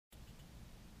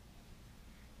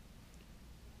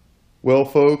Well,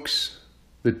 folks,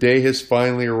 the day has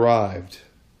finally arrived.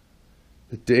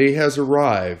 The day has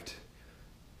arrived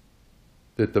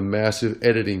that the massive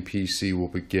editing PC will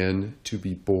begin to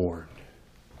be born.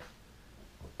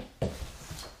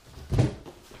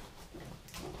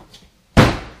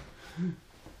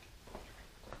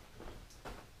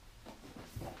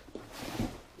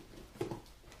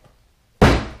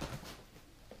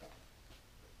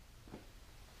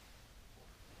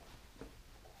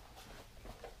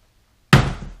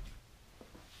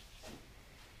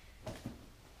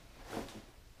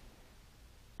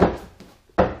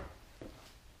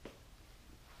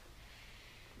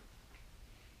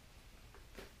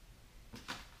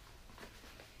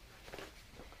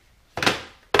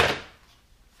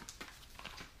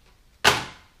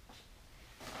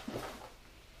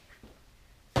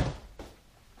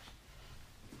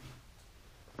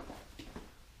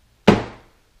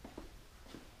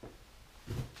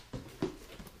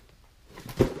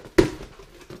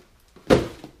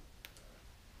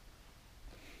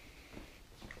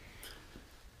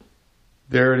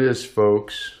 There it is,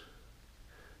 folks.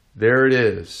 There it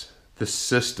is, the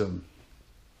system.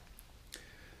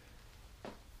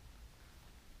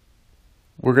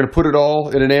 We're going to put it all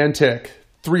in an Antec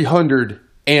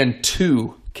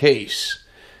 302 case.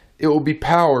 It will be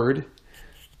powered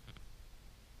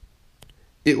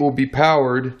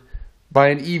by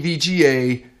an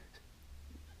EVGA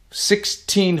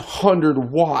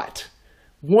 1600 watt,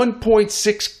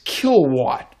 1.6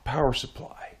 kilowatt power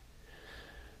supply.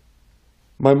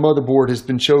 My motherboard has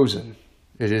been chosen.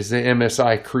 It is the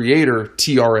MSI Creator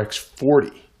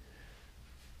TRX40.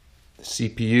 The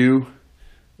CPU,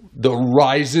 the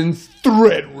Ryzen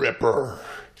Threadripper.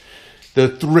 The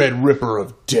Threadripper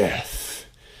of death.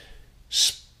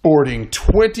 Sporting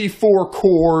 24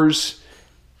 cores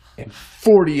and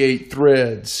 48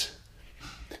 threads.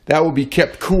 That will be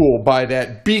kept cool by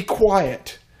that Be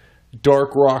Quiet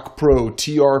Dark Rock Pro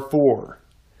TR4.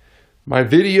 My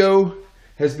video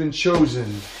has been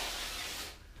chosen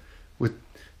with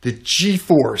the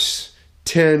GeForce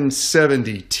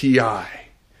 1070 Ti.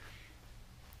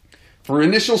 For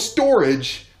initial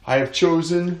storage, I have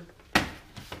chosen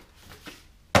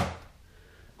the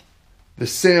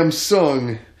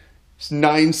Samsung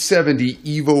 970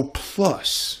 Evo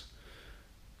Plus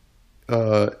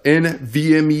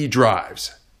NVMe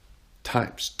drives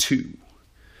 ×2.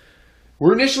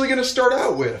 We're initially going to start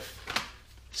out with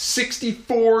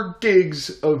 64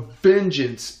 gigs of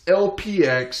Vengeance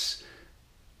LPX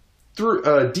through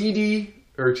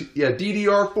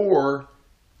DDR4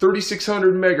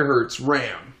 3600 megahertz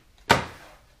RAM.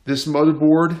 This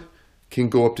motherboard can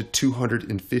go up to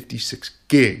 256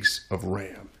 gigs of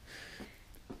RAM.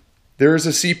 There is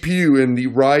a CPU in the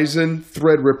Ryzen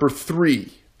Threadripper 3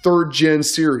 3rd gen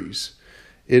series.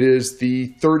 It is the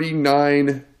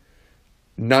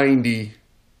 3990.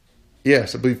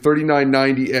 Yes, I believe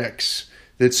 3990X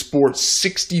that sports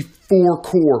 64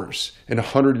 cores and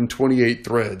 128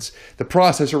 threads. The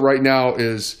processor right now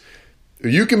is,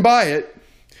 you can buy it,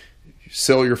 you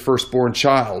sell your firstborn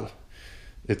child.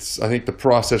 I think the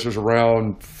processor's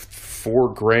around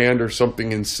 $4,000 or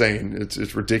something insane. It's a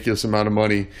ridiculous amount of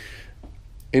money.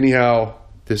 Anyhow,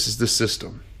 this is the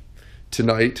system.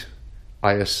 Tonight,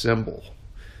 I assemble.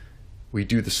 We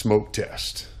do the smoke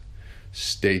test.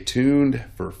 Stay tuned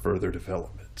for further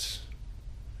developments.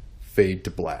 Fade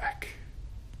to black.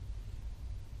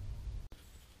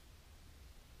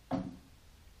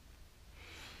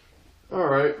 All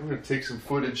right, I'm going to take some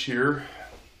footage here.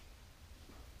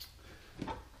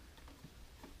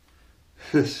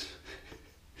 This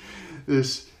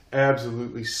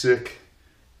absolutely sick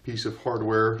piece of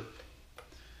hardware,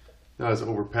 not as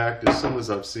overpacked as some as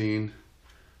I've seen.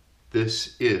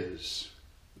 This is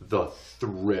the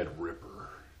Threadripper.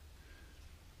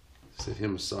 Set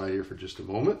him aside here for just a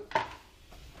moment.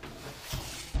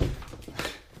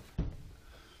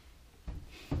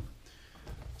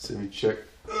 So let me check.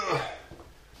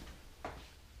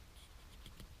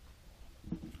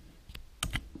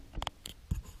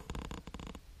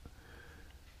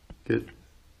 Get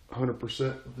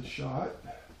 100% of the shot.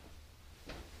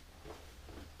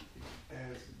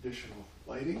 Adds additional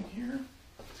lighting here.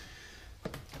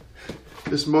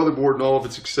 This motherboard and all of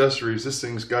its accessories, this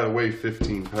thing's got to weigh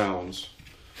 15 pounds.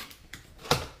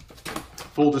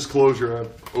 Full disclosure, I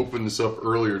opened this up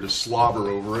earlier to slobber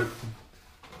over it.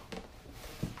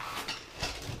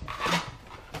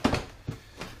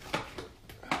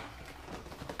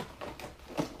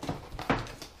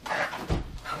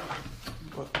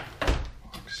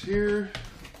 Box here,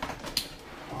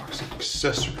 box of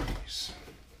accessories.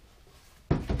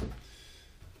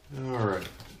 All right.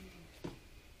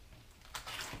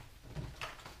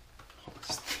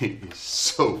 thing is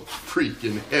so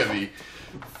freaking heavy.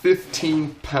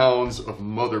 15 pounds of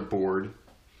motherboard.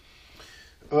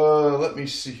 Let me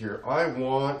see here. I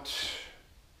want,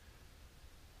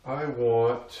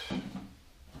 what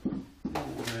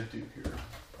we're gonna do here.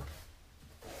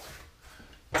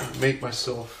 I'm gonna make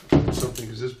myself something,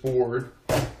 because this board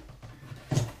is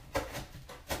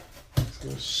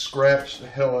gonna scratch the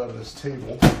hell out of this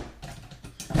table.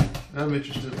 I'm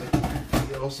interested in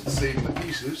anything else in saving the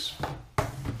pieces.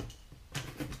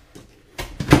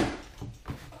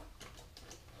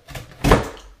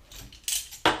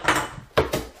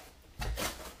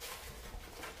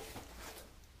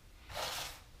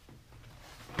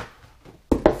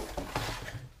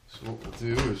 So what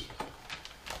we'll do is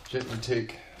gently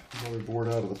take the motherboard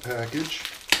out of the package.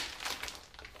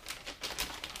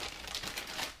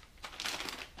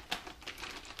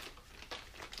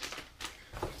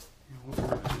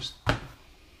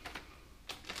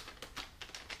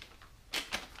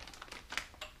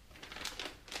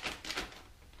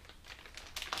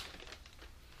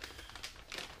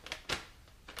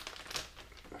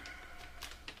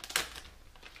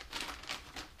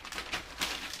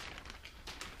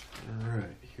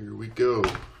 Alright, here we go.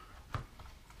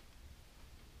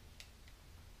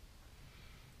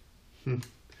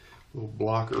 Little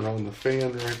blocker on the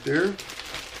fan right there. I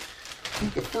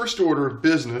think the first order of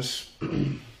business,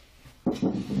 clear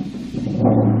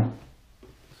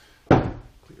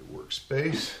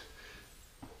workspace.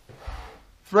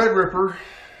 Threadripper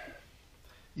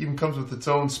even comes with its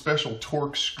own special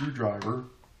torque screwdriver.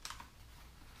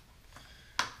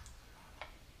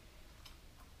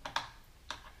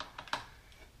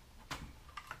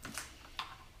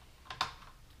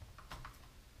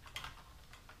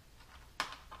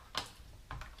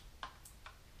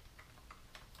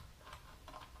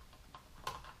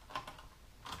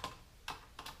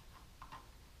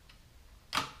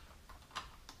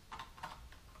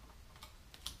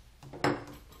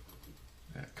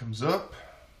 Comes up.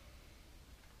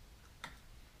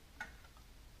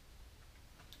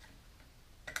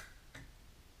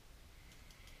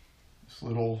 This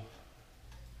little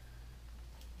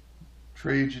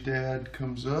tray-dad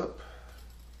comes up.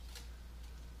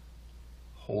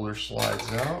 Holder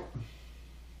slides out.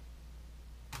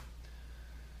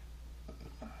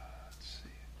 Let's see.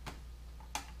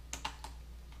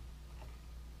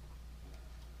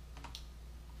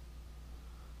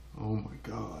 Oh my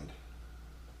God.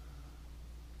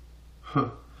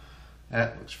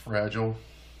 That looks fragile.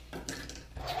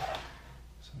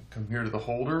 So come here to the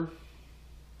holder.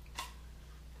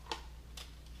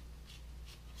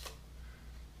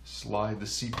 Slide the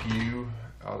CPU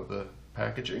out of the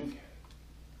packaging.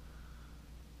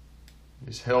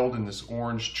 It's held in this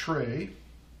orange tray,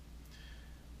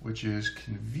 which is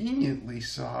conveniently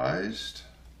sized.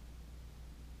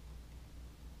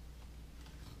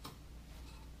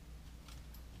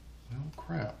 Oh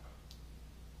crap.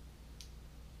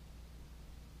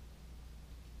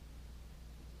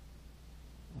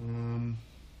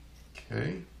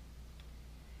 Okay.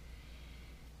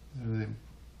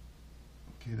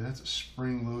 Okay, that's a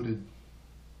spring-loaded.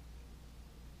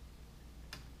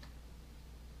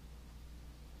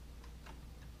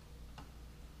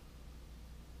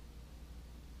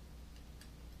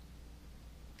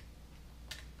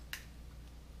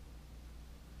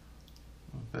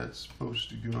 That's supposed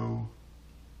to go.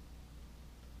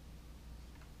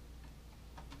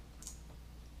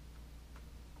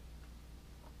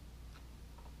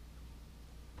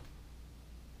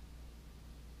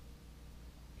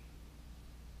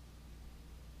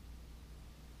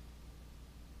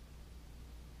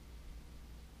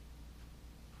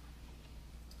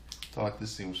 Thought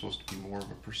this thing was supposed to be more of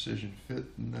a precision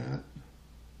fit than that.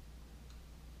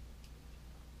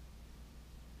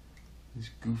 This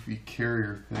goofy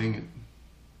carrier thing.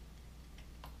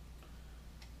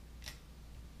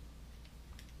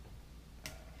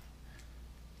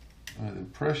 I have the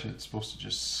impression it's supposed to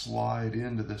just slide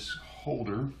into this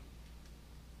holder.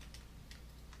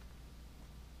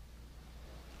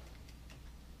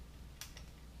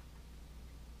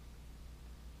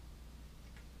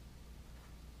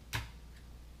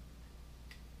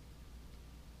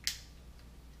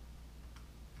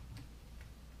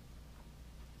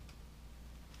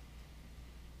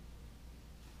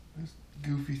 This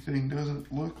goofy thing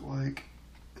doesn't look like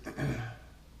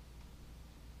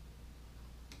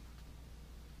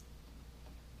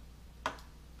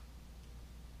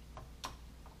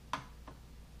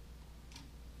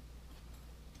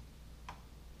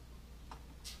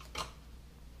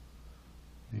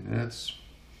that's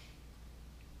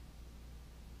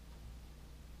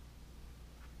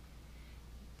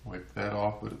boy, wick that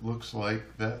off, but it looks like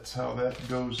that's how that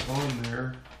goes on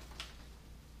there.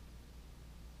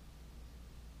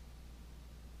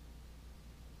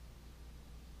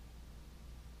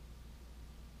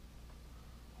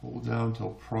 Hold down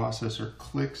until processor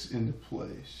clicks into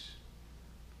place.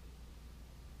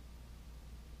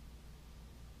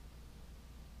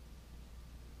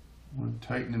 One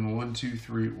tighten in 1, 2,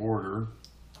 3 order.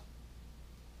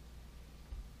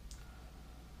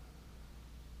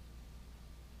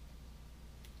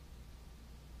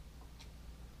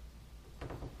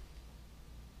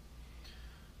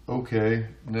 Okay,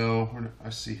 no, I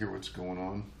see here what's going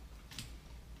on.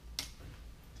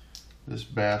 This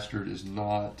bastard is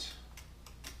not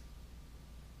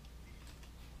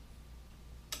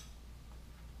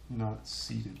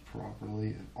seated properly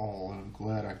at all, and I'm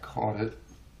glad I caught it.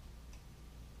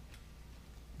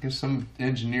 I guess some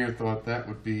engineer thought that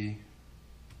would be,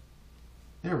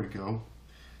 there we go.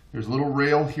 There's a little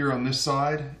rail here on this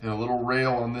side and a little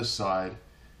rail on this side.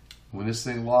 When this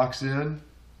thing locks in,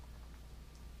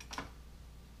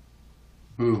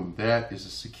 boom, that is a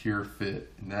secure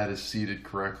fit, and that is seated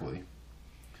correctly.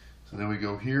 So then we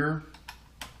go here.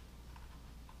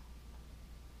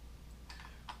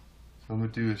 So I'm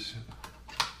going to do is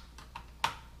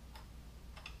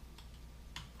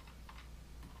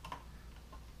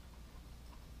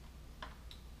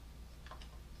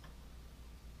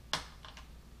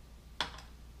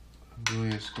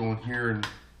go in here, and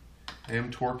I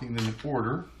am torquing them in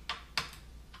order.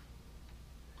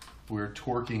 We're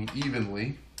torquing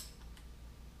evenly.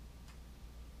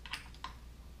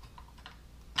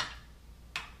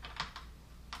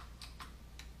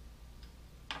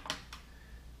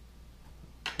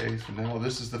 Okay, so now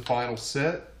this is the final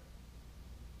set.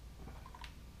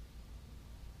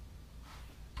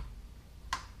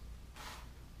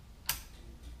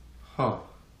 Huh.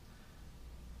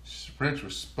 This wrench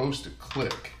was supposed to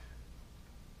click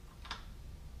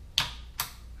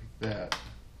like that.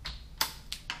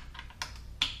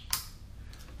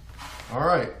 All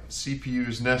right, CPU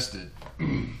is nested.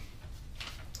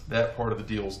 That part of the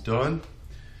deal is done.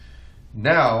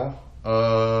 Now,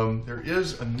 there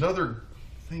is another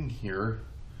thing here.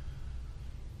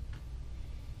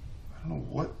 I don't know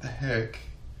what the heck.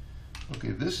 Okay,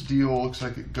 this deal looks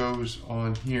like it goes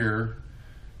on here.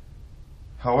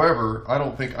 However, I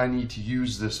don't think I need to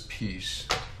use this piece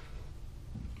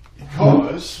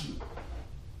because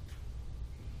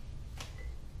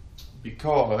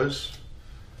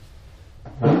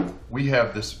we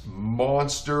have this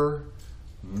monster,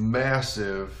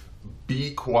 massive,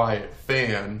 be quiet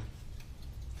fan.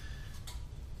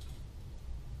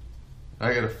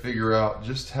 I got to figure out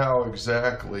just how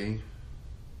exactly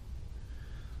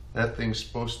that thing's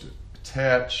supposed to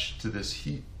attach to this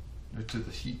heat, to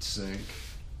the heat sink.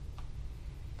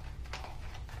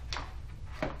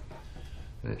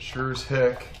 And it sure as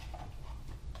heck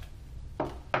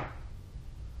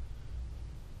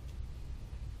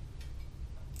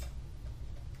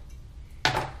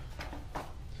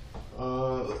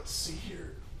let's see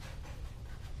here.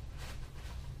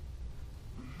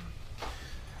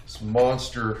 This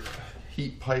monster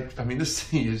heat pipe, I mean, this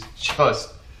thing is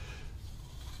just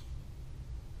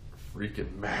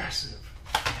freaking massive.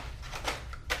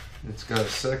 It's got a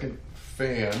second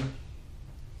fan.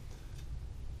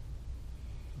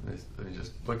 Let me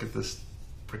just look at this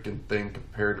freaking thing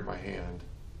compared to my hand.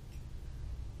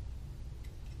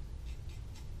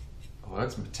 Oh,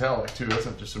 that's metallic too. That's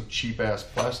not just some cheap ass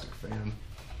plastic fan.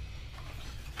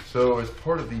 So as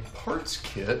part of the parts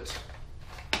kit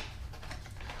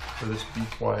for this Be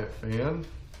Quiet fan,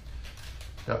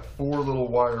 got 4 little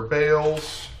wire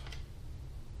bails,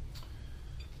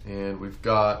 and we've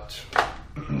got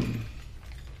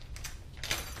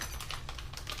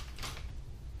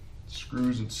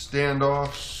screws and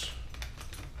standoffs,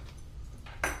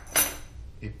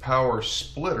 a power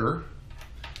splitter,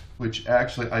 which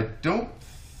actually I don't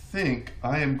think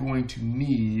I am going to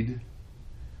need.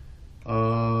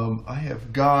 I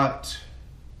have got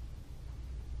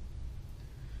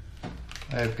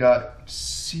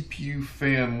CPU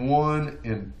fan 1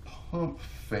 and pump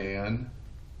fan,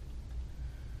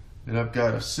 and I've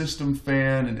got a system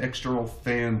fan and external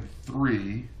fan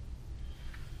 3.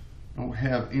 I don't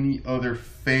have any other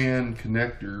fan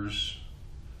connectors.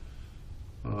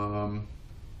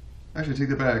 Actually, take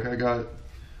that back. I got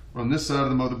on this side of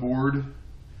the motherboard,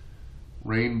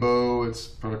 rainbow. It's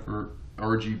probably for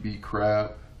RGB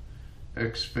crap.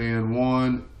 X fan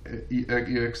 1,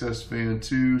 EXS fan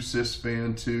 2, sys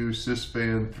fan 2, sys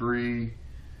fan 3.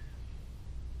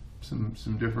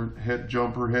 Some different head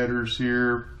jumper headers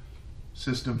here.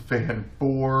 System fan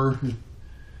 4.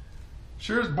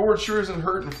 This board sure isn't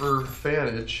hurting for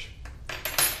fanage.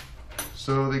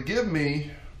 So they give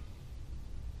me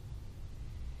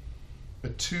a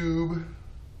tube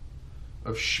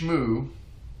of shmoo.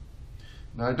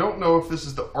 Now I don't know if this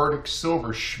is the Arctic Silver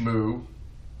shmoo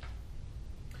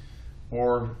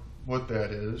or what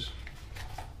that is.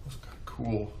 It's got a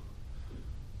cool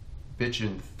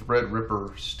bitchin'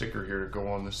 Threadripper sticker here to go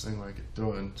on this thing like it's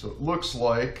done. So it looks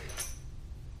like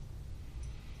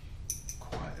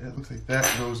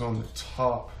that goes on the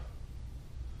top,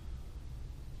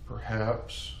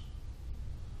 perhaps.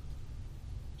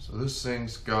 So this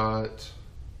thing's got,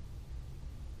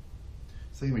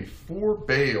 it's gonna be 4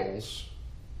 bales.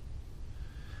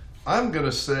 I'm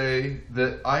gonna say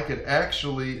that I could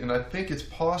actually, and I think it's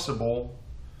possible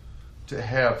to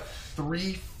have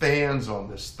 3 fans on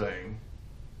this thing.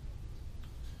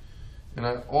 And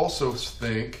I also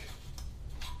think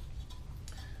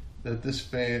that this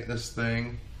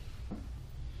thing,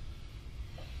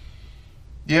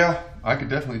 yeah, I could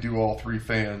definitely do all 3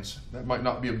 fans. That might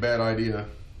not be a bad idea.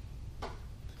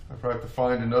 I probably have to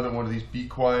find another one of these Be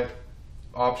Quiet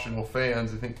optional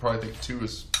fans. I probably think 2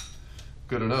 is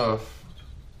good enough.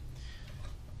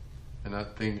 And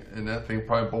that thing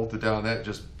probably bolted down. That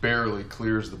just barely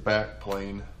clears the back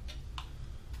plane.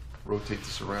 Rotate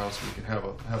this around so we can have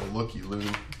a looky-loo.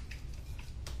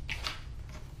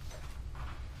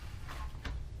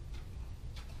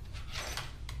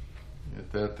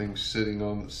 If that thing's sitting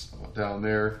on this down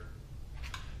there,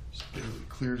 just barely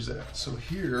clears that. So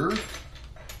here,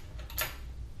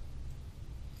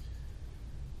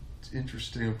 it's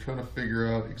interesting. I'm trying to figure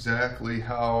out exactly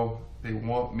how they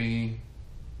want me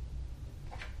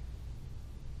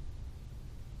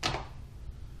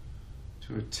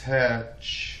to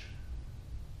attach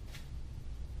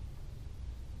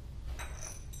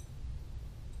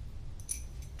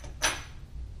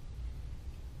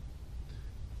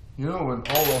when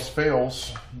all else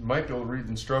fails, you might be able to read the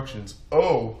instructions.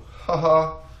 Oh,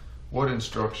 haha, what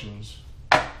instructions?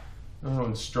 No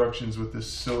instructions with this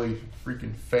silly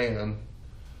freaking fan.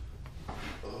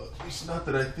 At least not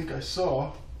that I think I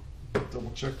saw.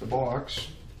 Double check the box.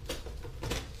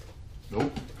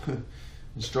 Nope.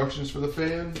 Instructions for the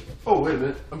fan? Oh, wait a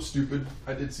minute. I'm stupid.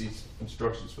 I did see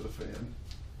instructions for the fan.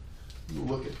 We'll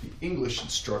look at the English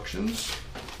instructions.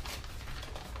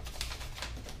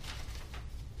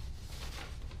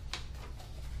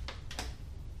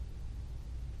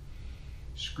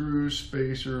 Screws,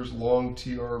 spacers, long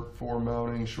TR4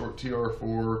 mounting, short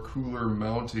TR4, cooler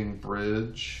mounting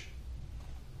bridge.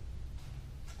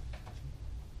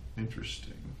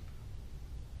 Interesting.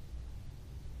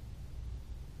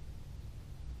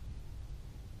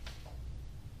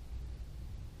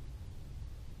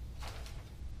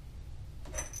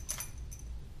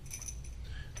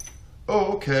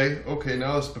 Oh, okay. Okay,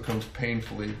 now this becomes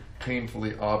painfully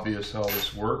obvious how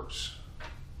this works.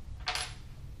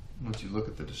 Once you look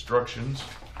at the instructions.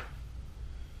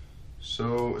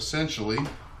 So essentially,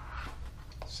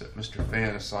 set Mr.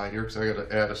 Fan aside here because I got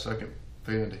to add a second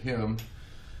fan to him.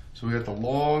 So we got the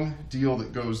long deal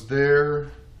that goes there,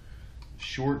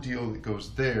 short deal that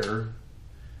goes there.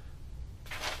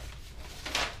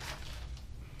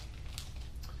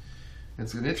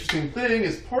 It's an interesting thing,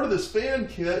 as part of this fan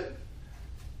kit,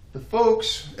 the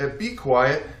folks at Be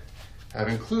Quiet have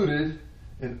included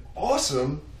an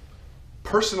awesome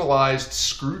personalized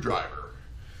screwdriver.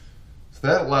 So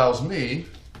that allows me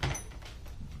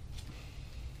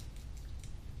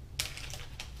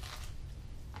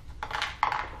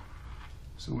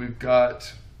so we've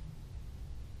got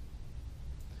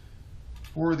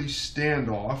 4 of these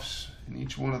standoffs, and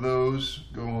each one of those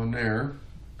go on there,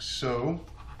 like so.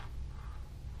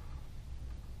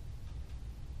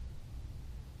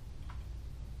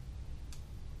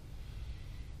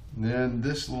 And then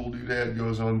this little doodad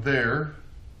goes on there.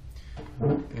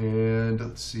 And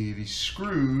let's see, these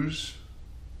screws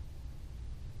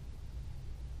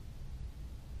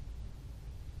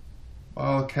by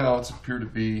all accounts appear to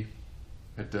be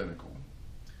identical.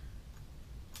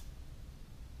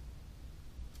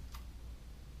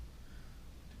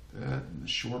 That and the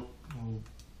short will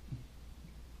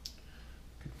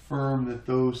confirm that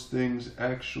those things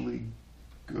actually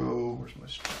go. Where's my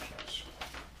instructions?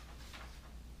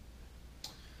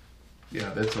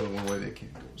 Yeah, that's the only way they can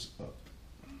goes up.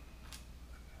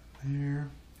 There.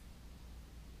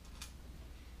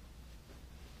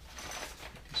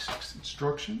 56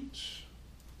 instructions.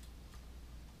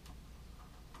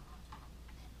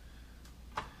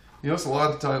 It's a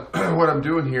lot of the time what I'm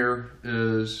doing here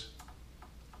is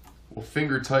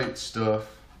finger tight stuff,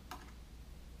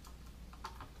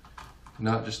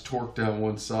 not just torque down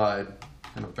one side,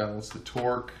 kind of balance the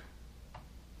torque.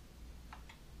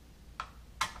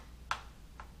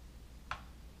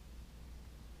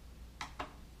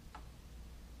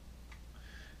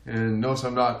 And notice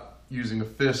I'm not using a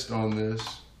fist on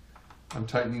this. I'm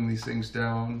tightening these things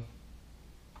down.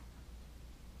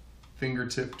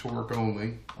 Fingertip torque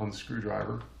only on the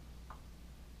screwdriver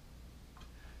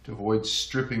to avoid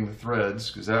stripping the threads,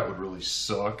 because that would really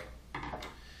suck.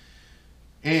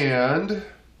 And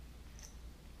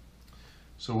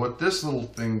so what this little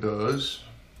thing does,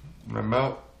 when I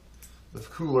mount the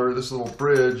cooler, this little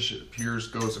bridge appears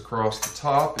goes across the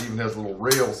top. It even has little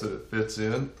rails that it fits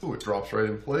in. Ooh, it drops right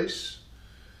in place.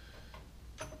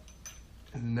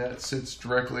 And that sits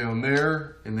directly on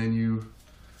there. And then you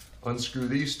unscrew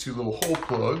these two little hole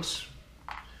plugs,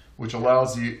 which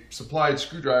allows the supplied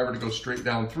screwdriver to go straight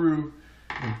down through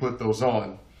and put those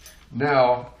on.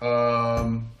 Now,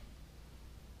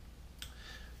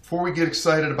 before we get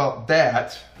excited about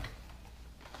that,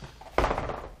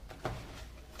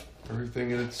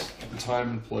 everything in its time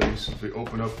and place, if we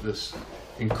open up this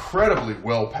incredibly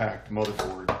well-packed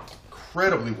motherboard,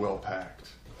 incredibly well-packed.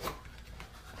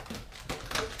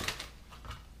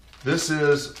 This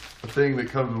is the thing that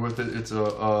comes with it. It's a,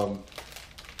 oh,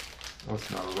 it's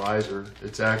not a riser.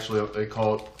 It's actually, they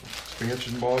call it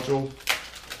expansion module.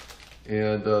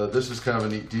 And this is kind of a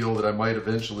neat deal that I might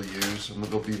eventually use.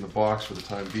 They'll be in the box for the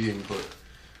time being. But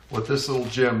what this little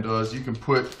gem does, you can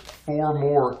put 4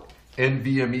 more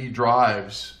NVMe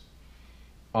drives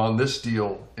on this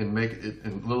deal and make it,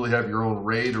 and literally have your own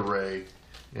RAID array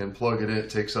and plug it in. It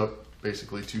takes up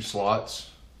basically 2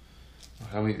 slots.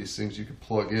 How many of these things you can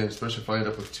plug in, especially if I end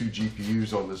up with 2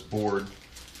 GPUs on this board.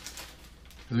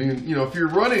 I mean, you know, if you're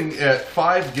running at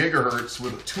 5 gigahertz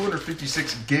with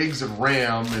 256 gigs of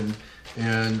RAM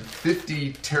and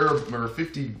 50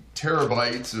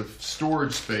 terabytes of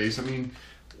storage space, I mean,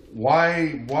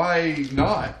 why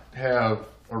not have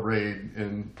a RAID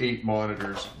and 8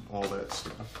 monitors and all that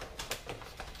stuff?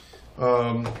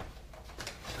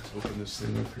 Let's open this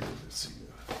thing up here. Let's see.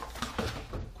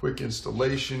 Quick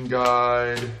installation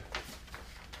guide.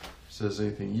 Says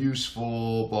anything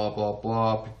useful, blah, blah,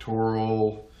 blah,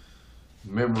 pictorial,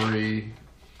 memory.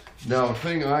 Now, the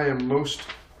thing I am most,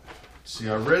 see,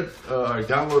 I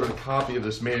downloaded a copy of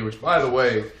this manual, which, by the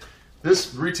way,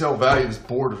 this retail value of this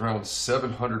board is around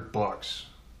 $700.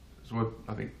 Is what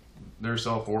I think they're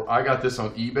selling for. I got this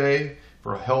on eBay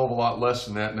for a hell of a lot less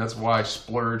than that, and that's why I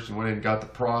splurged and went in and got the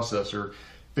processor,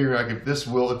 figuring if this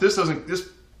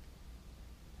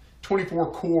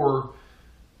 24 core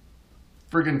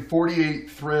friggin' 48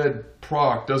 thread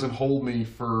proc doesn't hold me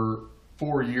for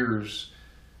 4 years,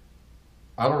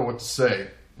 I don't know what to say.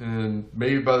 And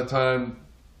maybe by the time,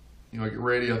 you know, I get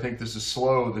ready, I think this is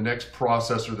slow, the next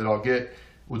processor that I'll get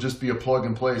will just be a plug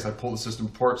and place. I pull the system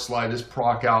apart, slide this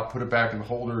proc out, put it back in the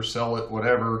holder, sell it,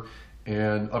 whatever,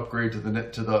 and upgrade to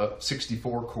the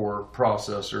 64 core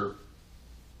processor.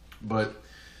 But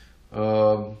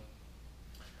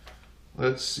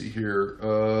let's see here.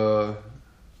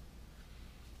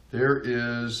 There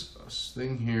is a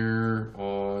thing here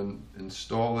on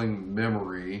installing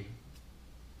memory.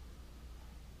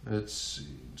 Let's see,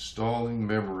 installing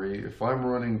memory. If I'm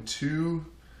running two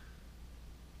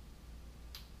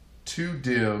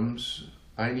DIMMs,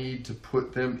 I need to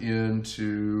put them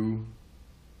into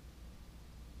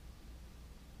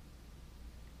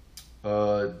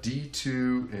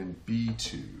D2 and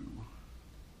B2.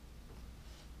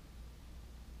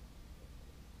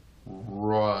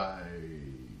 Right.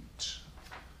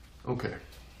 Okay.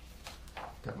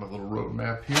 Got my little road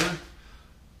map here.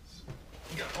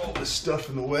 Got all this stuff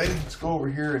in the way. Let's go over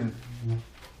here and I'm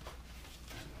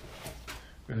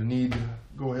gonna need to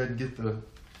go ahead and get the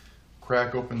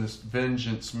crack open this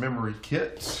Vengeance memory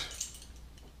kit.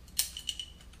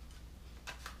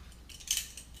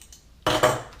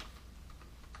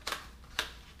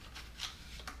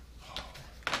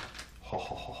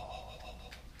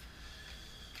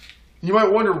 You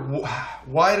might wonder,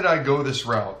 why did I go this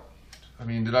route? I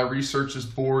mean, did I research this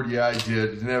board? Yeah, I did.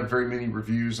 It didn't have very many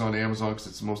reviews on Amazon because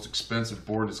it's the most expensive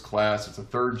board in its class. It's a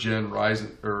 3rd gen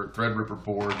Ryzen or Threadripper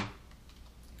board.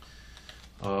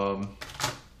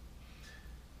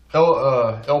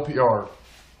 LPR,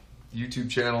 YouTube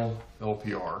channel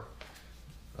LPR.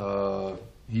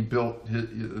 He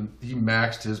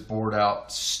maxed his board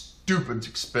out. Stupid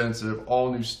expensive,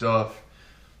 all new stuff.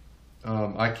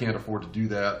 I can't afford to do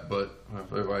that, but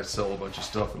if I sell a bunch of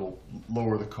stuff, it'll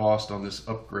lower the cost on this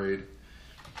upgrade.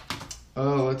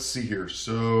 Let's see here.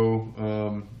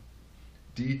 So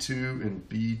D2 and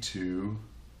B2.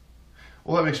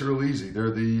 Well, that makes it real easy.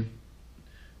 They're the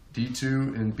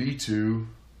D2 and B2.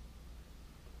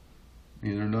 I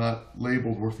mean, they're not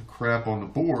labeled worth of crap on the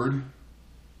board.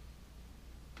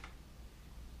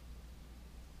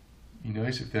 Be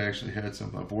nice if they actually had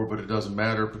something on board, but it doesn't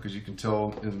matter because you can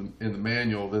tell in the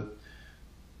manual that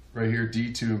right here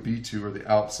D2 and B2 are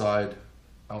the outside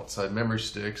memory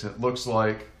sticks, and it looks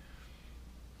like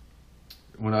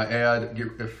when I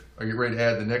if I get ready to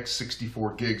add the next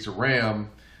 64 gigs of RAM,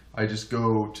 I just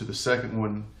go to the second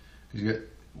one, because you get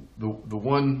the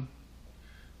one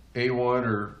A1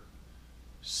 or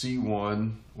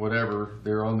C1, whatever,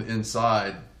 they're on the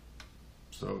inside,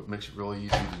 so it makes it really easy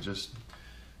to just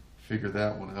figure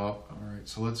that one out. All right,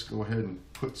 so let's go ahead and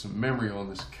put some memory on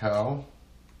this cow.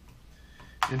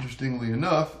 Interestingly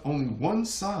enough, only one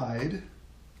side.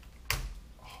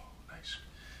 Oh, nice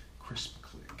crisp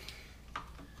click.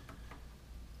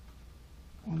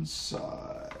 One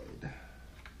side.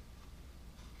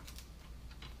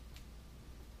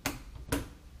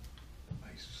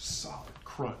 Nice solid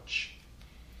crunch.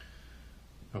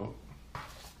 Oh.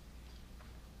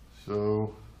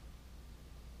 So,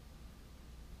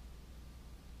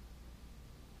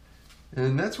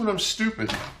 and that's when I'm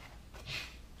stupid.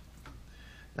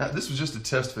 Now, this was just a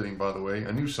test fitting, by the way.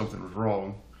 I knew something was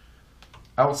wrong.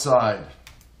 Outside,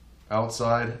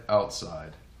 outside,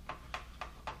 outside.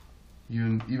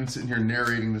 Even sitting here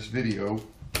narrating this video,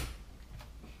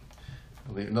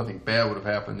 nothing bad would have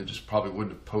happened. It just probably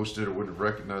wouldn't have posted or wouldn't have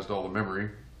recognized all the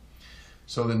memory.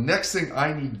 So the next thing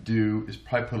I need to do is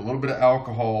probably put a little bit of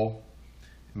alcohol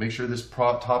and make sure this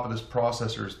top of this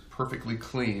processor is perfectly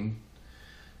clean.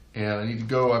 And I need to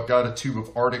go, I've got a tube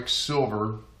of Arctic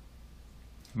Silver.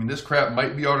 I mean, this crap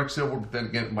might be Arctic Silver, but then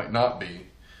again, it might not be.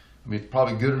 I mean, it's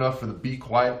probably good enough for the Be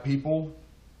Quiet people.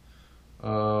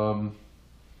 But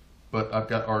I've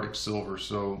got Arctic Silver,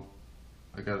 so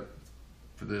I got,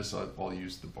 for this, I'll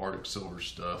use the Arctic Silver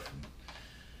stuff.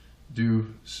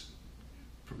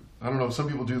 I don't know, some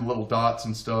people do little dots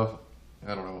and stuff.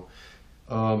 I don't know.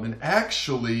 And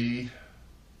actually,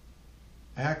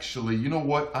 you know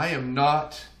what? I am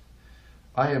not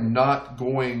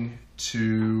going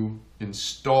to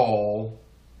install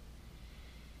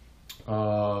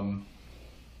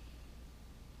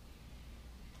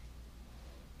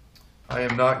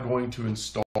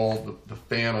the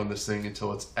fan on this thing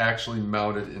until it's actually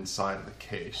mounted inside of the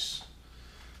case,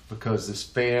 because this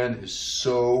fan is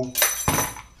so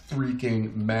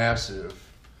freaking massive,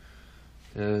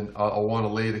 and I'll want to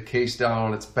lay the case down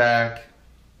on its back,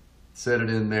 set it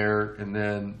in there, and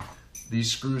then these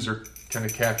screws are kind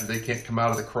of captured. They can't come out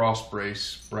of the cross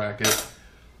brace bracket.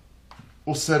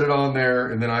 We'll set it on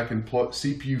there, and then I can plug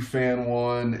CPU fan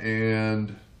 1, and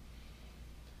it'd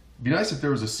be nice if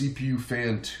there was a CPU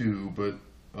fan 2, but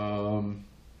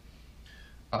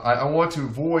I want to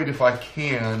avoid, if I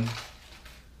can,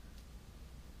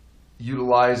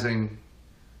 utilizing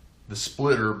the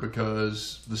splitter,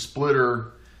 because the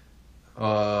splitter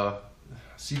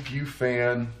CPU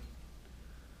fan,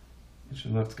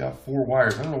 it's got 4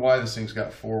 wires. I don't know why this thing's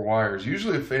got 4 wires.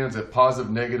 Usually a fan's a positive,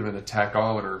 negative, and a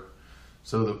tachometer,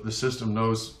 so the system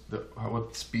knows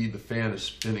what speed the fan is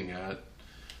spinning at.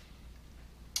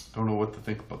 Don't know what to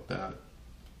think about that,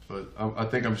 but I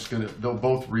think I'm just gonna, they'll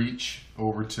both reach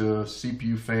over to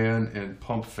CPU fan and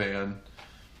pump fan,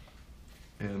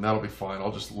 and that'll be fine.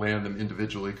 I'll just land them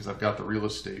individually because I've got the real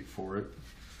estate for it.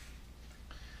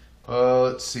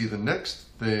 Let's see, the next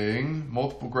thing,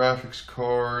 multiple graphics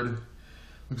card.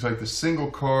 Looks like the single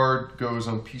card goes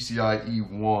on PCIe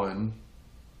 1.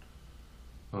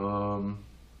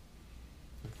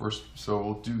 So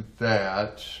we'll do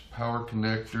that. Power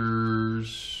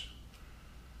connectors.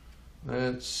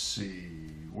 Let's see,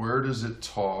 where does it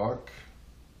talk?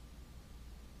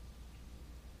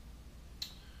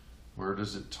 Where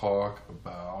does it talk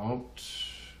about?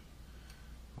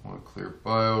 I want to clear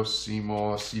BIOS,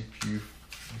 CMOS, CPU,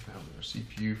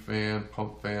 CPU fan,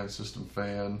 pump fan, system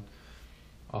fan.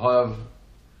 I'll have,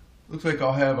 looks like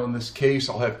I'll have on this case,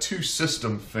 I'll have 2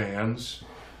 system fans.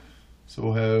 So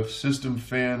we'll have system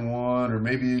fan 1, or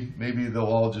maybe they'll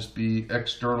all just be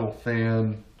external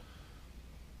fan.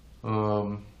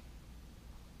 Auto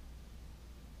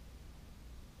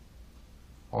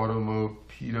mode,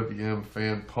 PWM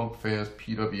fan, pump fans,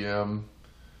 PWM,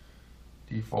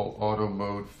 default auto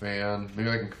mode fan. Maybe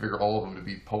I can configure all of them to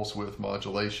be pulse width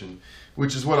modulation,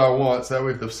 which is what I want. So that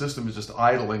way if the system is just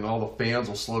idling, all the fans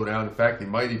will slow down. In fact, they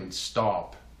might even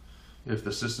stop if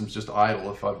the system's just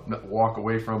idle, if I walk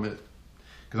away from it.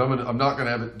 Because I'm not going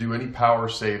to have it do any power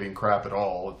saving crap at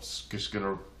all. It's just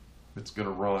gonna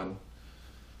run.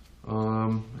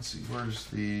 Let's see, where's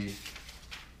the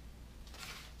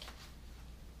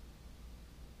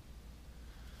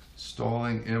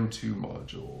installing M2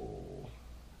 module?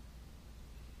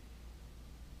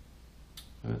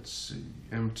 Let's see,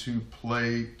 M2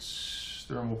 plates.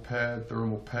 thermal pad,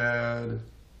 thermal pad.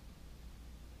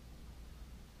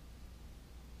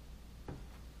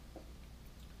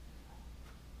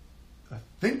 I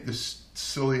think this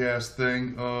silly ass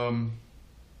thing,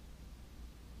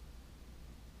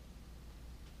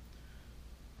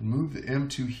 remove the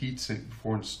M2 heatsink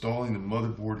before installing the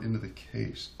motherboard into the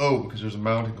case. Oh, because there's a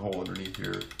mounting hole underneath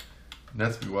here. And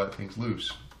that's why that thing's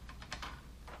loose.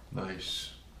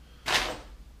 Nice.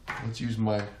 Let's use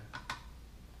my...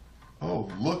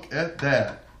 Oh, look at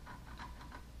that.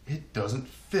 It doesn't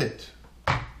fit.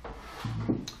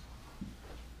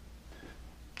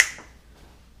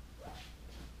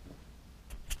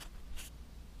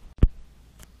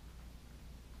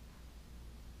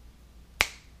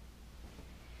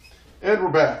 And we're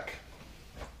back.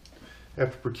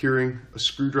 After procuring a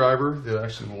screwdriver that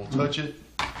actually won't touch it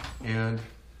and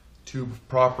tube of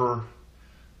proper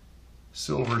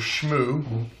silver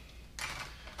schmoo.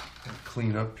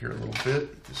 Clean up here a little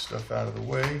bit, get this stuff out of the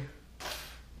way.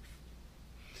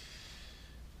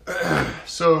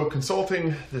 So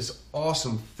consulting this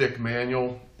awesome thick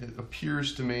manual, it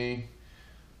appears to me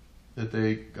that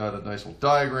they got a nice little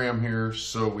diagram here.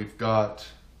 So we've got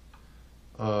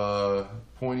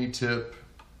pointy tip,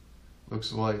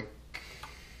 looks like,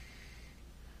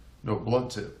 no,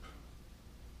 blunt tip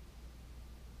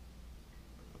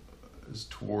is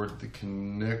toward the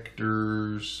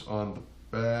connectors on the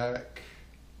back.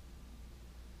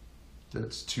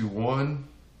 That's 2-1,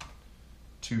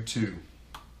 2-2.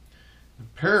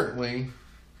 Apparently,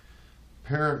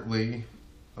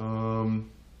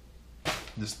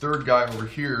 this third guy over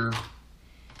here,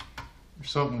 there's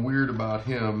something weird about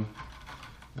him.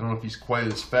 I don't know if he's quite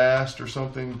as fast or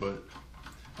something, but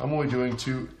I'm only doing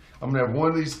 2. I'm gonna have one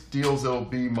of these deals that'll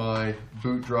be my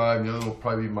boot drive, and the other will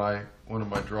probably be one of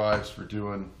my drives for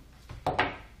doing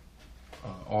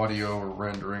audio or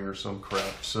rendering or some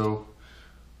crap. So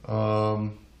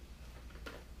we'll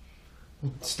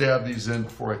stab these in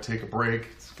before I take a break.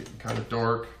 It's getting kind of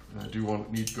dark, and I do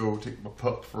need to go take my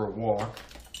pup for a walk.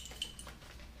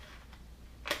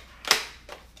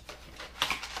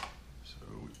 So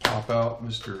we pop out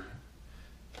Mr.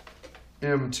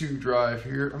 M2 drive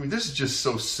here. I mean, this is just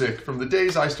so sick. From the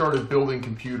days I started building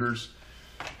computers,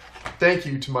 thank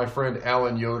you to my friend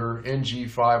Alan Yoder,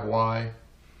 NG5Y.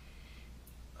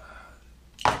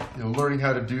 You know, learning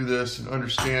how to do this and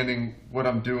understanding what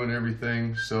I'm doing and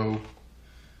everything. So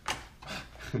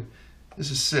this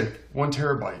is sick. 1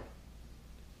 terabyte.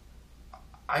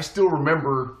 I still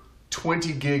remember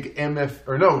 20 megabyte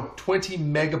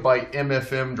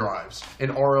MFM drives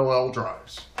and RLL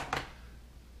drives.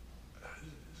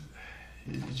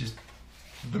 It's just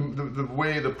the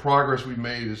way the progress we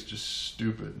made is just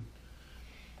stupid.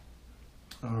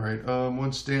 All right,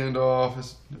 one standoff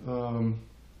is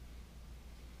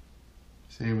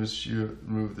same as you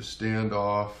remove the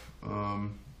standoff.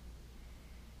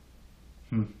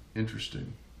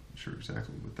 Interesting. Not sure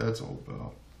exactly what that's all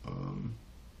about.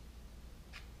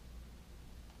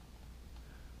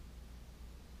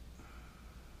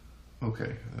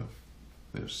 Okay,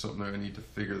 there's something I need to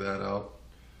figure that out.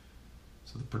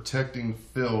 So the protecting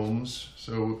films.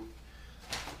 So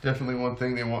definitely one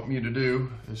thing they want me to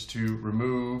do is to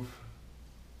remove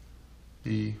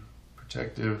the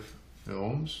protective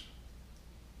films.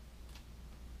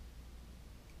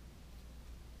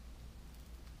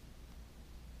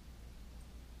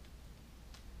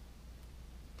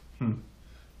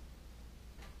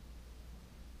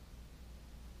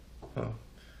 Oh,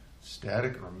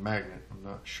 static or a magnet, I'm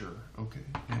not sure. Okay,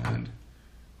 and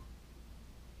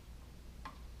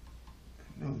I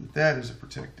know that that is a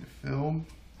protective film.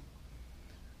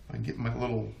 I can get my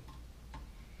little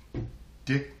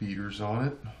dick beaters on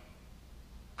it.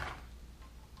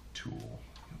 Tool.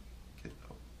 Get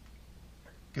up.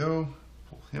 There we go.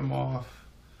 Pull him off.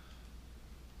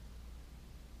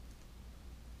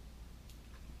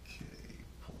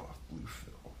 Blue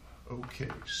film. Okay,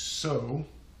 so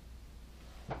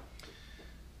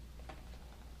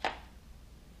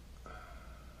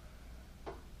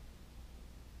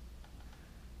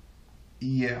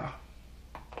yeah,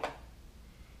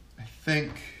 I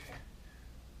think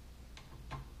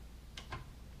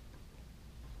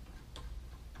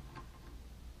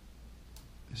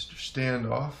Mr.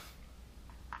 Standoff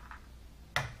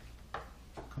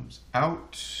comes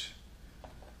out.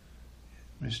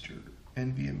 Mr.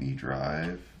 NVMe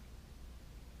drive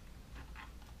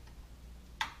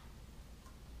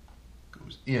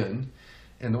goes in,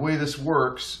 and the way this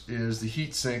works is the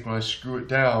heatsink, when I screw it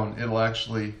down, it'll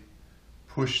actually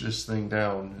push this thing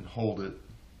down and hold it.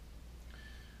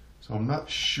 So I'm not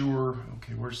sure.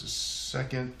 Okay, where's the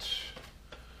second?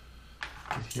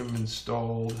 Get him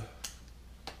installed.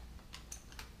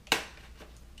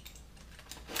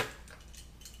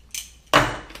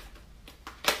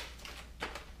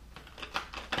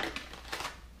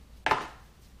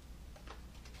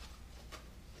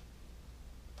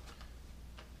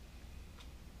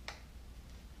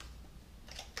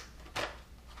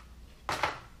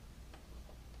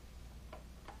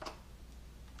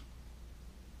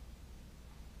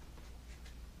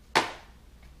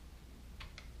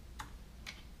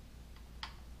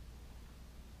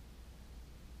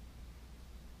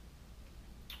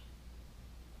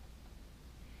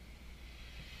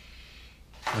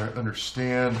 I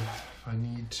understand if I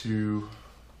need to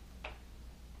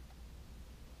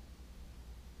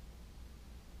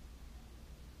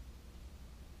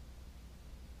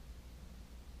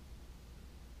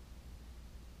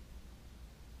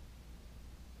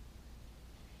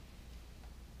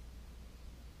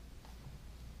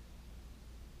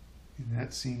and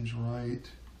that seems right.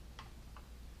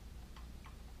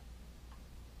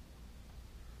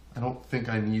 I don't think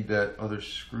I need that other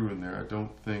screw in there. I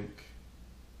don't think.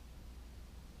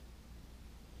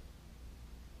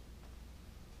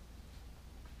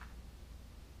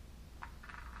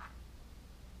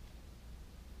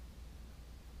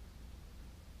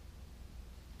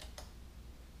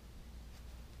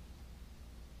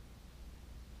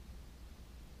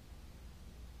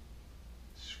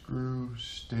 Screw,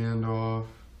 standoff.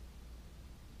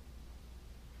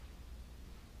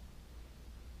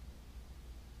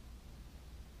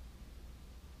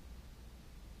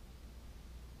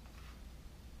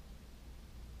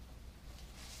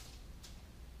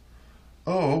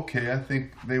 Oh, okay. I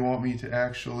think they want me to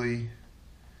actually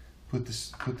put the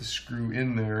screw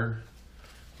in there.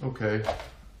 Okay,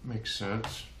 makes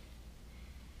sense.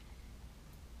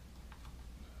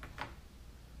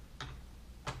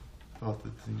 Thought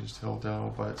the thing just held down all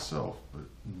by itself, but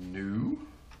no.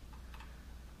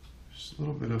 There's a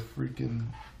little bit of freaking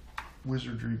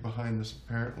wizardry behind this,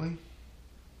 apparently.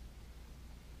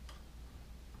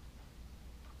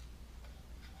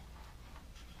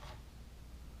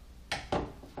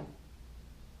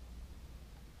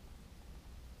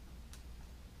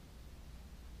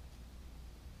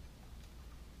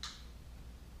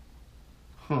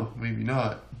 Huh, maybe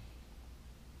not.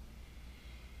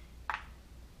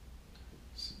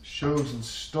 Shows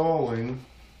installing.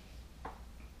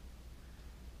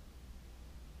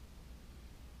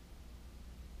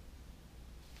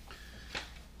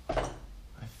 I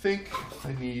think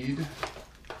I need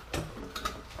to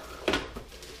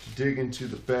dig into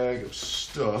the bag of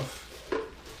stuff. The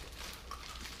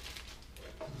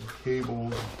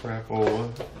cables, crapola,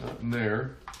 nothing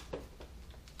there.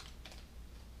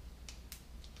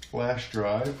 Flash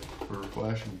drive for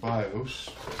flashing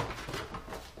BIOS.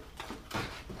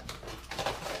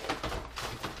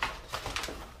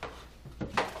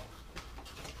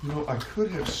 You know, I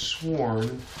could have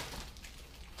sworn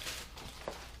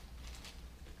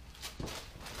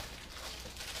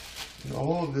in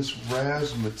all of this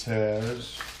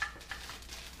razzmatazz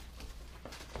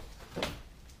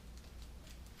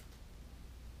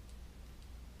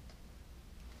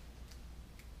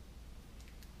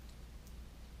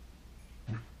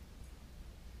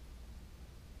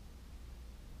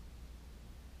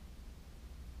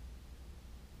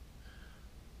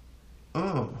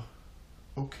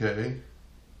okay.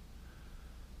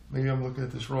 Maybe I'm looking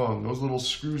at this wrong. Those little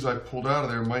screws I pulled out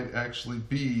of there might actually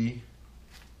be,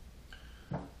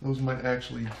 those might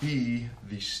actually be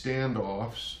the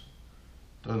standoffs.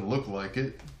 Doesn't look like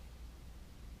it.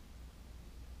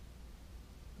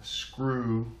 A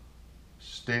screw,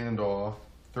 standoff,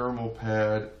 thermal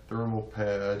pad,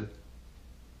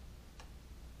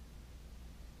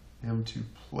 M2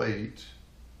 plate.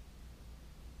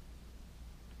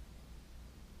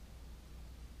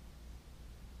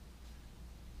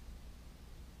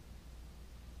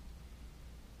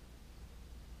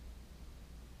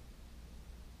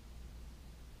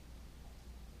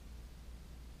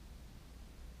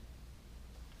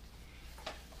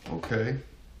 Okay,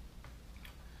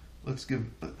 let's give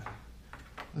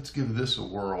this a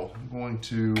whirl. I'm going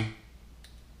to,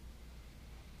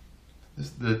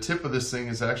 the tip of this thing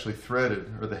is actually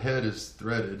threaded, or the head is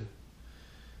threaded.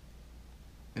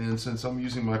 And since I'm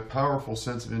using my powerful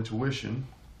sense of intuition,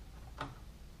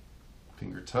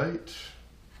 finger tight.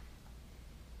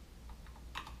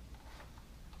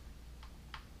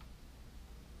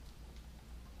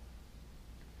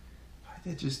 I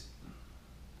did just,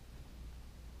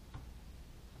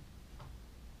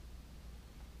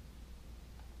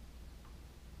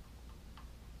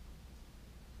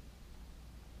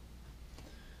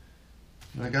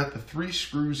 and I got the 3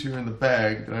 screws here in the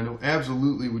bag that I know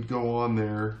absolutely would go on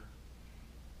there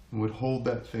and would hold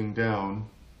that thing down.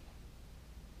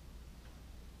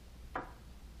 I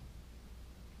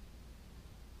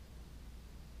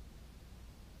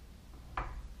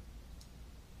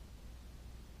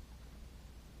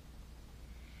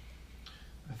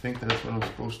think that's what I'm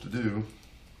supposed to do.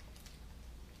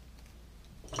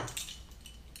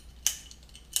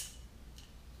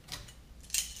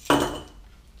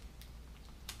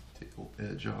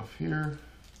 Edge off here.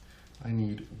 I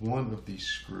need one of these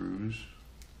screws.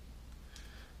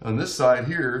 On this side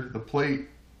here, the plate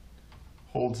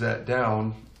holds that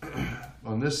down.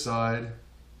 On this side,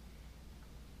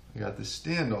 I got this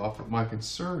standoff, but my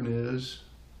concern is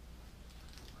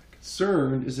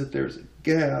that there's a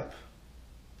gap.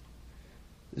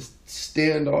 This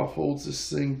standoff holds this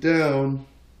thing down.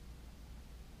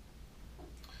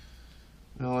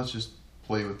 Now let's just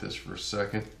play with this for a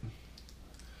second.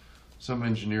 Some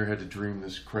engineer had to dream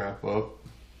this crap up.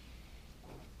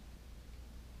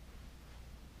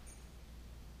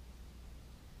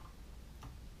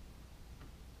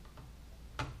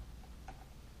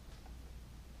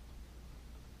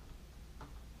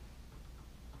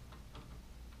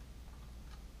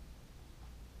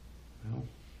 Well,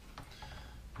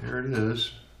 there it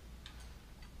is.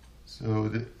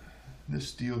 So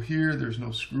this deal here, there's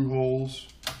no screw holes.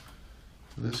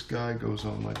 This guy goes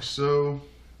on like so.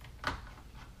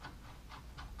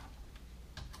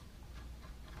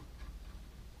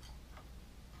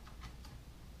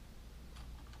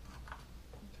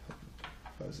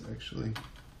 Actually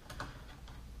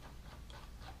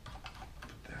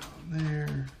down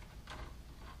there.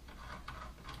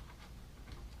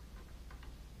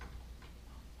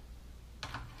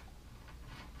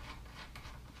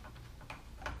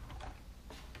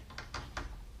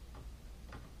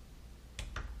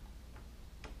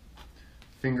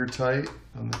 Finger tight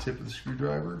on the tip of the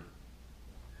screwdriver.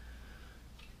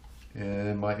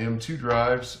 And my M2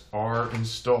 drives are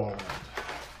installed.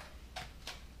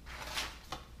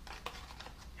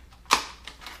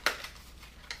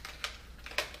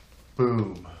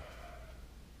 Boom.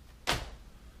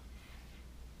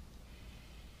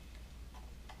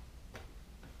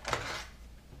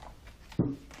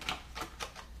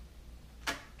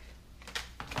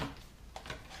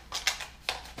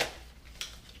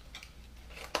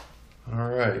 All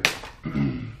right.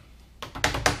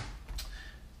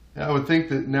 Now I would think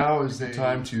that now is the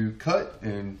time to cut,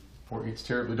 and before it gets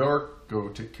terribly dark, go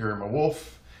take care of my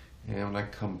wolf. And when I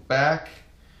come back,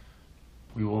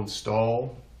 we will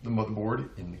install the motherboard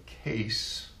in the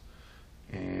case,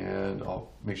 and I'll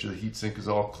make sure the heatsink is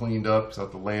all cleaned up because I have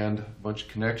to land a bunch of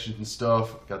connections and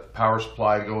stuff. Got the power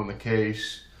supply to go in the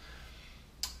case,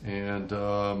 and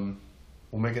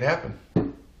we'll make it happen.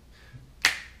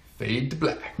 Fade to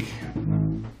black.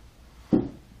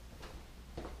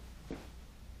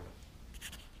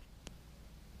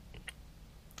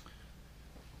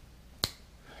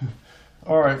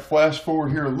 All right, flash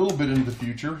forward here a little bit into the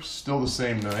future, still the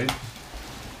same night.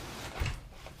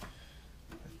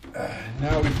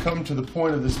 Now we've come to the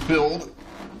point of this build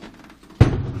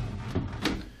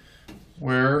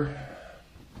where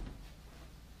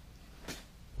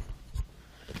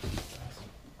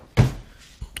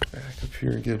back up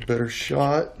here and get a better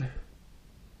shot.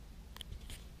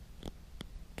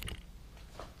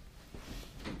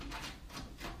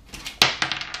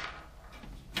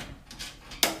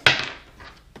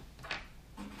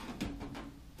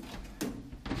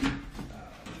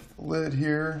 The lid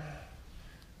here.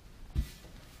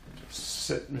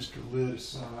 Set Mr. Lid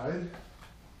aside.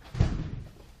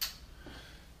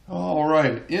 All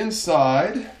right,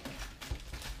 inside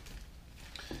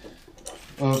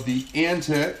of the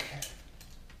Antec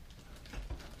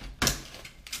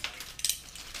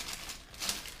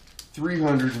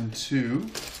 .302,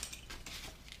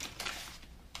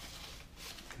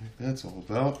 that's all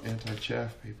about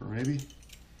anti-chaff paper, maybe.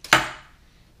 Wow,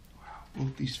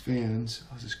 both these fans,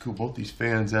 oh, this is cool. Both these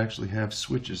fans actually have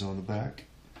switches on the back.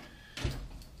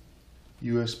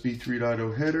 USB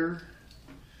 3.0 header.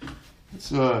 Let's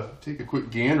take a quick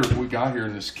gander at what we got here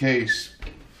in this case.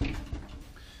 The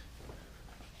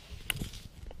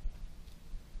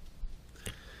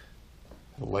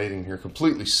lighting here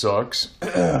completely sucks.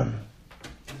 Got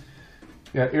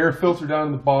air filter down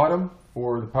in the bottom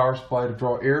for the power supply to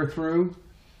draw air through.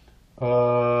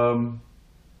 Got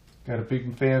a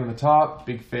big fan on the top,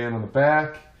 big fan on the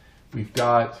back. We've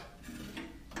got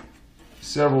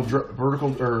several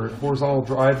vertical or horizontal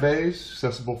drive bays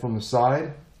accessible from the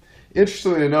side.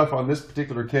 Interestingly enough, on this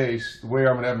particular case, the way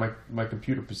I'm going to have my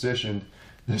computer positioned,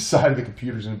 this side of the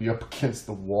computer is going to be up against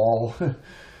the wall.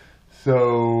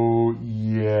 So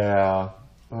yeah,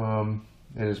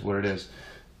 it is what it is.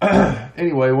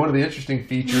 Anyway, one of the interesting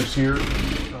features here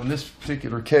on this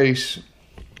particular case,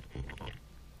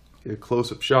 get a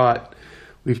close-up shot.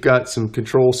 We've got some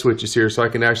control switches here, so I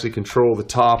can actually control the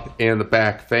top and the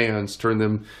back fans, turn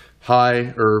them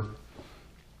high or...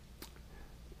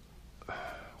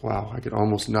 Wow, I could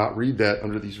almost not read that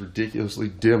under these ridiculously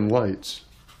dim lights.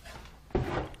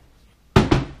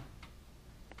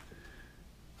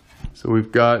 So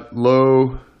we've got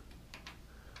low,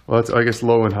 well, that's, I guess,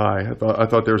 low and high. I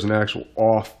thought there was an actual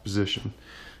off position.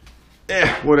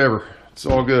 Whatever, it's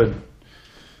all good.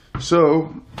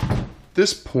 So, at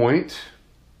this point,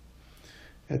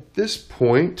 at this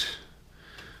point,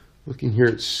 looking here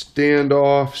at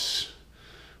standoffs,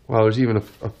 wow, there's even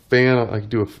a fan. I can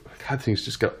do a, God, thing's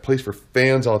just got a place for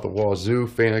fans out the wazoo.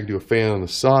 Fan, I can do a fan on the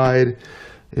side.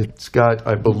 It's got,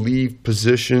 I believe,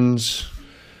 positions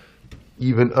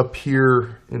even up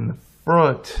here in the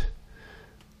front.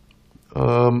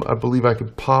 I believe I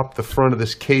could pop the front of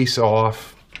this case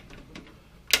off,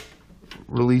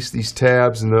 release these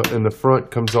tabs, and the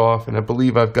front comes off. And I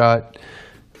believe I've got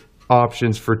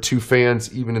options for 2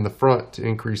 fans even in the front to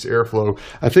increase airflow.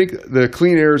 I think the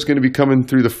clean air is going to be coming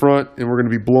through the front, and we're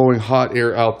going to be blowing hot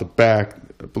air out the back.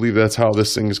 I believe that's how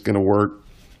this thing is going to work.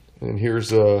 And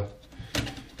here's a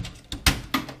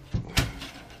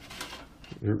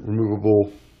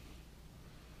removable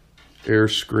air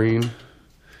screen.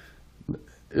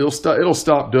 It'll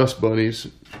stop dust bunnies.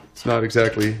 It's not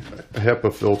exactly a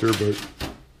HEPA filter, but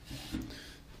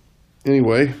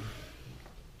anyway.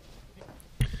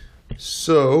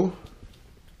 So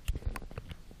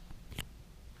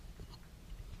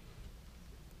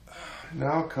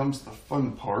now comes the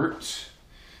fun part.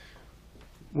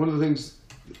 One of the things,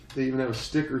 they even have a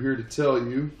sticker here to tell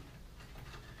you.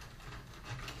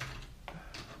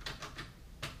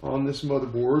 On this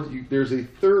motherboard, there's a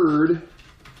third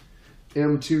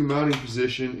M2 mounting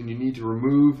position, and you need to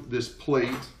remove this plate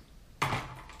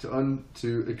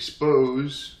to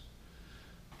expose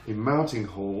a mounting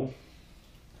hole.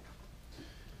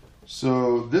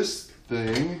 So this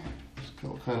thing,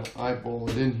 I'll kind of eyeball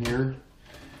it in here.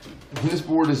 This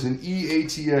board is an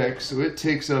EATX, so it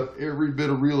takes up every bit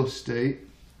of real estate.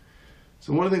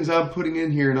 So one of the things I'm putting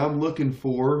in here and I'm looking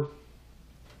for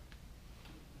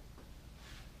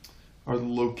are the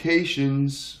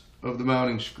locations of the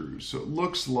mounting screws. So it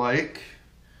looks like,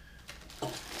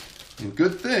 and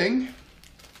good thing,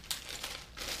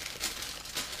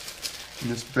 in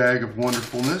this bag of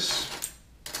wonderfulness,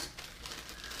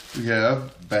 we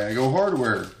have Bag-O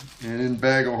hardware. And in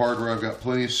Bag-O hardware, I've got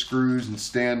plenty of screws and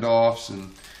standoffs and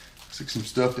looks like some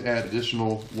stuff to add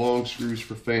additional long screws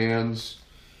for fans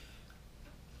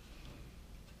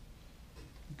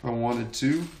if I wanted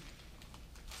to.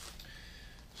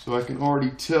 So I can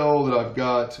already tell that I've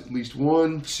got at least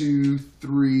 1, 2,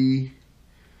 3,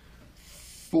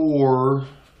 4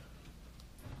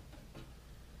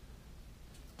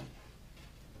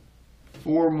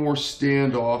 more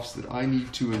standoffs that I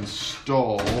need to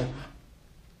install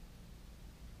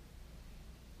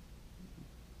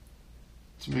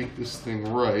to make this thing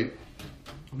right.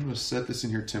 I'm going to set this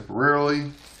in here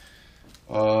temporarily.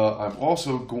 I'm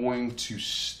also going to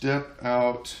step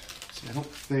out. See, I don't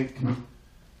think... No.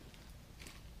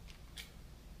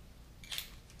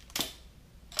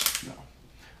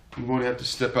 I'm going to have to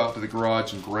step out to the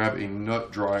garage and grab a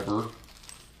nut driver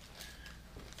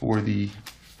for the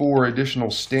 4 additional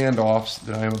standoffs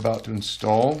that I am about to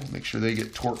install. Make sure they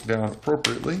get torqued down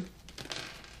appropriately.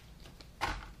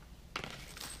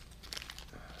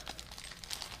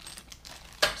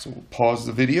 So we'll pause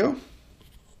the video.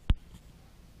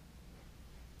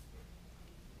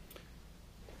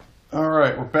 All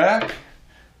right, we're back.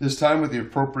 This time with the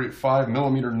appropriate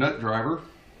 5mm nut driver.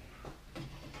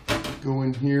 Go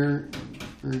in here and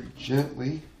very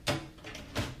gently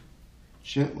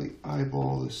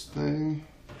eyeball this thing.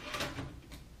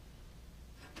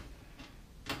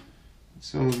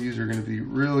 Some of these are going to be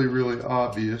really, really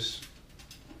obvious.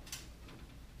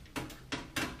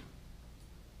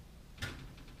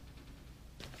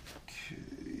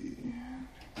 Okay,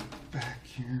 back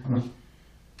here.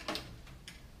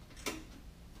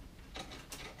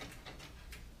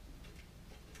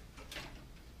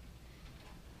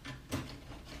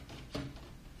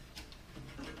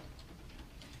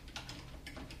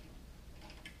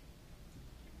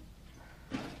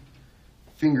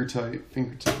 Finger tight,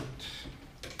 finger tight.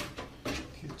 Okay,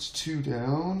 it's 2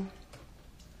 down.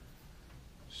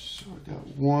 So I got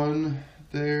 1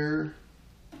 there.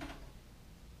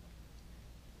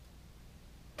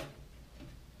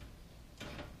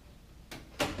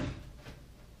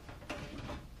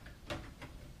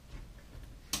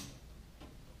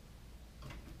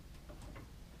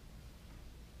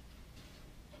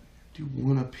 Do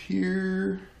 1 up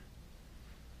here.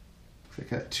 I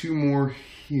got 2 more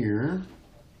here.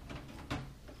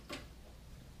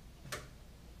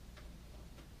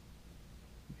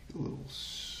 Make a little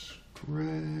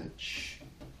scratch.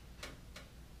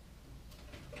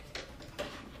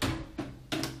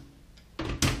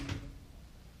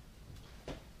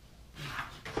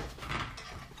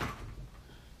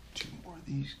 Two more of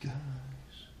these guys.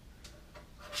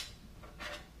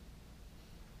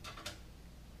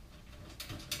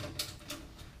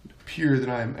 It appears that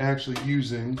I am actually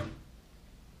using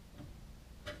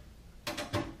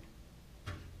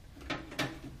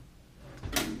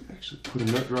Actually put a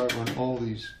nut driver on all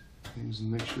these things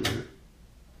and make sure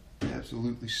they're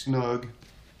absolutely snug.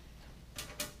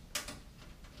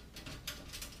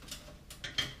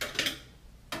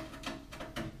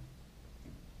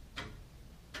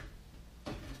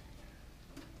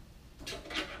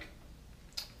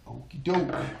 Okie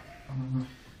doke.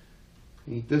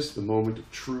 Ain't this the moment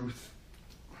of truth?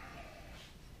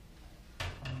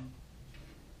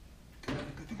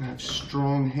 Good thing I have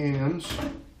strong hands.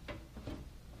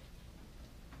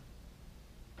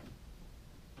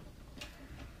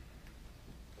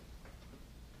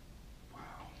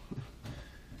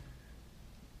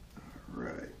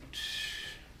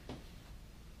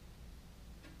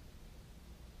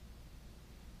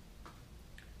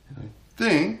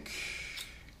 Think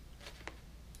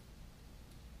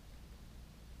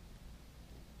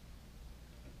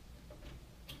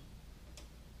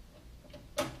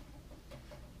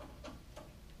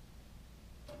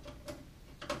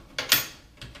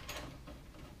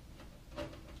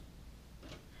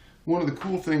one of the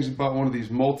cool things about one of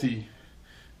these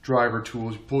multi-driver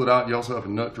tools, you pull it out, you also have a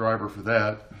nut driver for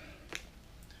that.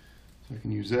 So I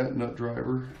can use that nut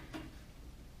driver.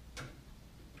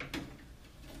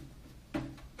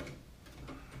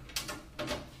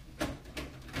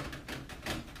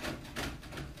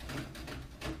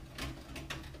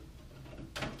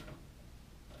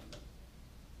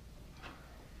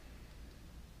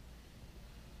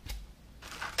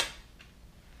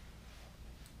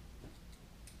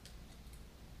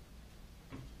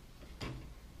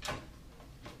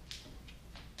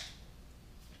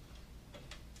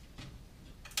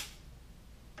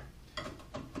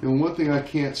 And one thing I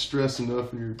can't stress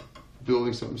enough when you're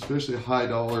building something, especially a high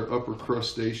dollar upper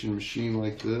crustacean machine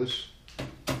like this,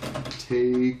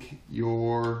 take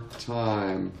your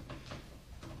time.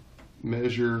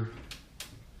 Measure,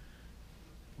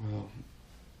 well,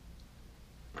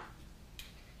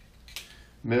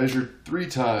 measure 3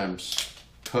 times,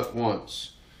 cut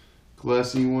once. The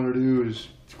last thing you want to do is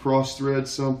cross thread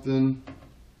something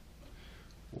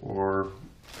or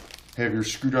have your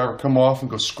screwdriver come off and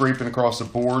go scraping across the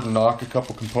board and knock a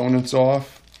couple components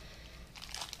off.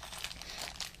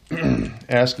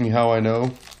 Ask me how I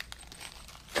know.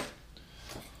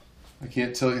 I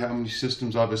can't tell you how many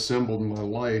systems I've assembled in my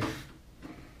life.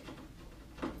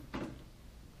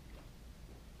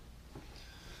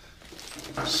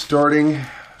 Starting,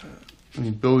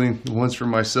 building the ones for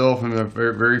myself in my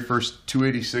very first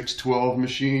 28612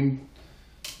 machine.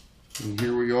 And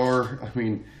here we are. I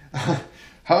mean,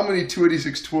 how many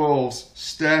 28612s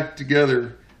stacked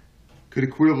together could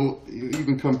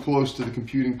even come close to the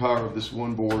computing power of this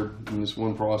one board and this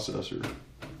one processor?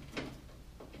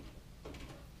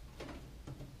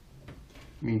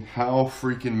 I mean, how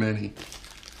freaking many?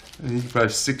 I think about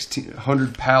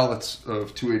 1,600 pallets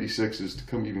of 286s to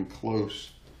come even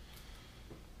close.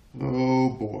 Oh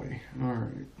boy. All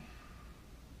right.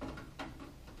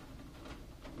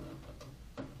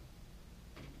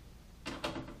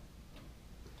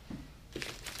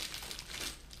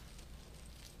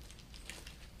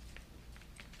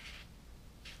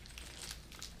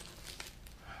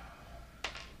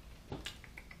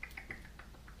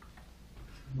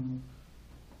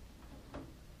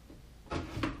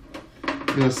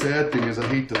 The sad thing is, I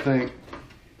hate to think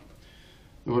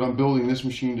that what I'm building this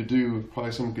machine to do,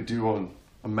 probably someone could do on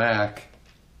a Mac.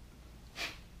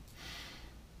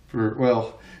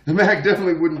 Well, the Mac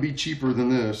definitely wouldn't be cheaper than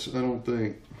this, I don't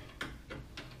think.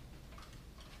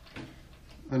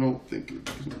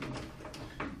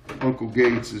 Uncle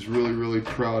Gates is really, really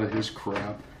proud of his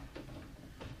crap.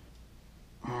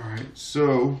 Alright,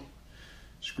 so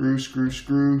screw, screw,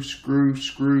 screw, screw,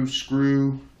 screw,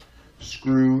 screw,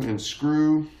 screw, and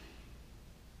screw.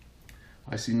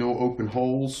 I see no open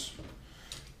holes.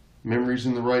 Memory's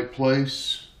in the right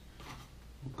place.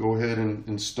 Go ahead and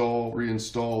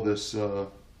reinstall this okay.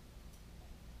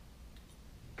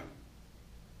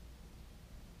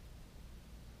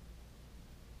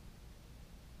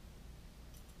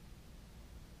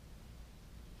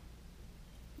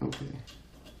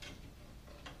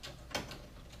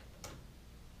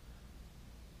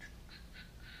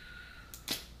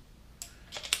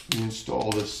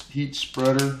 Install this heat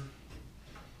spreader.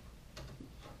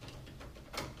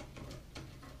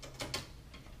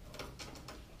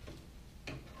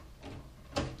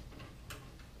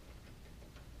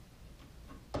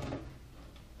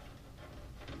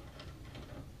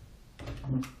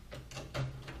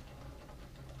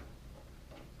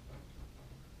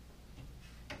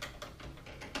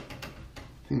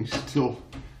 Thing's still,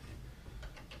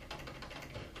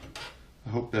 I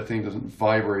hope that thing doesn't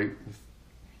vibrate with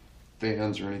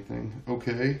fans or anything.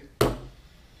 Okay.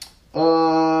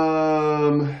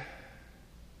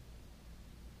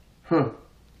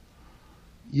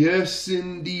 Yes,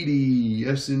 indeedy.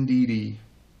 Yes, indeedy.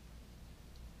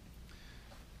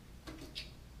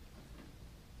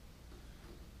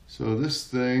 So this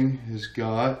thing has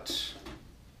got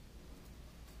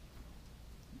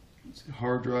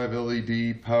hard drive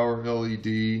LED, power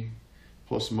LED,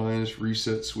 plus minus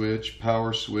reset switch,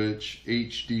 power switch,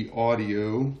 HD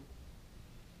audio.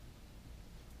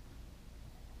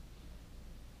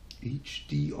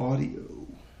 HD audio.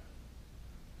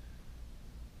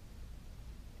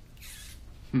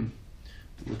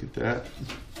 Look at that.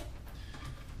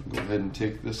 I'll go ahead and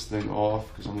take this thing off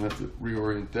because I'm going to have to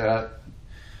reorient that.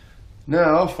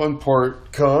 Now, fun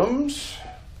part comes.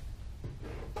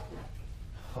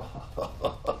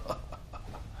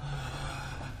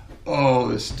 Oh,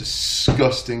 this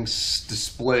disgusting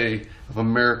display of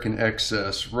American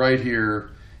excess right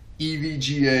here.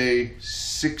 EVGA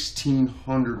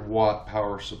 1600 watt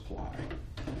power supply.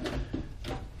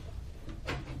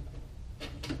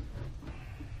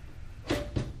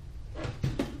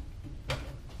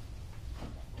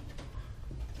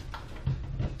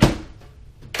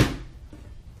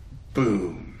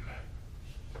 Boom.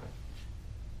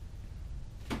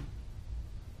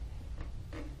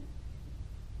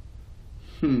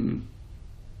 And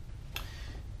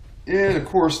of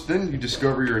course, then you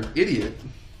discover you're an idiot.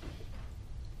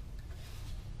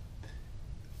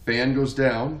 Fan goes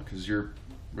down because you're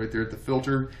right there at the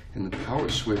filter, and the power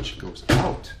switch goes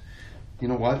out. You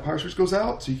know why the power switch goes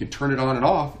out? So you can turn it on and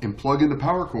off and plug in the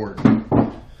power cord.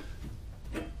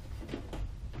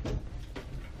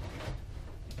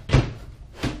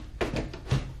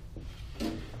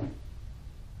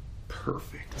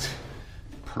 Perfect.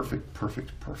 Perfect,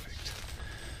 perfect, perfect.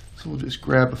 So we'll just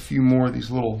grab a few more of these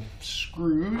little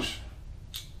screws.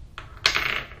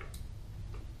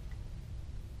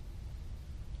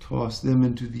 Toss them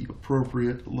into the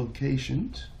appropriate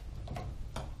locations.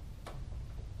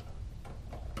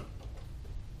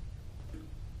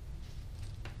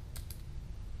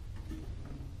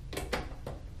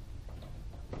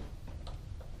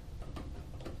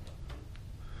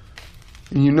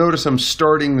 And you notice I'm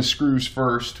starting the screws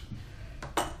first.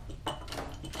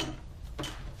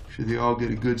 Sure they all get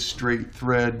a good straight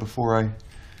thread before I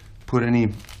put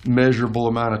any measurable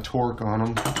amount of torque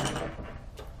on them.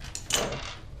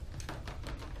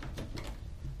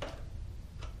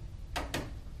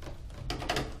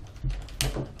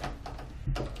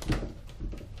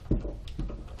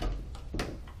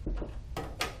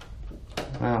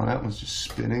 Wow, that one's just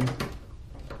spinning.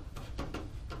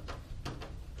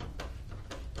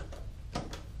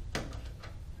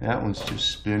 That one's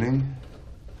just spinning.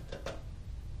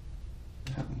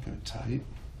 That one got tight.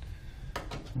 I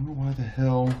wonder why the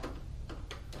hell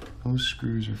those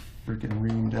screws are freaking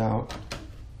reamed out.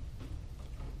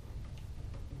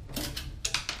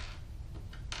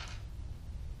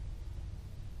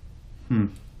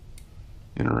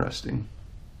 Interesting.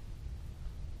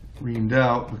 Reamed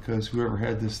out because whoever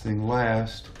had this thing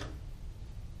last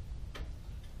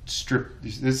stripped.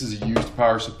 This is a used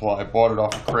power supply. I bought it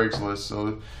off of Craigslist,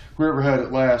 so whoever had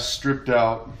it last stripped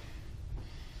out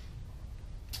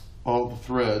all the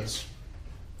threads.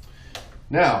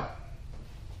 Now,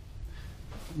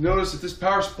 notice that this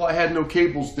power supply had no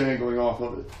cables dangling off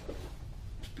of it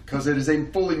because it is a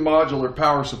fully modular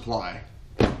power supply.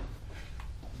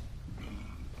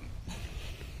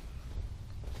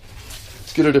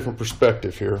 Let's get a different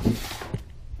perspective here.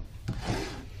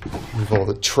 Move all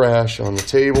the trash on the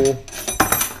table.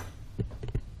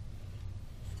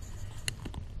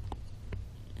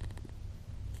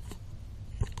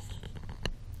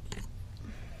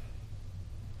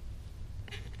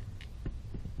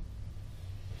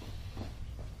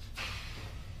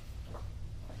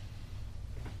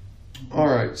 All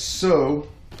right, so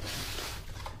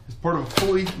as part of a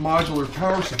fully modular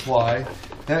power supply,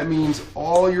 that means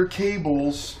all your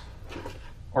cables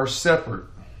are separate.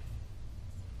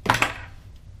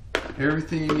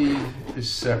 Everything you need is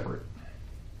separate.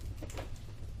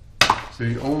 So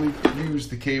you only use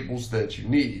the cables that you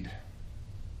need.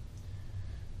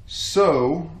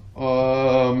 So,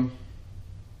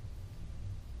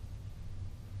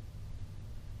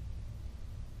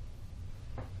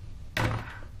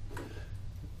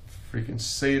 freaking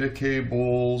SATA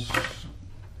cables.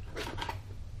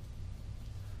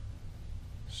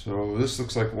 So this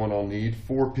looks like one I'll need,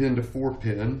 4-pin to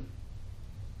 4-pin.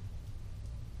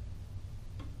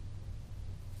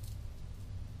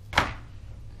 Let's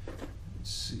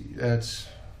see, that's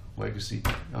legacy.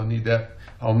 I'll need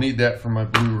that for my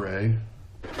Blu-ray.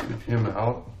 Get him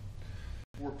out.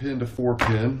 4-pin to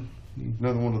 4-pin. Need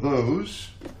another one of those.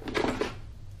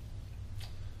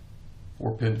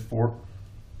 4 pin to 4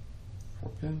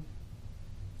 pin.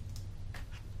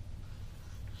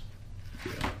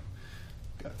 Yeah.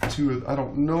 Got two. I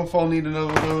don't know if I'll need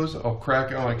another of those. I'll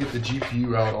crack it when I get the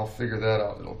GPU out. I'll figure that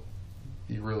out. It'll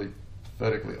be really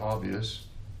pathetically obvious.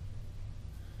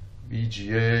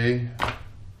 VGA,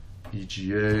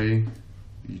 VGA,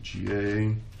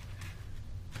 VGA.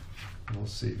 We'll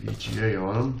say VGA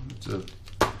on them. It's a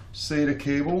SATA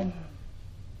cable.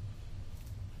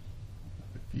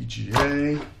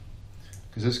 VGA,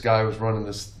 because this guy was running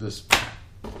this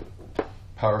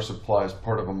power supply as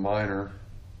part of a miner,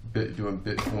 doing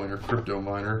Bitcoin or crypto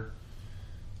miner.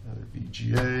 Another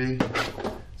VGA.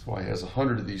 That's why he has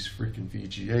 100 of these freaking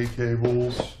VGA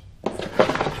cables.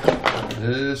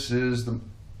 This is the,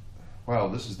 wow,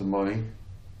 this is the money.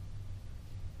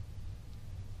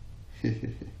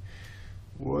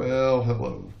 Well,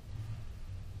 hello.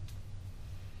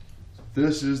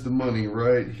 This is the money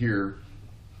right here.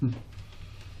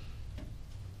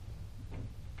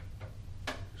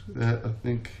 So that, I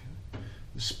think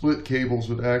the split cables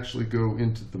would actually go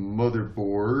into the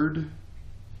motherboard.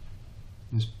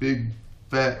 This big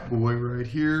fat boy right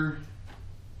here.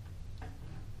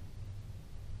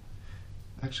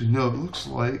 Actually, no, it looks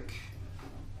like,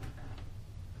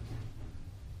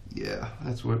 yeah,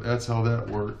 that's how that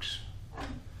works.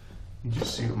 You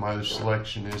just see what my other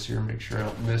selection is here, make sure I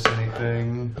don't miss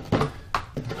anything.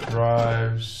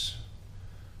 Drives,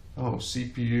 oh,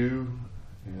 CPU,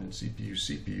 and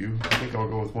CPU. I think I'll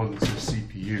go with one that says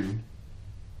CPU.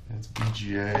 That's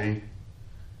VGA.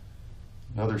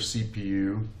 Another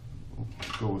CPU. We'll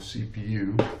go with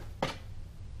CPU.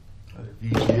 Another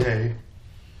VGA.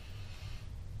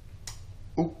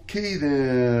 Okay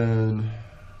then.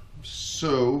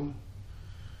 So,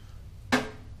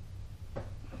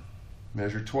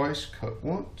 measure twice, cut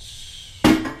once.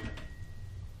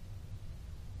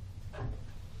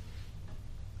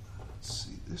 Let's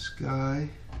see, this guy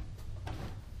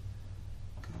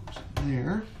goes in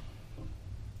there.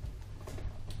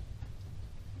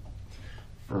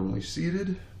 Firmly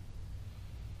seated.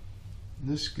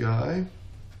 This guy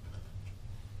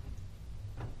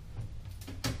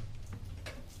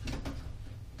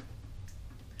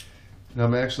and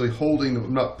I'm actually holding,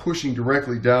 I'm not pushing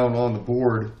directly down on the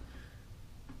board,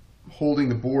 I'm holding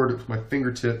the board with my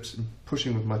fingertips and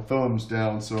pushing with my thumbs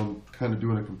down, so I'm kind of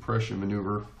doing a compression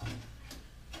maneuver.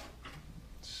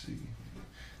 Let's see.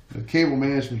 The cable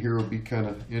management here will be kind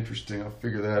of interesting. I'll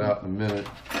figure that out in a minute.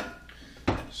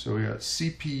 So we got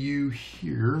CPU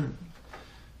here.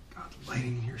 God,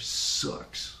 lighting here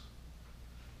sucks.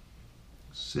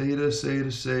 SATA,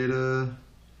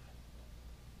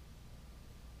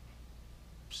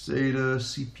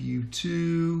 CPU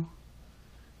 2,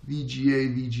 VGA,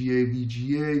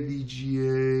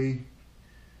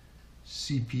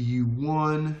 CPU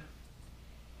 1.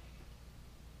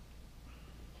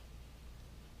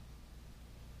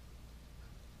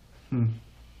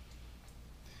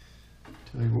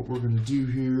 Tell you what we're going to do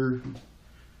here.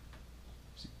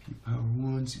 CPU power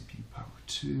 1, CPU power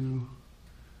 2.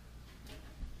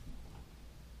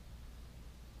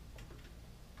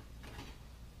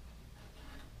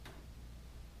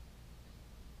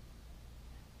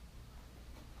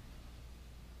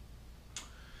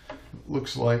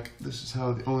 Looks like this is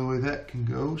how the only way that can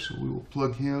go, so we will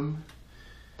plug him.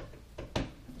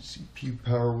 CPU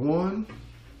power 1.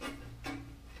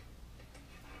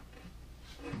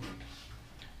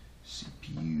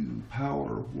 CPU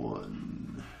power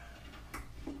 1.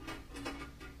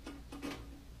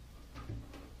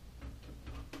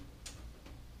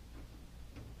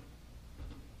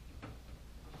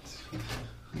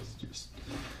 It's just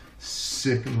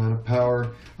sick amount of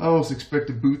power. I almost expect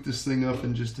to boot this thing up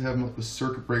and just have the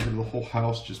circuit breaker of the whole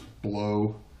house just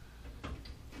blow.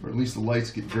 Or at least the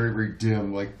lights get very, very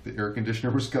dim, like the air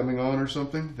conditioner was coming on or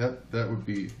something. That would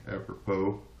be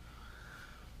apropos.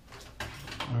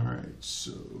 Alright,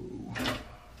 so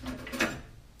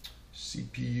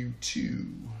CPU 2.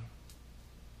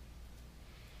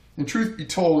 And truth be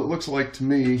told, it looks like to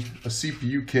me a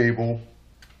CPU cable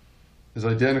is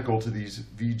identical to these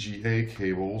VGA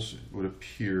cables, it would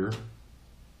appear.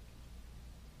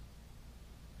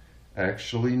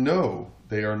 Actually, no,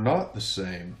 they are not the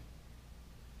same.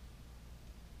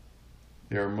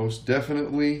 They are most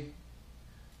definitely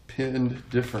pinned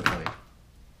differently.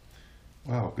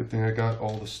 Wow, good thing I got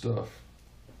all the stuff.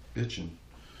 Bitchin'.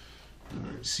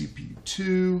 Alright, CPU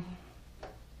 2.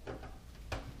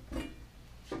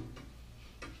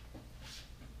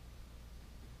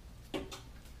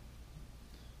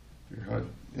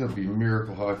 It'll be a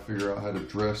miracle how I figure out how to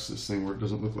dress this thing where it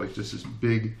doesn't look like just this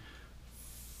big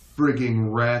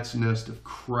frigging rat's nest of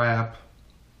crap.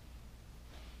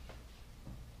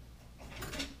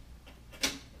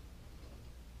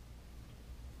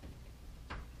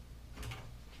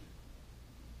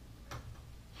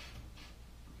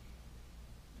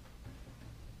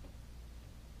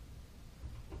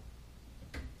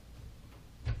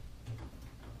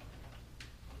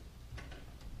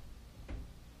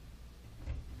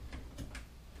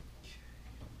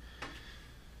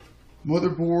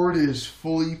 Motherboard is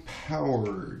fully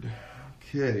powered.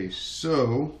 Okay,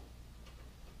 so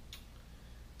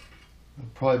I'll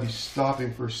probably be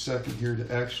stopping for a second here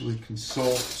to actually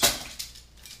consult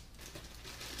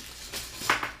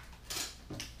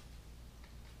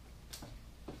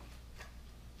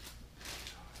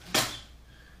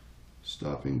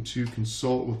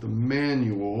with the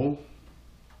manual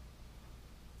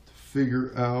to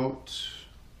figure out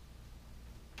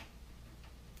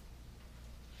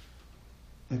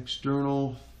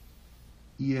external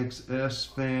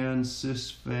EXS fan,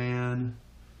 sys fan,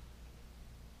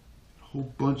 a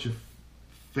whole bunch of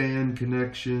fan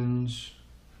connections,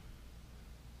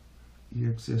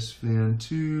 EXS fan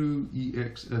 2,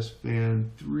 EXS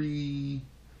fan 3,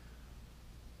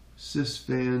 sys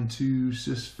fan 2,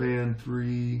 sys fan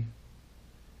 3.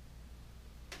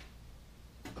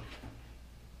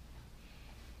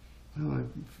 Well, look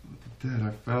at that,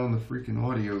 I found the freaking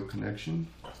audio connection.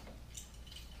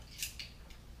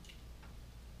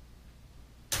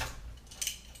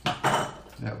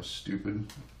 That was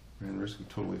stupid. Ran the risk of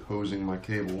totally hosing my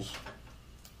cables.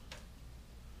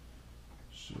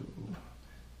 So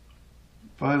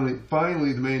finally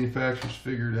the manufacturers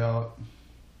figured out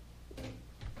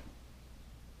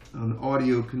on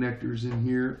audio connectors in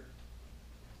here.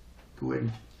 Go ahead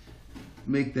and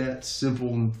make that simple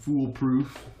and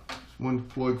foolproof. Just one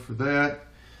plug for that.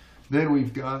 Then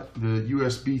we've got the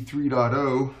USB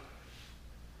 3.0.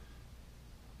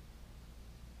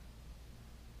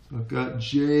 I've got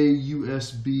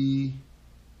JUSB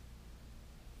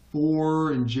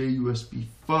 4 and JUSB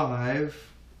 5.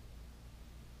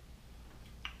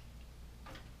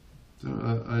 So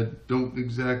I don't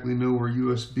exactly know where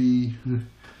USB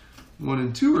 1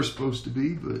 and 2 are supposed to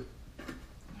be, but the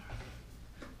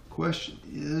question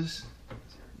is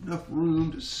there enough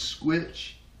room to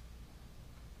switch?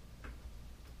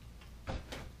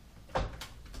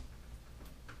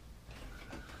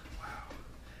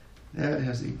 That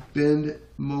has a bend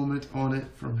moment on it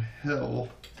from hell.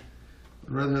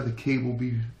 I'd rather have the cable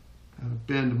be at a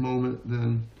bend moment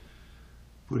than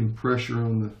putting pressure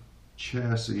on the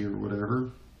chassis or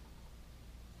whatever.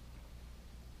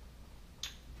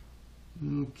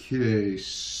 Okay,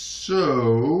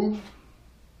 so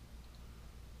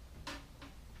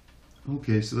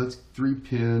that's 3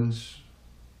 pins,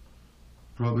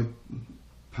 probably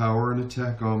power and a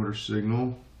tachometer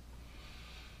signal.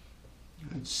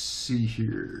 Let's see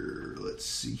here.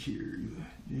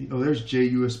 Oh, there's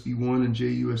JUSB 1 and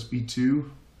JUSB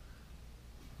 2.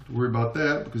 Don't worry about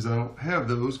that because I don't have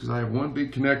those because I have one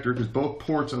big connector because both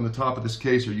ports on the top of this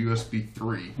case are USB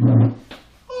 3.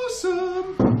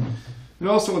 Awesome! And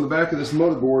also on the back of this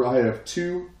motherboard, I have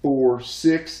 2, 4,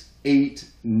 6, 8,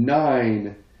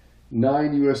 9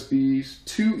 USBs,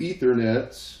 2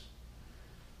 Ethernets.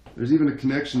 There's even a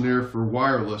connection there for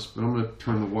wireless, but I'm going to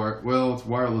turn the wire. Well, it's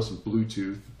wireless and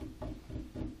Bluetooth.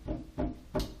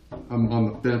 I'm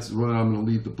on the fence whether I'm going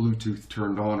to leave the Bluetooth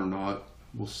turned on or not.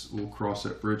 We'll cross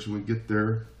that bridge when we get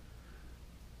there.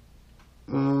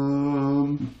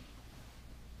 Cine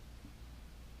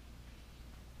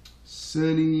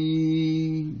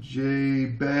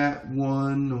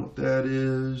JBAT1, know what that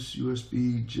is.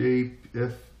 USB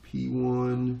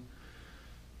JFP1.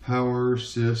 Power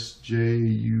sys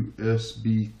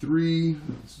JUSB 3.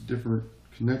 That's a different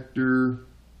connector.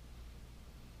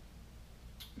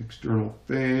 External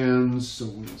fans, so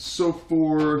on and so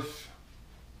forth.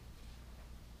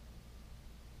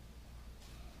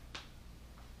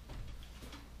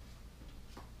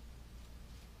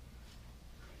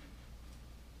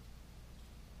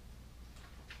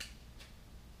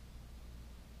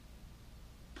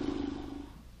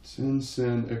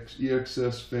 Sen,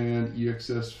 EXS fan,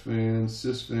 EXS fan,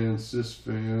 sys fan, sys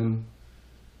fan.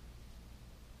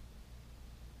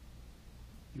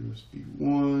 USB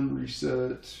 1,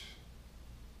 reset.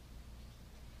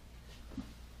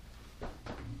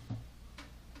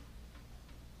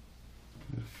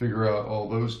 Figure out all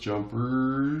those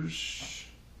jumpers.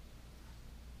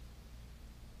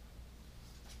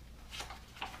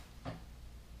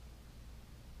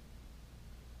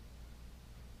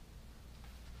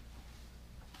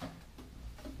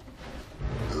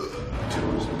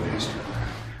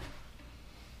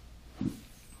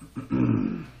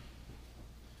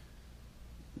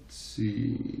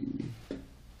 See.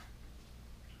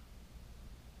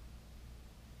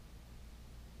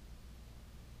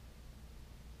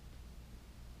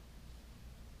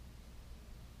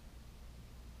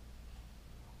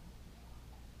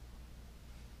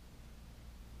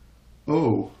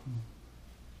 Oh,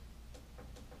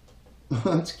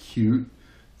 that's cute.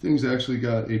 Thing's actually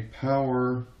got a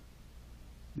power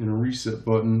and a reset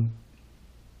button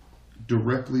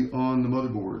directly on the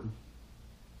motherboard.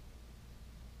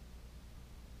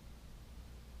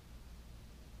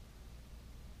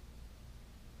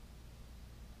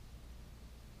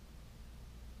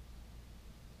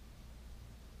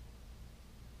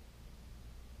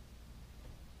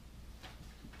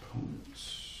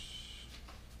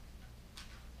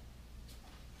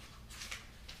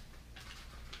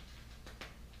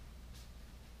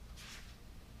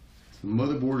 The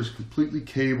motherboard is completely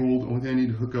cabled. Only thing I need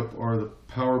to hook up are the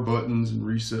power buttons and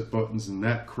reset buttons and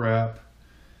that crap,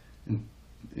 and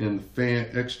the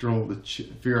fan external to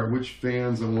figure out which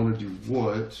fans I want to do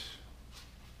what.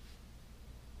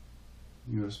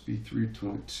 USB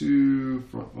 3.2,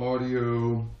 front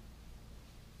audio.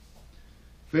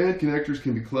 Fan connectors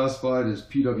can be classified as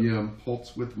PWM,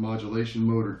 pulse width modulation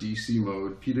mode, or DC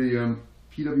mode. PWM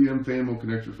fan mode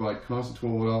connectors provide constant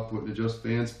 12 volt output and adjust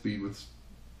fan speed with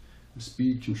a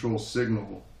speed control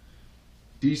signal.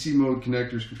 DC mode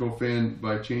connectors control fan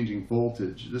by changing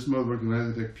voltage. This mode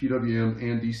recognizes PWM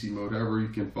and DC mode. However, you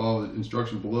can follow the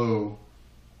instruction below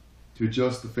to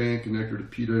adjust the fan connector to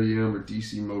PWM or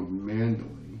DC mode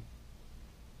manually.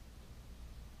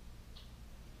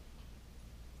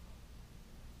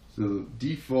 So the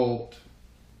default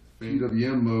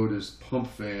PWM mode is pump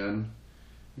fan,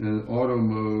 and auto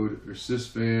mode or sys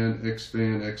fan, X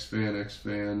fan, X fan, X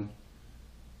fan.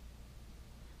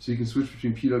 So you can switch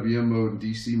between PWM mode and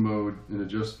DC mode and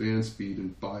adjust fan speed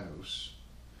in BIOS.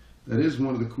 That is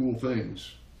one of the cool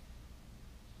things.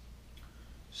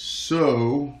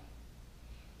 So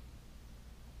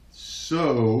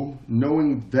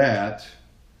knowing that,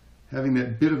 having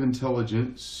that bit of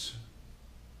intelligence,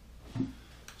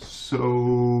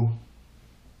 so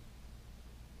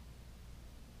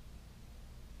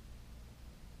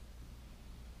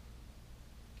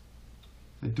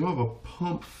I do have a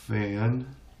pump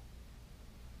fan.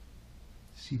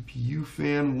 CPU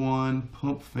fan 1,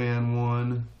 pump fan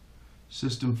 1,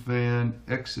 system fan,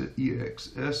 exit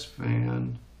EXS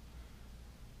fan.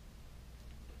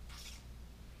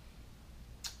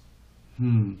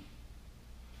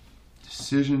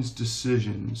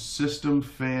 Decisions. System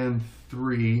fan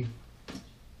 3.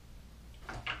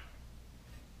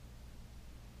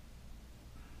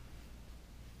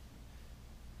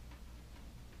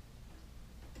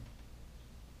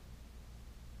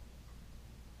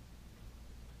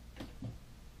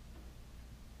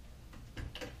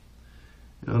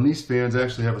 Now, these fans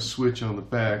actually have a switch on the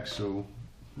back, so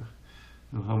I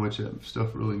don't know how much that stuff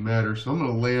really matters. So I'm going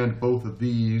to land both of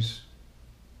these.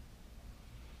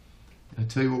 I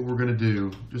tell you what we're going to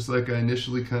do. Just like I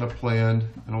initially kind of planned,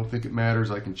 I don't think it matters.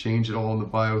 I can change it all in the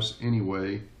BIOS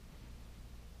anyway.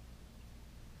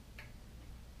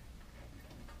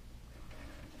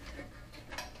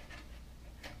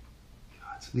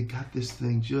 God, so they got this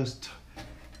thing just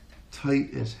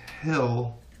tight as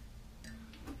hell.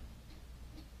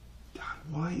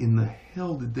 Why in the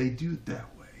hell did they do it that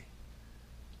way?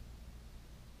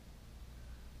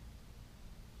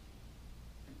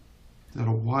 Got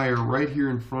a wire right here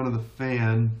in front of the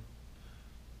fan.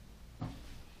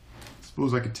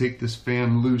 Suppose I could take this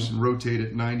fan loose and rotate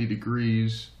it 90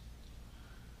 degrees.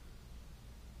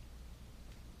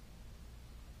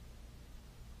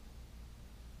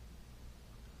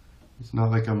 It's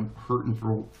not like I'm hurting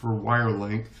for wire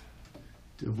length.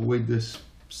 To avoid this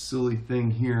silly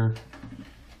thing here.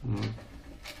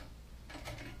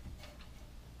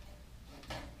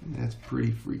 That's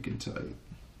pretty freaking tight.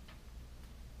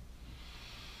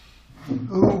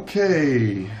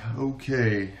 Okay.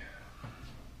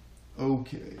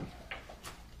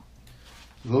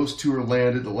 Those two are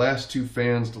landed. The last two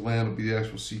fans to land will be the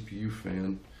actual CPU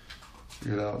fan.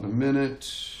 Figure it out in a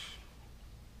minute.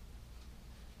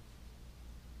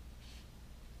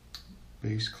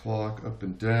 Base clock up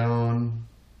and down.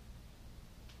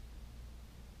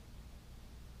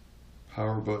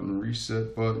 Power button,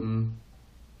 reset button.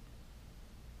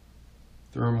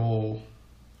 Thermal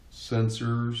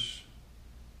sensors.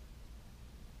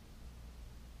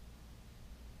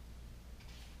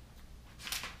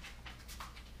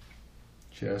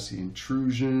 Chassis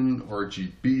intrusion,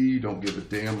 RGB, don't give a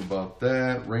damn about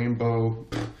that. Rainbow,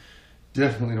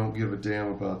 definitely don't give a damn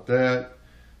about that.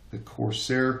 The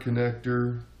Corsair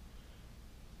connector.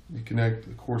 You connect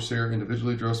the Corsair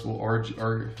individually addressable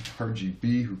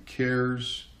RGB, who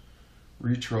cares?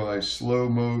 Retry slow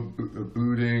mode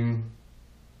booting.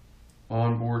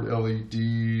 Onboard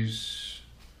LEDs.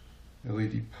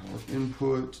 LED power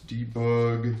input,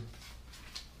 debug.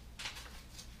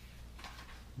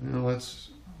 Now let's,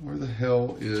 where the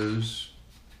hell is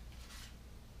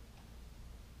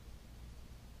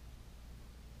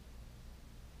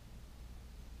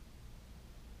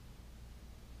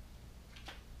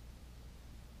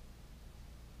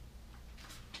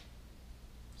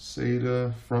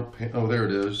SATA front panel. Oh, there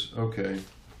it is. Okay.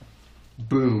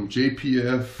 Boom.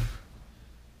 JPF.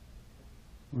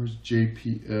 Where's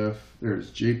JPF? There it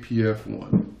is.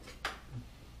 JPF1.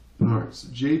 All right. So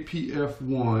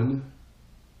JPF1.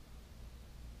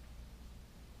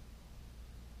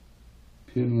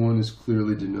 Pin 1 is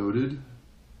clearly denoted.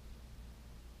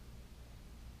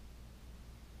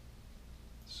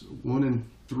 So 1 and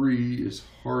 3 is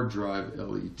hard drive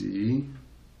LED.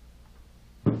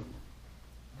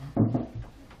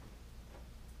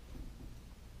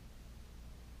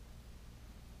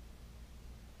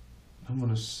 I'm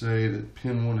going to say that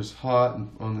pin 1 is hot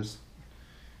on this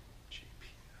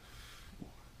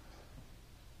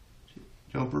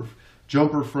JPF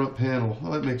jumper front panel.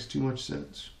 Oh, that makes too much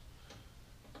sense.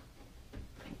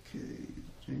 Okay,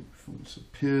 so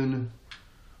pin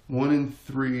 1 and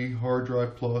 3 hard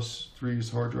drive plus, 3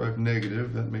 is hard drive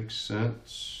negative. That makes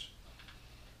sense.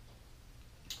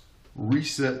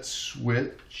 Reset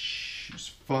switch is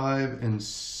 5 and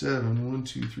 7. 1,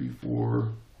 2, 3,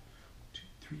 4. 2,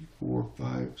 3, 4,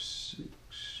 5, 6.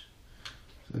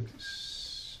 Like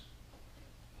this.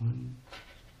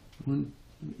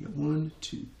 1,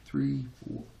 2, 3,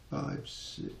 4, 5,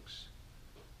 6,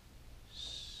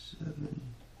 7.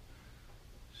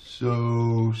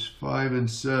 So 5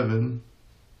 and 7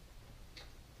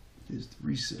 is the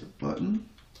reset button.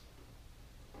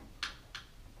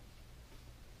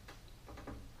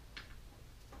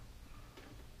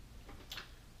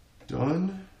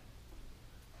 Done.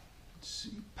 Let's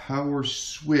see. Power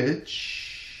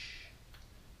switch.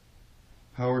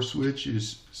 Power switch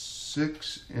is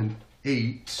 6 and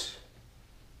 8.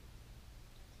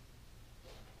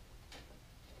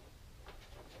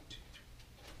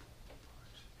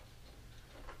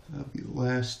 That'll be the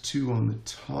last two on the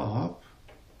top.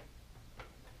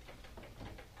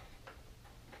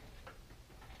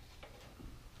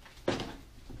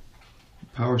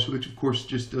 Power switch, of course,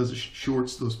 just does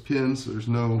shorts those pins, so there's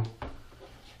no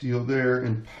deal there.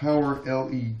 And power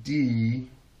LED,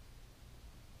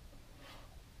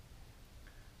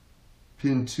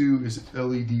 pin 2 is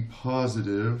LED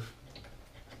positive,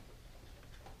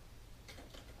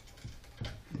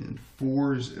 and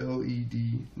 4 is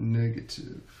LED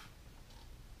negative.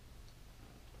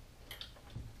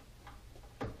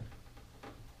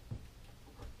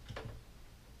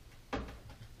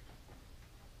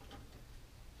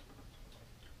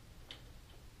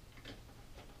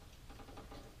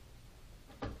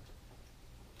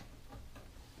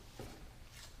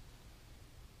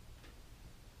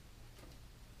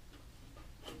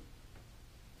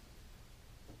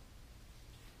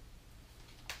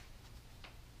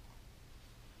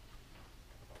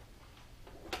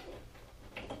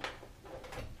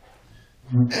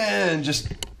 And just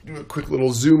do a quick little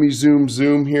zoomy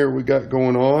zoom here we got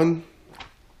going on.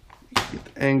 Get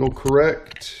the angle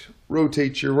correct.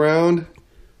 Rotate you around.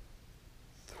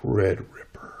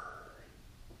 Threadripper.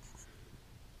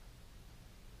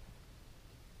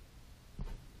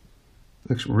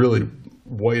 Looks really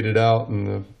whited out in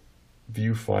the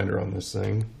viewfinder on this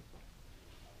thing.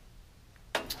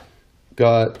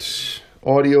 Got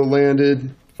audio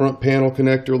landed, front panel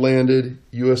connector landed,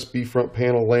 USB front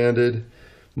panel landed.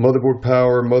 Motherboard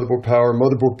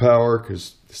power,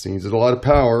 because this needs a lot of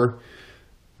power.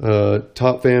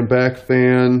 Top fan, back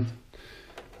fan.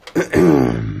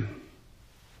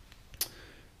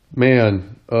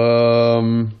 Man,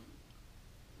 look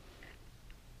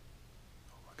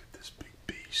at this big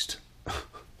beast.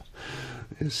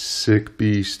 This sick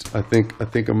beast. I think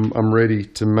I'm ready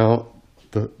to mount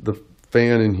the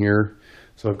fan in here.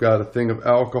 So I've got a thing of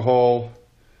alcohol,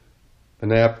 a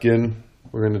napkin.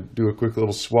 We're going to do a quick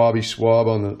little swabby swab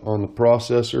on the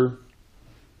processor.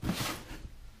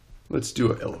 Let's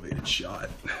do an elevated shot.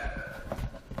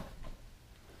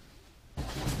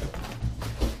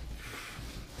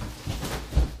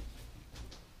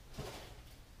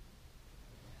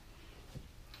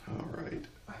 All right.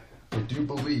 I do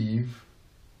believe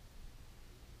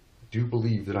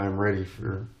that I'm ready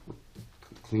for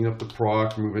clean up the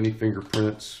proc, remove any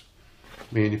fingerprints,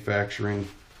 manufacturing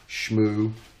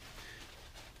schmoo.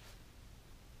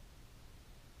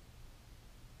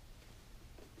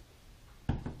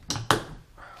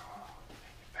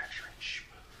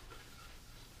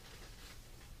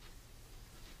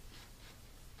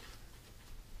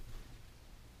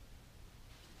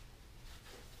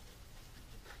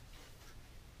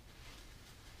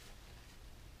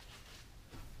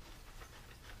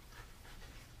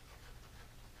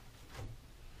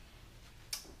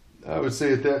 I would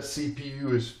say that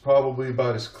CPU is probably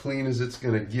about as clean as it's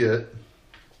going to get.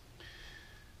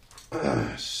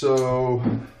 So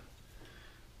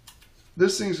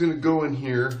this thing's going to go in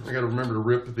here. I got to remember to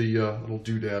rip the little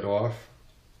doodad off.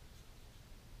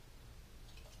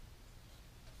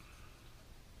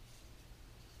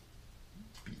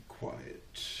 Be quiet.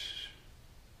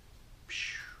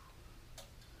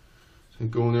 So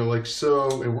go in there like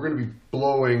so, and we're going to be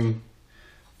blowing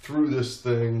through this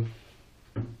thing.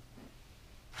 I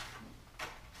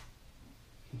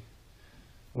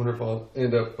wonder if I'll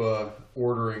end up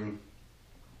ordering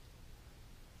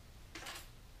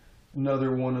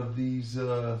another one of these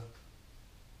while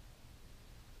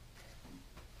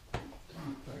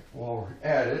we're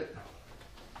at it.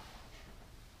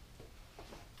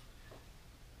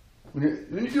 When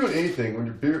you're doing anything, when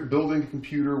you're building a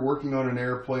computer, working on an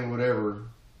airplane, whatever,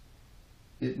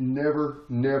 it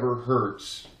never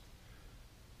hurts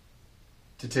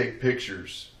to take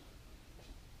pictures.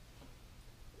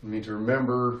 I need to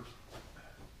remember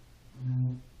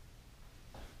God,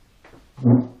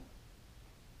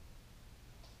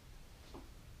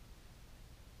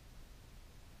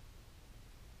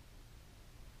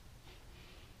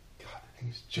 that thing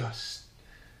is just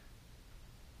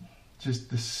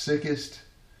the sickest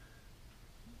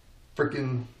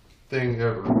freaking thing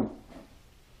ever. All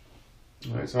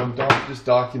right, so I'm just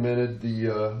documented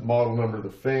the model number of the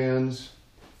fans.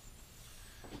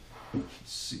 Let's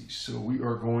see, so we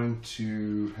are going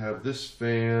to have this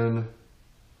fan,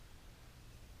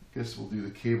 I guess we'll do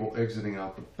the cable exiting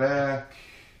out the back.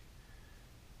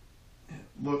 It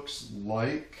looks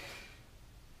like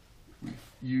we've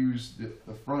used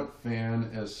the front fan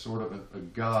as sort of a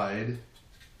guide.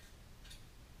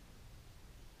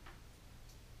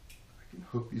 I can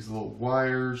hook these little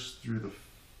wires through the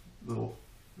little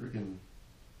friggin'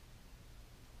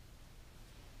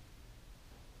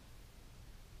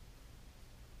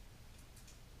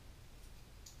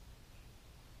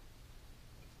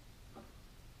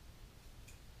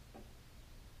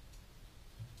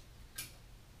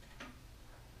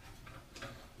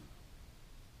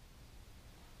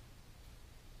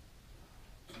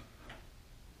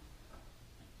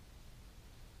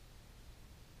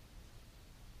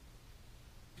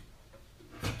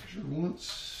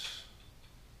 once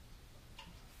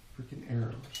freaking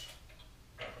arrows.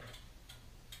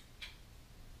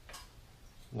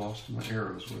 Lost my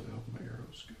arrows. Where the hell did my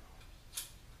arrows go?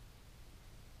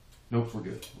 Nope, we're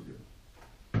good. We're good.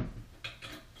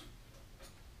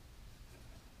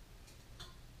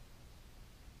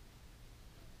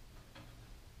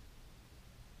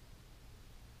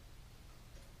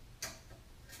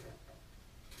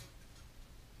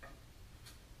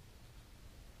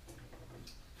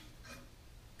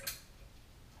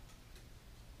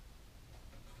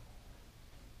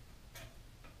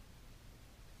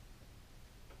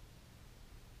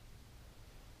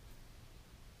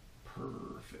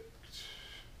 Perfect.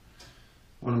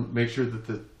 I want to make sure that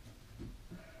the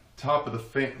top of the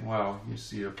fan, wow, you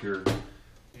see up here,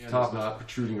 top not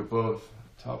protruding above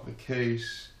the top of the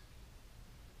case.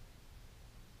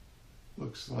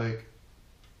 Looks like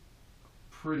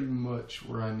pretty much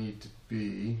where I need to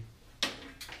be.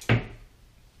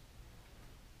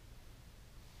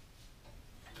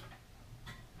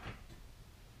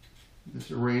 This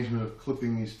arrangement of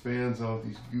clipping these fans off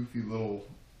these goofy little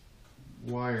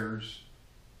wires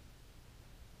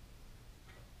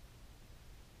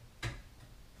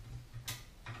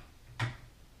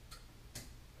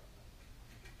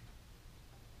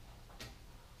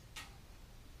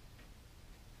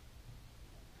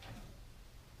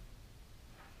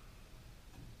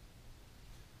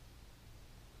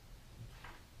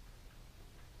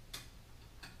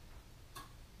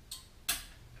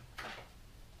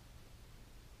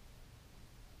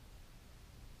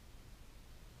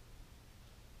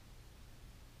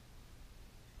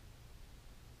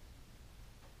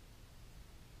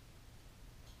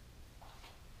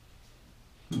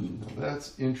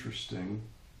That's interesting.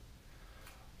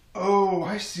 Oh,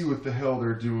 I see what the hell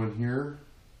they're doing here.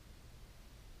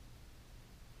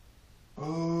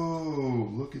 Oh,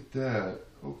 look at that.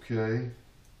 Okay.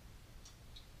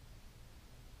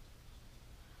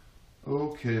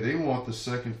 Okay, they want the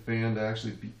second fan to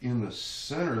actually be in the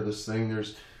center of this thing.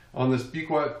 There's, on this Be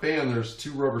Quiet fan, there's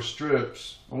two rubber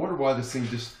strips. I wonder why this thing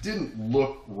just didn't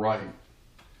look right.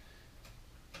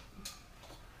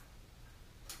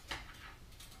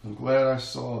 I'm glad I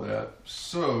saw that.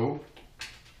 So,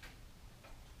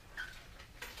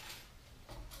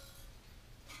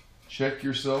 check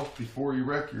yourself before you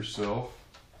wreck yourself.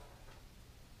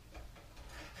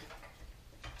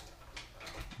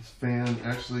 This fan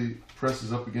actually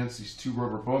presses up against these two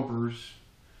rubber bumpers,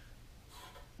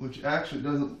 which actually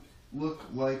doesn't look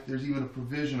like there's even a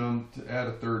provision on to add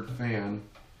a third fan.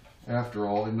 After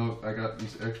all, I got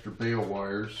these extra bail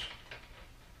wires.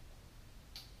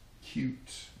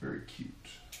 Cute, very cute.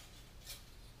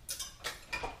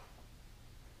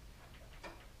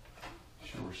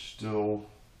 Sure, we're still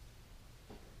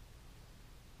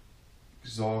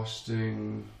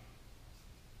exhausting.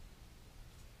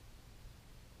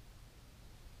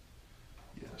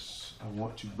 Yes, I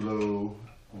want to blow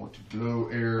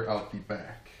air out the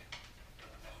back.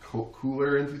 Cool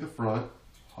air in through the front,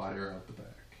 hot air out the back.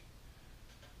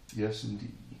 Yes,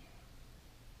 indeed.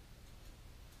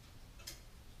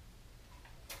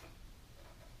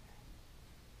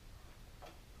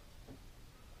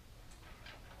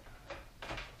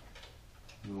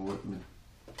 You know what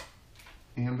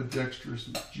ambidextrous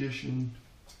magician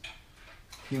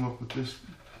came up with this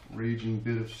raging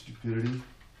bit of stupidity?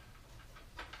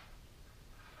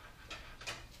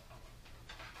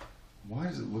 Why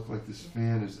does it look like this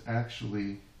fan is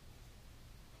actually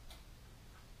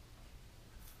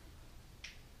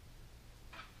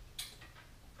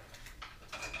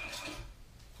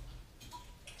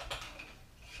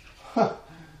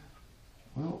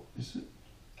well, is it?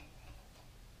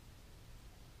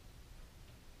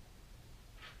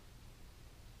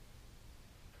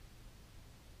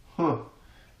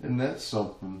 And that's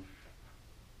something.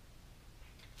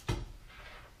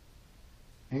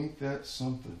 Ain't that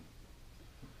something?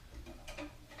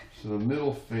 So the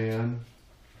middle fan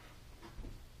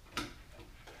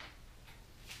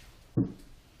is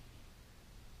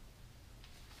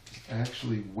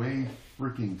actually way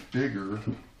freaking bigger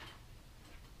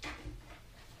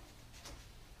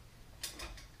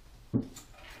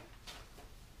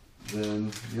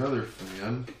than the other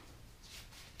fan.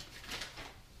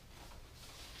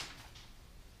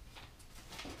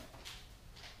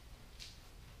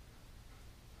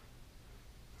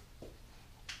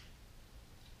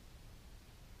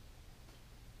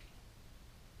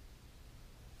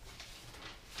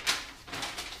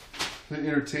 To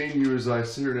entertain you as I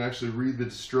sit here and actually read the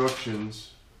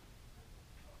instructions.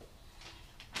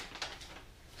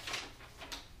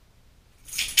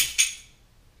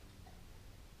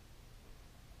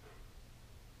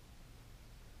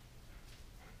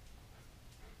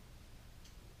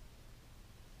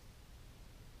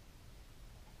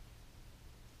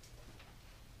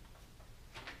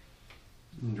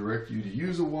 And direct you to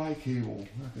use a Y cable.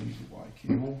 I'm not going to use a Y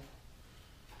cable.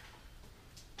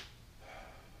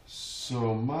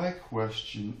 So my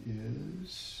question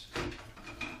is,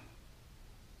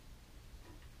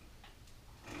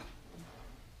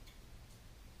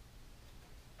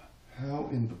 how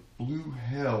in the blue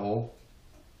hell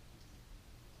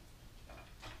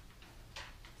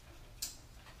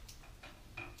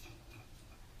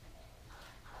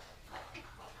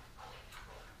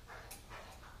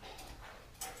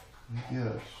I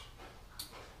guess.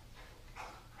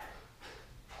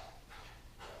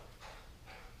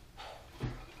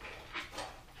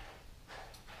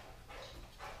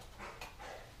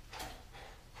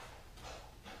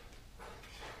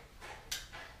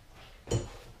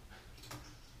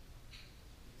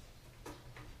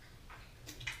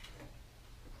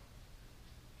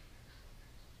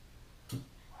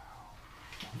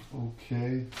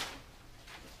 Okay.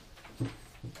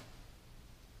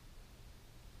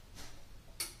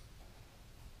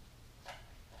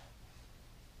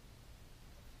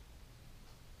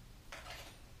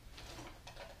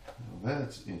 Now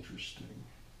that's interesting.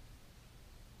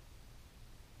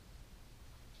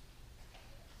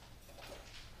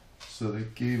 So they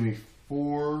gave me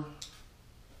four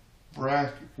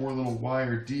little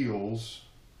wire deals.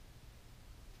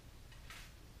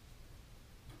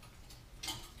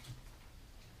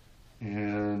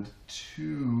 And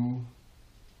two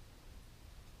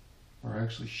are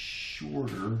actually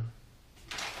shorter.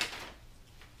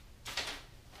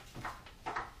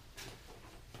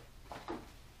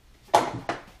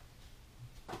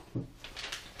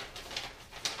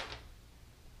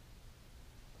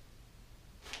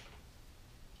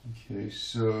 Okay,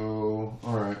 so,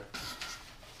 all right.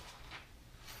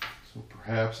 So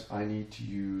perhaps I need to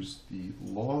use the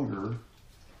longer.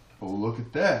 Oh, look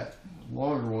at that. The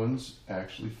longer ones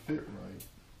actually fit right.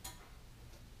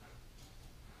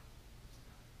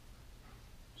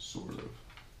 Sort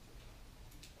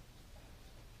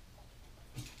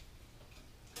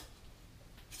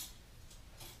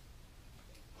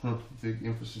of. Big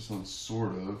emphasis on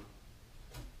sort of.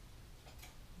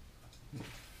 Don't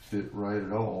fit right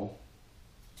at all.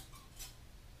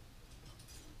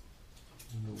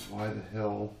 I don't know why the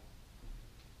hell.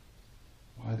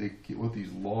 Why they get what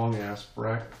these long ass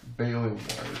baling wires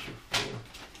are for.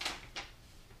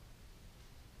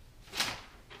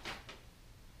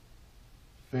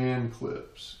 Fan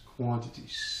clips, quantity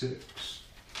 6.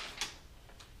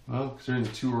 Well, considering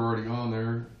the 2 are already on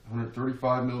there,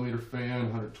 135 millimeter fan,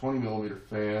 120 millimeter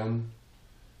fan,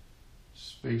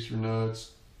 spacer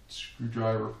nuts,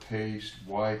 screwdriver paste,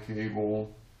 Y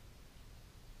cable.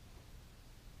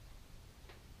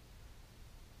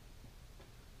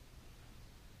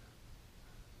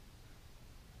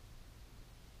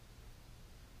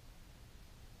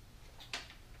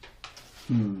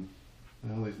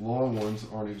 Now these long ones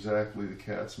aren't exactly the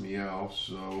cat's meow,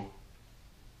 so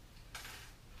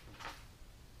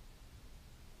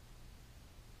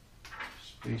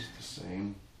spaced the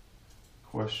same.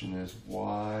 Question is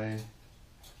why?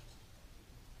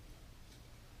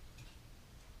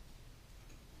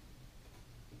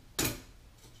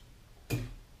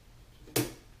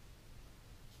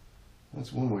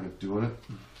 That's one way of doing it.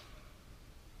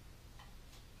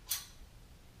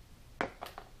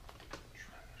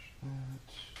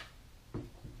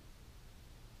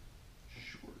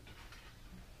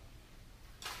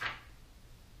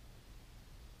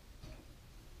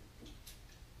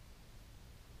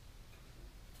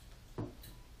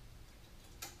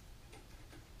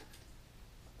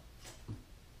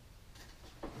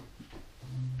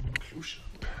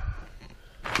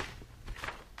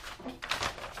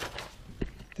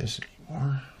 This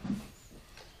anymore.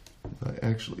 If I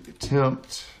actually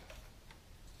attempt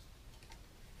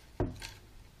I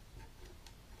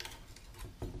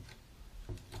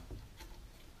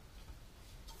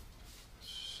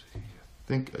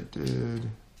think I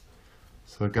did.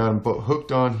 So I got them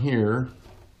hooked on here.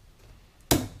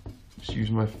 Just use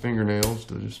my fingernails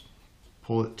to just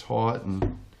pull it taut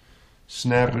and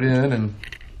snap it in. And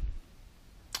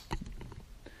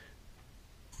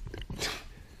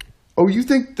oh, you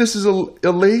think this is a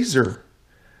laser?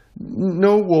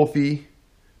 No, Wolfie.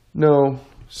 No,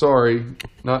 sorry,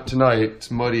 not tonight. It's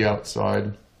muddy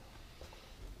outside.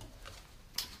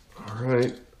 All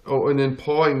right. Oh, and then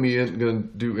pawing me isn't going to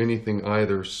do anything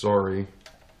either. Sorry.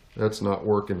 That's not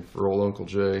working for old Uncle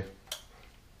Jay.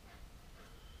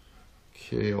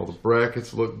 Okay, all the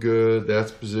brackets look good.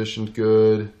 That's positioned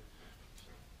good.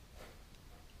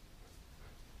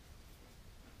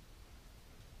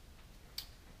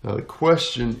 Now the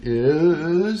question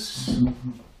is,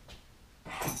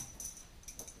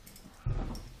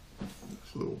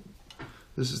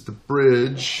 this is the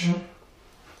bridge.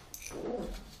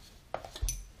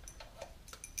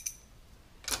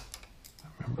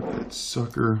 Remember that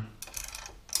sucker.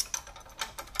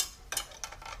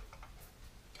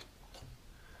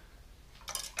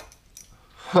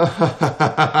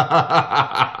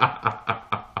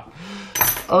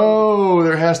 Oh,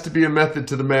 there has to be a method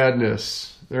to the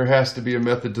madness. There has to be a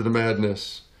method to the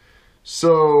madness.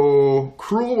 So,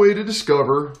 cruel way to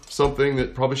discover something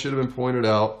that probably should have been pointed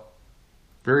out.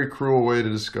 Very cruel way to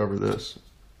discover this.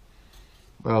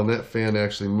 Well, and that fan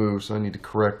actually moves, so I need to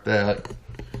correct that.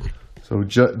 So,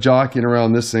 jockeying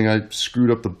around this thing, I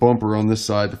screwed up the bumper on this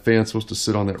side. The fan's supposed to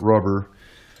sit on that rubber.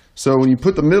 So, when you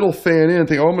put the middle fan in,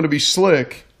 think, oh, I'm going to be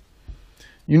slick.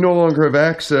 You no longer have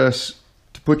access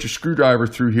to put your screwdriver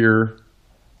through here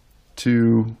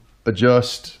to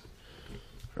adjust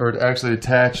or to actually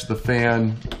attach the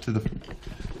fan to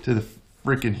the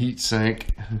freaking heat sink.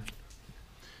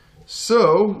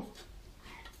 So,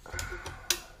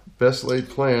 best laid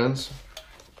plans.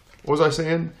 What was I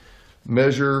saying?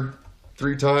 Measure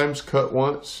 3 times, cut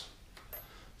once.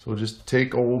 So we'll just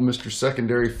take old Mr.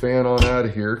 Secondary Fan on out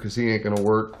of here because he ain't gonna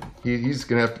work. He's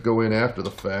gonna have to go in after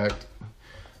the fact.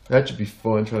 That should be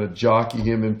fun, trying to jockey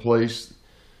him in place.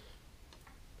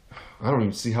 I don't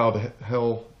even see how the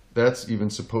hell that's even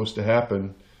supposed to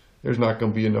happen. There's not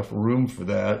going to be enough room for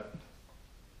that.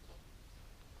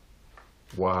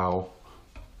 Wow.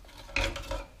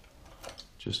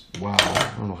 Just wow.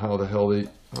 I don't know how the hell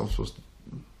I'm supposed to.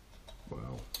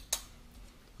 Wow.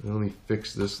 Let me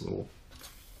fix this little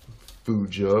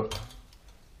fooge up.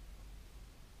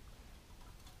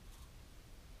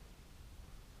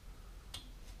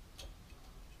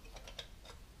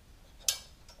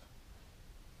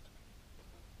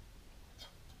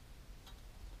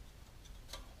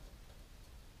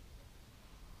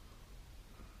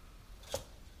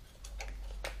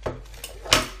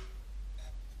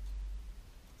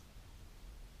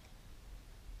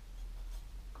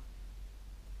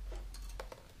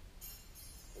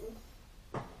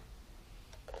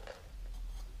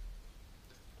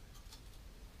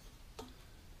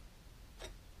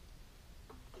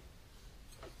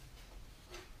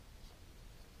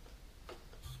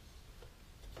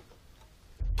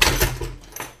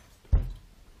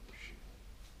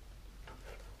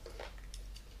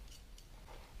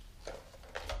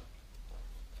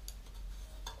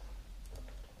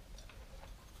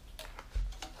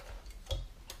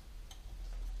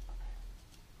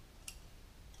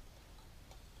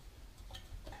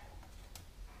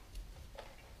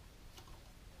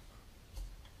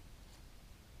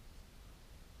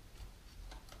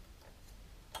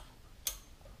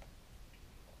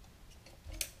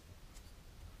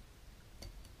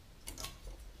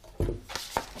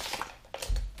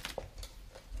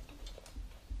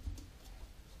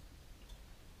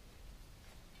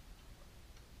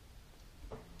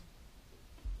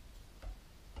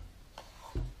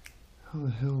 How the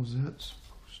hell is that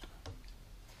supposed to?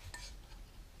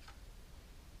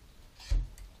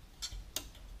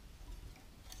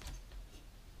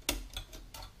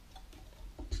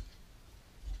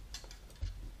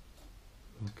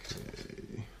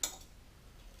 Okay.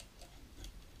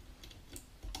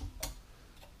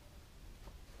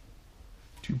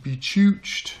 To be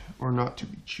chooched or not to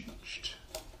be chooched?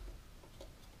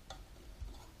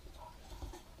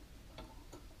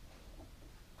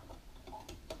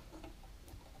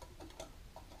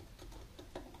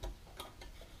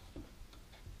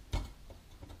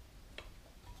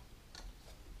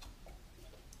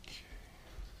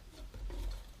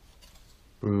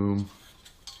 Boom.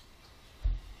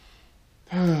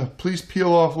 Please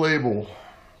peel off label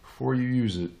before you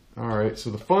use it. All right, so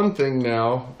the fun thing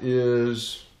now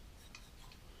is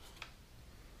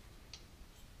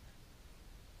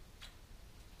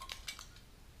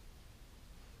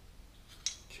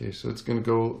okay, so it's going to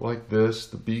go like this.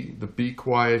 The be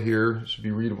quiet here should be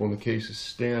readable in the case is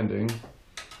standing.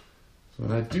 So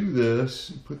when I do this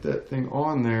and put that thing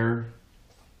on there,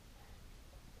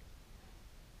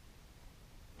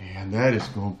 man, that is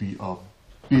going to be a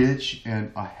bitch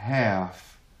and a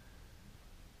half.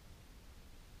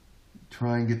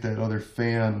 Try and get that other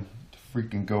fan to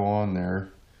freaking go on there.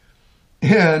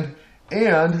 And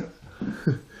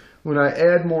when I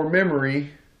add more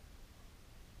memory,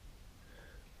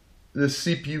 this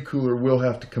CPU cooler will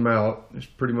have to come out. There's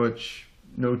pretty much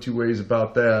no two ways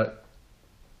about that.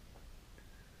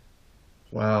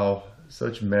 Wow,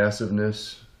 such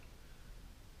massiveness.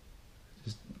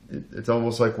 It's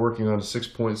almost like working on a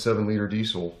 6.7 liter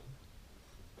diesel.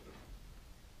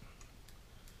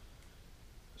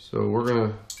 So we're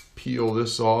gonna peel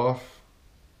this off.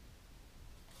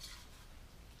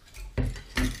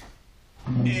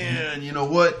 And you know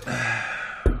what?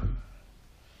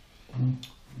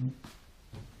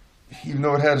 Even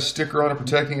though it had a sticker on it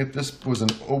protecting it, this was an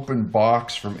open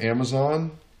box from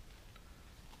Amazon.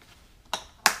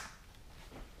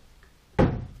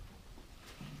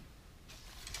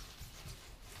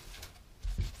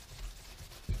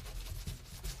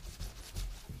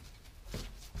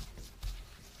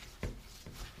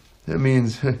 That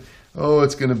means, oh,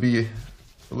 it's going to be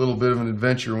a little bit of an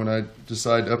adventure when I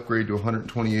decide to upgrade to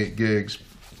 128 gigs.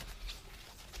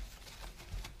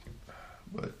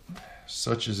 But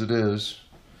such as it is.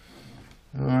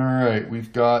 All right,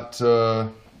 we've got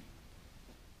silver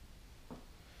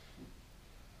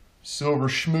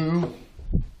schmoo.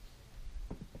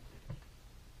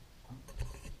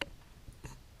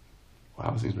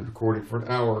 Wow, this thing's been recording for an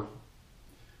hour.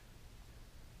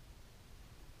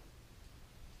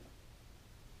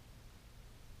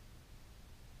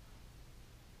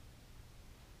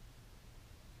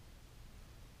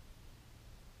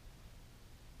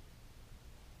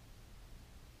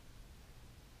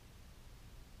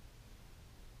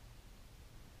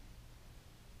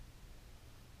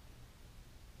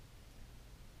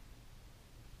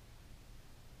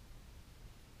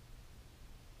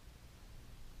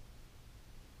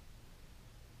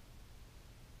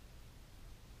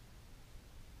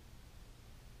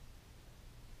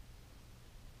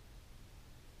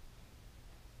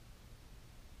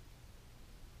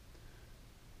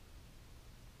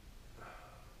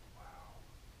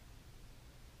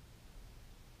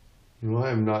 You know,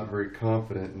 I am not very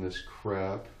confident in this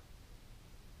crap.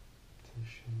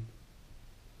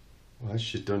 Well, that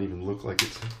shit don't even look like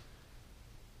it's...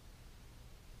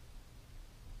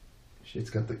 Shit's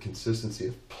got the consistency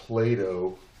of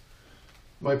Play-Doh.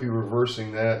 Might be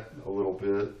reversing that a little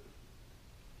bit.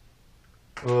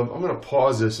 I'm going to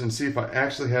pause this and see if I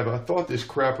actually have... I thought this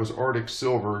crap was Arctic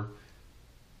Silver.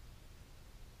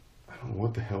 I don't know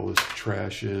what the hell this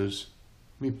trash is.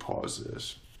 Let me pause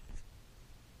this.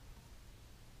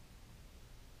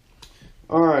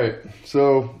 Alright,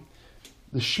 so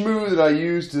the schmoo that I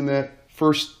used in that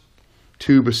first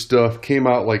tube of stuff came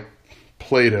out like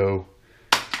Play-Doh.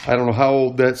 I don't know how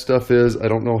old that stuff is. I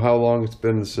don't know how long it's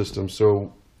been in the system.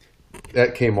 So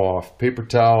that came off. Paper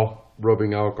towel,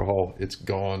 rubbing alcohol, it's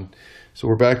gone. So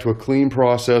we're back to a clean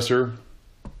processor.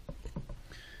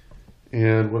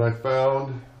 And what I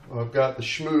found, I've got the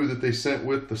schmoo that they sent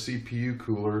with the CPU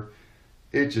cooler.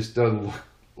 It just doesn't look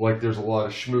like there's a lot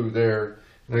of schmoo there.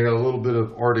 And I got a little bit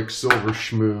of Arctic Silver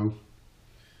schmoo.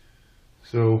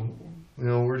 So, you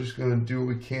know, we're just going to do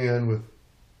what we can with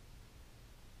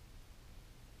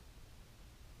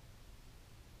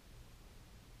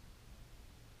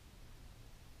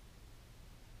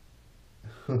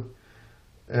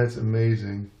that's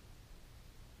amazing.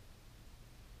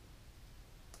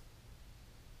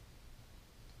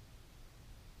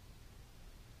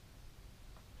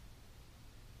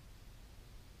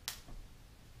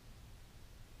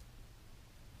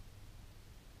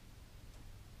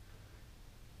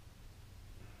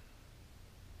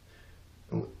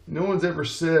 No one's ever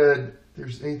said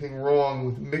there's anything wrong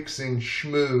with mixing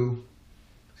shmoo. So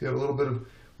you have a little bit of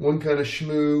one kind of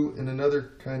shmoo and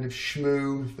another kind of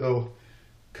shmoo.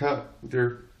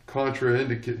 They're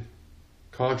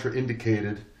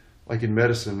contraindicated, like in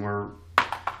medicine, where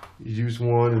you use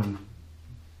one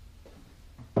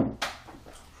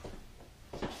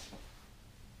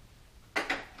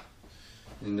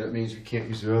and that means you can't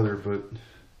use the other. But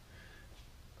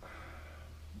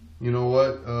you know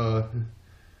what?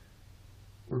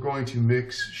 We're going to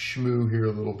mix shmoo here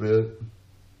a little bit.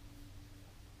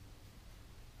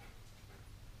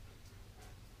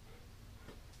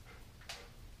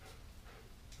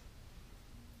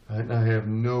 And I have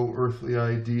no earthly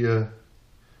idea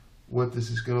what this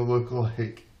is going to look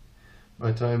like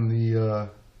by the time the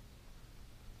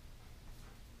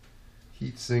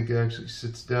heat sink actually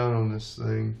sits down on this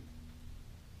thing.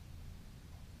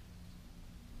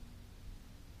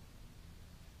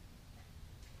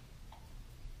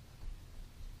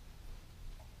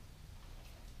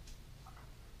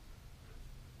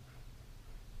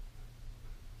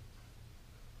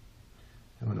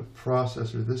 Having a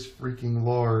processor this freaking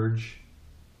large.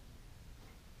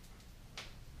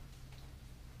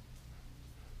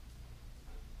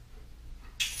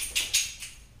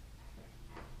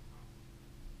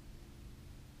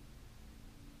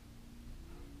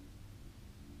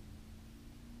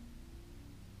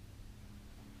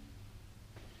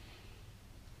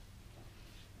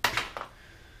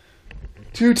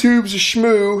 Two tubes of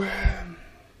shmoo.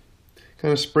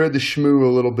 Kind of spread the shmoo a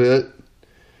little bit.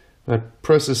 I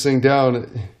press this thing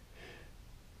down,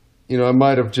 you know, I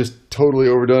might have just totally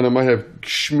overdone. I might have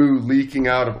shmoo leaking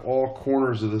out of all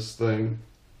corners of this thing.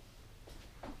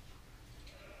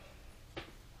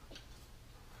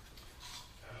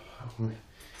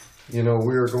 You know,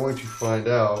 we are going to find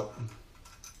out.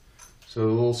 So the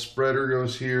little spreader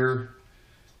goes here.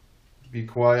 Be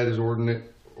quiet is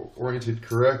oriented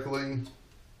correctly.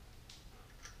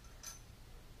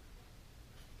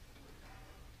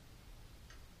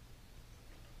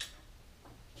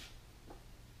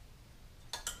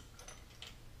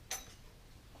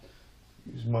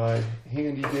 Use my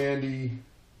handy dandy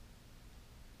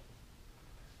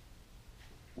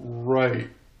right.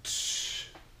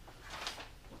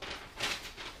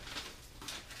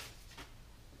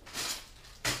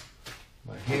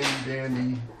 My handy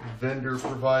dandy vendor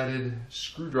provided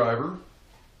screwdriver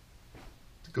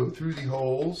to go through the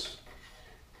holes.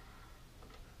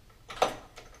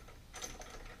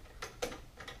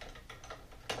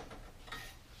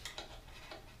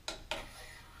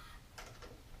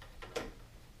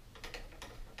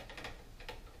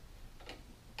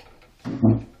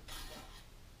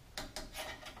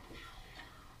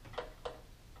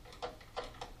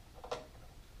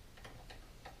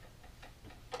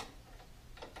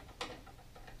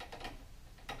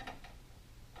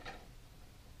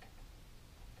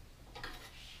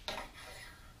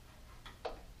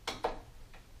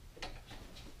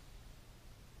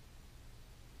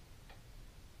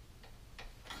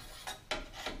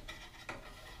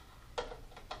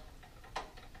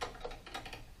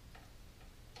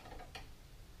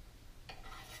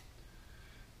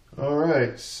 All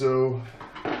right, so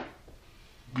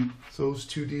those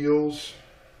two deals.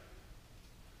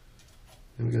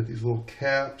 And we got these little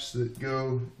caps that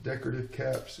go, decorative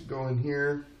caps that go in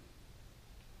here.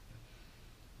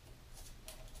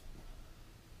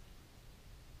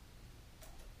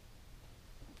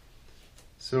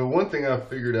 So one thing I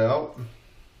figured out,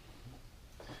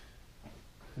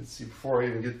 let's see, before I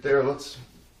even get there, let's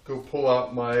go pull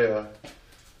out my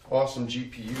awesome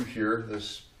GPU here,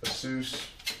 this ASUS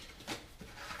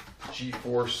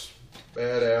GeForce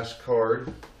badass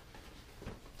card.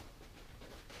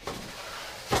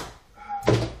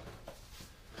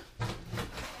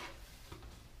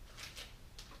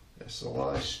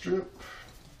 SLI strip.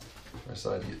 I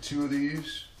decided to get two of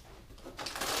these.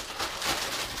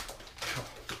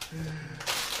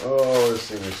 Oh, this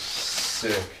thing is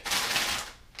sick.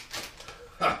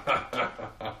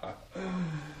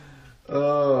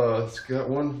 It's got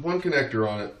one connector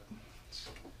on it.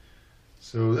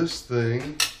 So this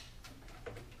thing,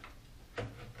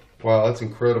 wow, that's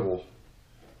incredible.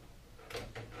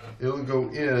 It'll go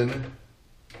in,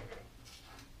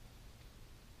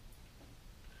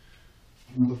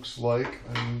 looks like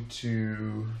I need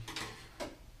to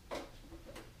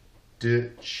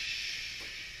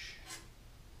ditch.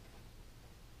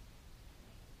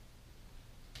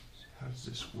 How does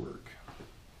this work?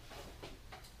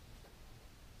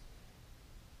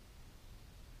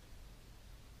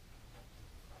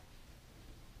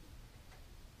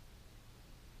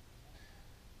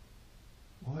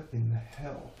 What in the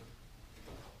hell?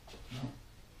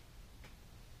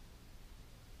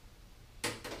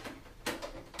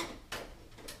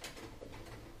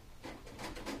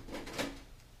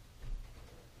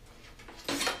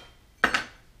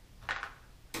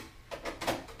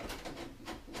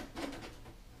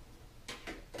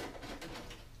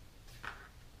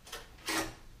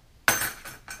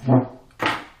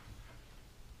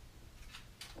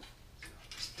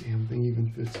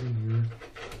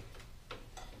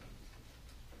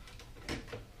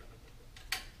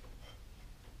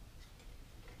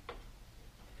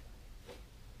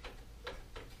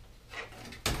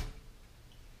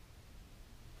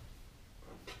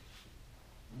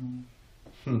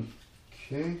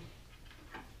 Okay.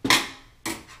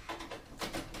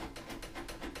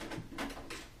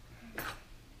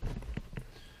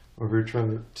 Over here trying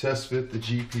to test fit the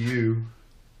GPU.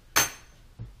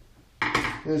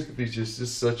 This could be just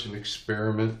such an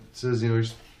experiment. It says, you know,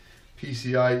 there's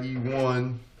PCIe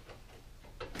 1.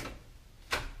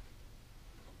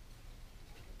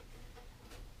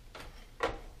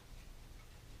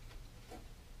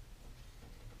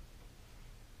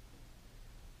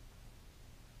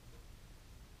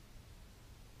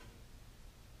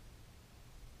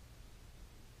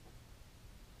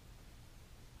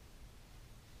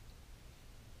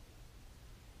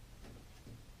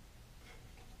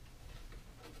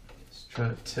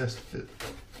 Trying to test fit.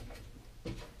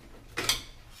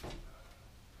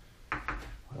 I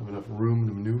have enough room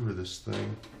to maneuver this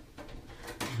thing.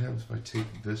 What happens if I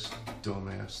take this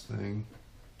dumbass thing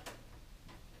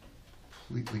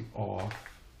completely off?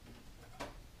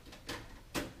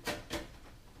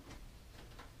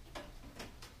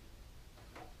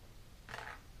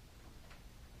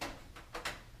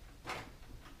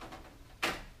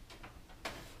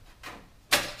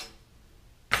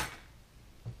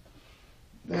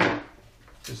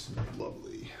 This is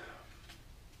lovely.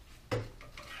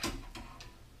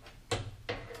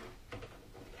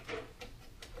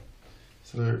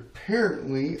 So there,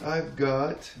 apparently I've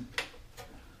got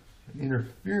an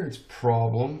interference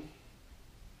problem.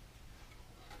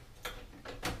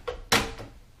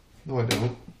 No, I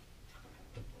don't.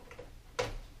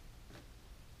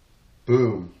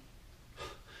 Boom.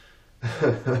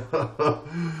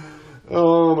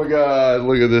 Oh my God,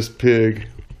 look at this pig.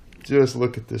 Just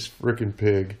look at this frickin'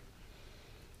 pig.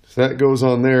 So that goes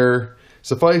on there.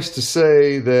 Suffice to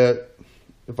say that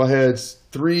if I had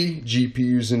 3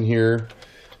 GPUs in here,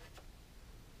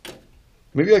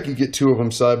 maybe I could get 2 of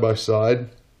them side by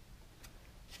side.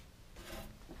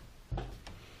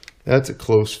 That's a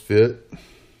close fit.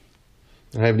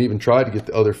 I haven't even tried to get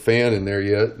the other fan in there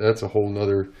yet. That's a whole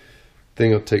nother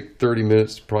thing. It'll take 30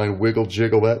 minutes to probably wiggle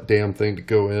jiggle that damn thing to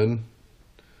go in.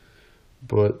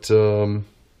 But so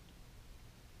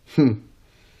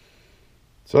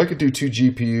I could do 2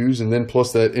 GPUs and then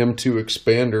plus that M2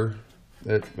 expander.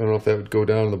 That, I don't know if that would go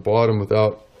down to the bottom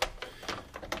without,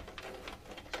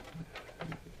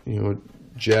 you know,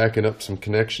 jacking up some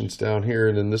connections down here.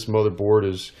 And then this motherboard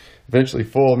is eventually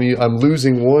full. I mean, I'm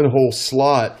losing one whole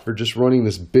slot for just running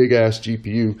this big ass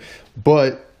GPU,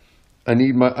 but I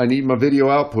need my video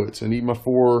outputs. I need my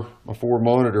four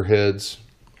monitor heads.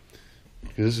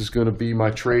 This is going to be my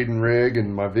trading rig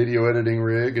and my video editing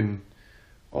rig and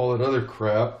all that other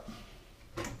crap.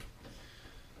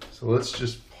 So let's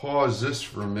just pause this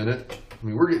for a minute. I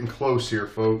mean, we're getting close here,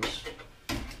 folks.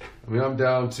 I mean, I'm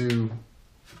down to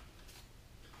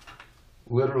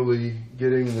literally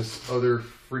getting this other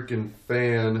freaking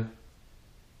fan.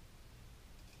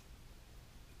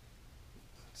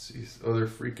 Let's see, this other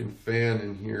freaking fan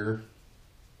in here.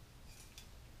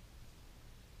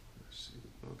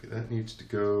 Okay, that needs to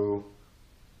go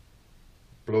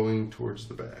blowing towards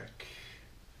the back.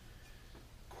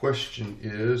 Question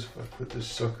is, if I put this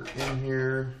sucker in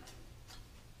here,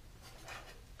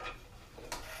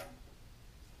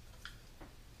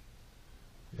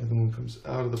 the other one comes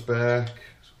out of the back.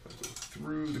 So if I go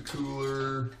through the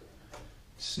cooler,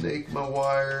 snake my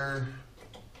wire,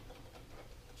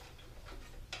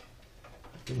 I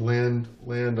can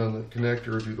land on the connector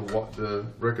or do the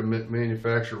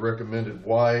manufacturer recommended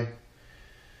Y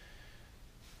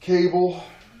cable.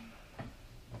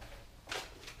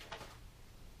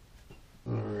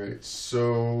 All right,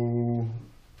 so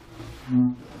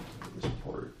this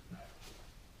part.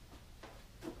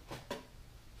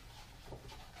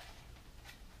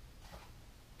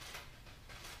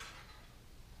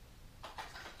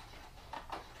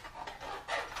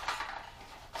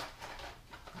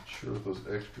 Not sure what those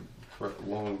extra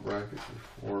long brackets are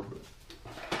for, but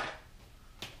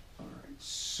all right.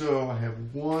 So I have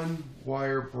one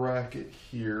wire bracket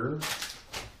here.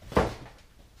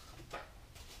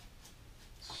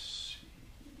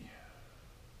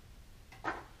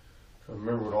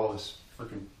 Remember what all this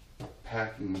freaking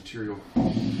packing material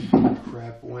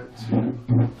crap went to.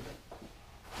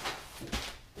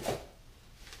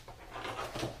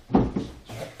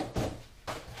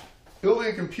 Building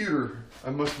a computer,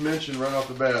 I must mention right off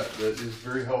the bat, that is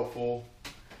very helpful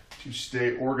to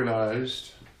stay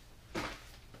organized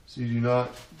so you do not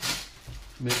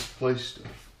misplace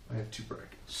stuff. I have 2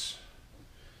 brackets.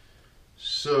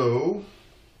 So,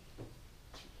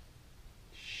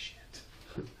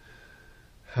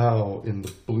 how in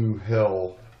the blue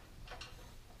hell,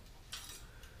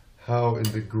 how in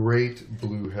the great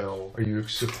blue hell are you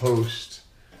supposed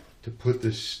to put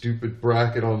this stupid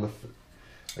bracket on the...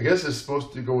 I guess it's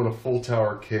supposed to go in a full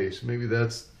tower case. Maybe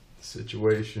that's the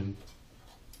situation.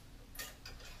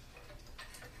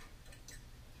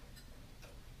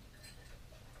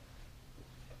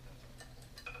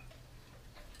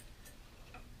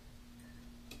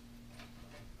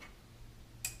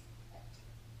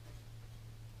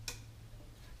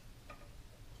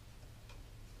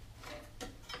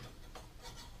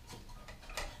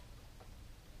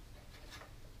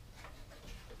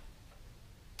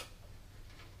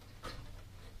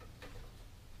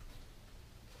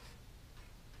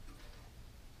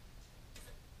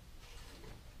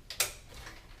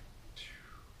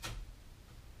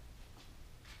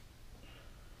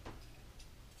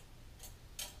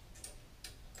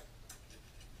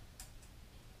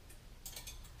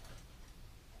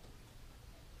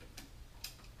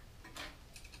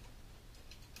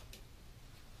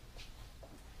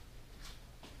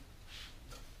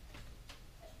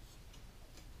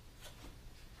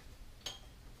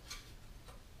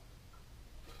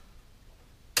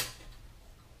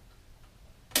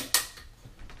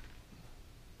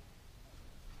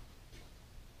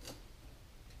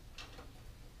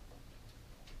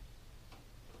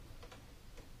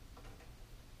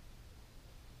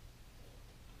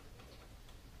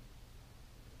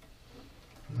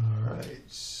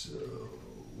 So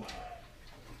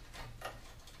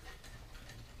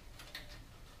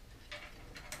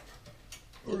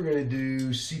we're going to do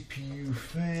CPU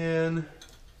fan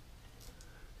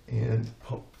and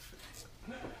pump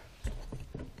fan.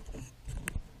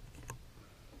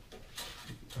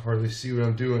 I hardly see what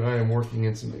I'm doing. I am working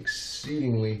in some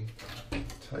exceedingly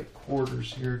tight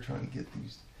quarters here, trying to get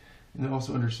these, and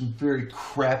also under some very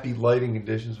crappy lighting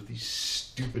conditions with these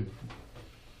stupid...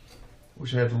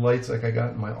 Wish I had the lights like I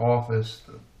got in my office,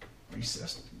 the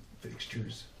recessed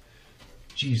fixtures.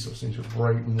 Geez, those things are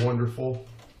bright and wonderful.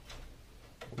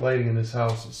 Lighting in this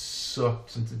house has sucked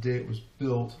since the day it was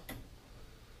built.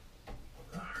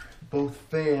 Both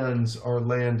fans are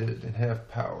landed and have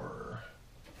power.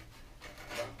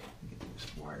 Get this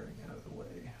wiring out of the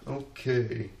way.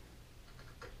 Okay.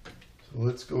 So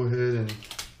let's go ahead and get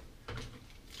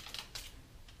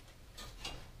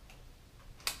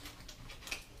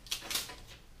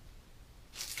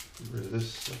rid of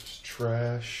this stuff's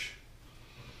trash.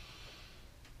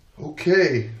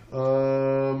 Okay.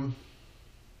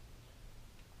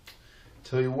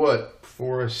 Tell you what,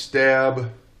 before I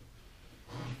stab,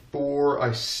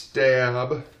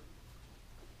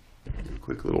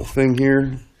 quick little thing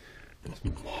here. This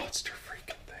monster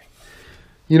freaking thing.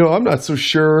 You know, I'm not so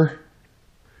sure.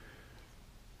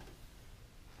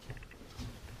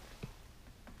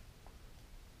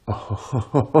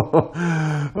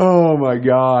 Oh my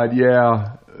God,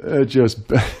 yeah. It just,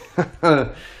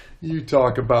 you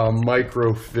talk about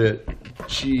microfit.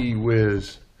 Gee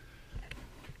whiz.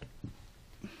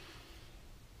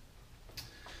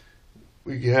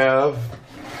 We have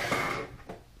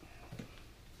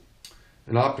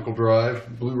an optical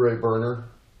drive, Blu-ray burner.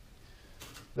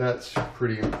 That's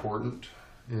pretty important.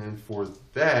 And for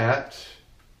that,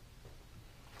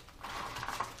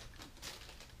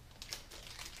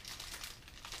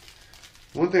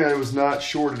 one thing I was not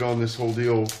shorted on this whole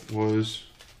deal was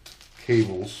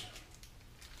cables.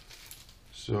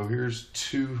 So here's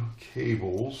 2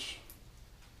 cables.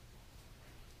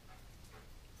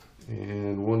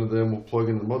 And one of them will plug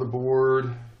into the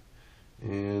motherboard,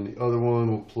 and the other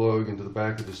one will plug into the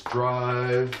back of this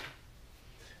drive.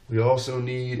 We also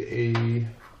need a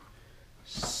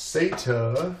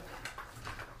SATA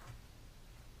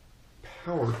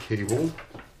power cable.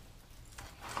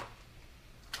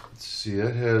 Let's see,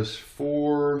 that has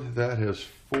 4, that has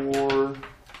 4.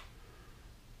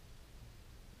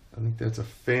 I think that's a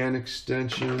fan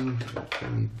extension. I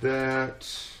need that.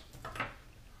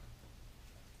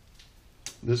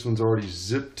 This one's already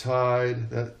zip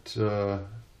tied. That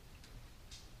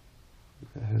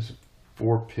has a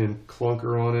 4-pin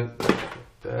clunker on it.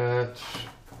 That.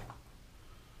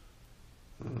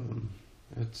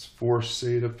 That's 4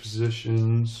 SATA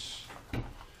positions.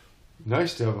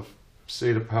 Nice to have a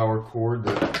SATA power cord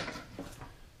that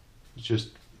is just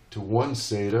to one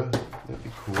SATA. That'd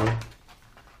be cool.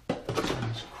 Put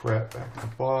this crap back in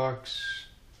the box.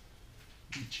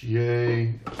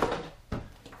 VGA.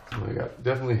 I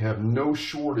definitely have no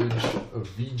shortage of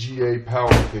VGA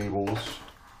power cables.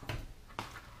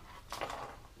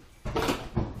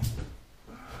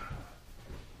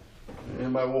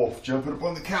 And my wolf jumping up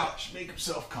on the couch, make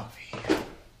himself comfy.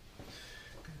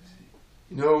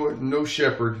 You know, no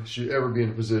shepherd should ever be in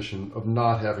a position of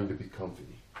not having to be comfy.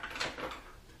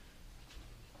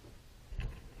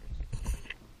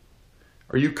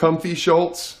 Are you comfy,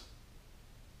 Schultz?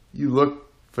 You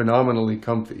look phenomenally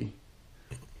comfy.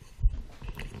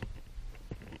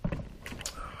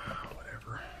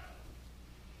 Whatever.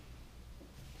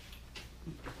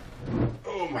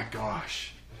 Oh my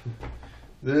gosh.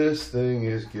 This thing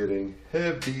is getting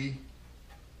heavy.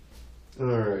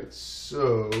 Alright,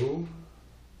 so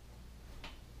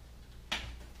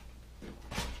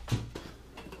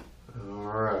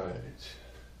alright.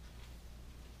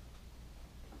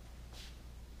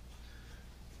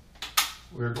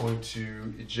 We're going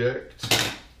to eject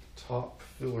top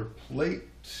filler plate.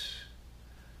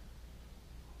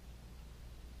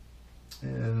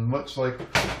 And much like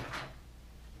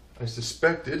I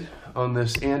suspected on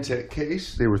this Antec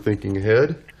case, they were thinking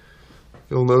ahead.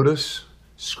 You'll notice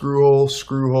screw hole,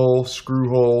 screw hole, screw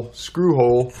hole, screw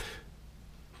hole.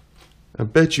 I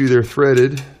bet you they're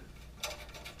threaded.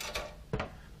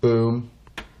 Boom.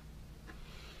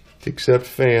 Except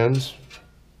fans.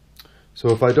 So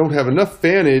if I don't have enough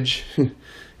fanage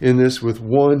in this with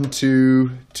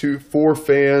 4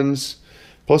 fans,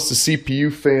 plus the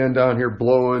CPU fan down here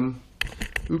blowing.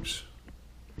 Oops.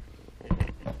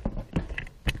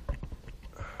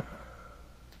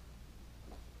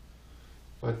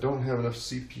 If I don't have enough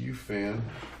CPU fan,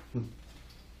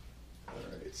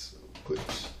 alright, so put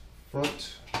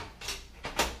front.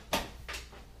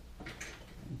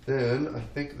 Then I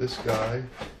think this guy,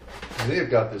 they have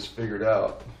got this figured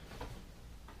out.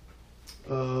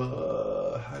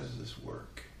 How does this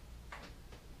work?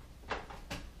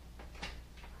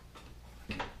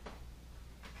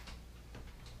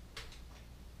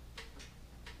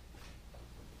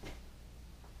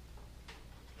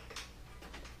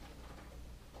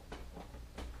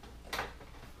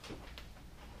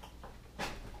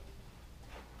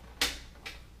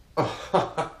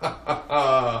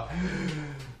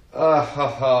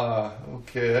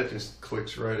 Okay, that just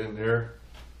clicks right in there.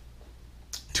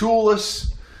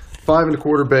 Toolless 5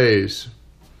 1/4 bays.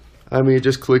 I mean, it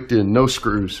just clicked in. No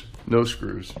screws. No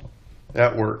screws.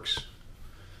 That works.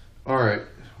 All right,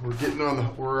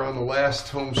 we're on the last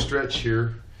home stretch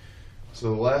here.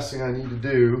 So the last thing I need to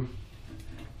do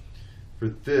for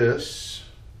this,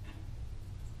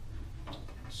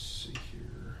 let's see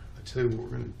here. I tell you what we're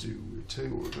going to do.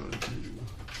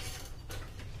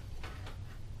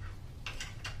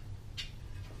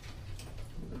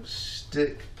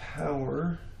 Stick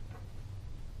power.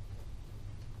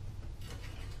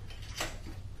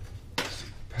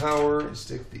 And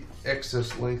stick the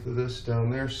excess length of this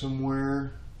down there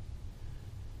somewhere.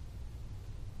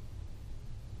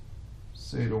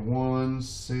 SATA 1,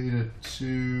 SATA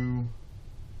 2.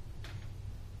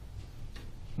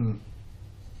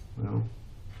 Well,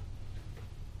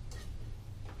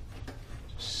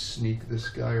 just sneak this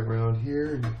guy around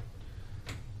here and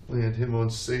land him on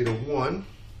SATA 1.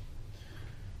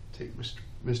 Take Mr.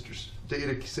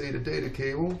 SATA data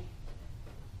cable.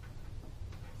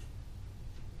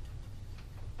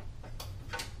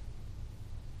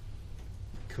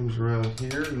 Comes around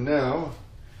here. Now,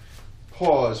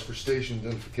 pause for station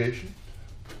identification.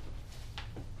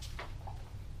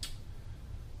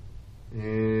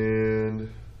 And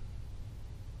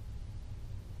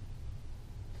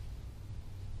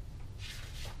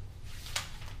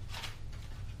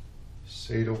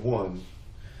SATA 1.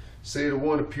 SATA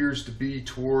 1 appears to be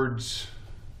towards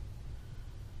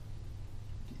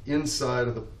the inside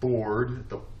of the board at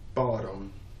the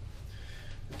bottom.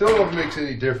 I don't know if it makes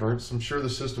any difference. I'm sure the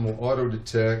system will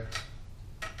auto-detect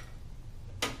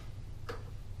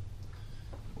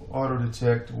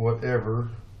whatever.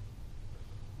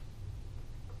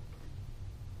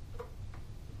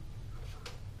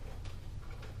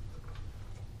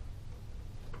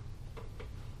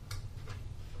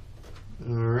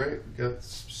 Alright, we got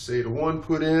SATA 1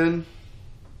 put in.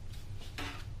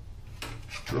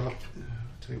 Drop. I'll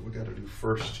tell you what we got to do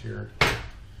first here. I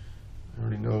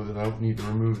already know that I don't need to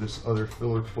remove this other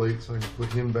filler plate, so I can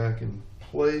put him back in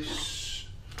place.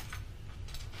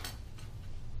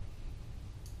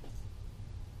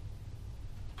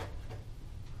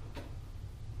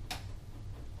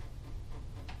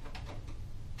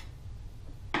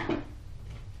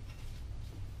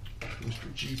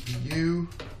 Mr. GPU.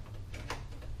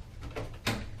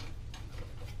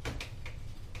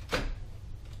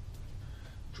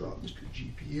 Drop Mr.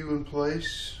 GPU in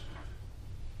place.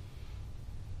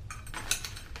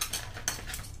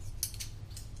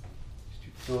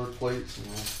 Filler plates, and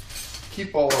we'll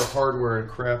keep all our hardware and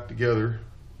crap together,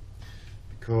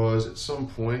 because at some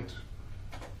point,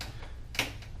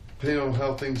 depending on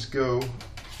how things go,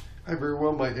 I very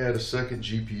well might add a second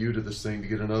GPU to this thing to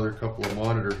get another couple of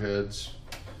monitor heads.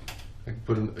 I can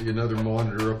put another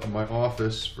monitor up in my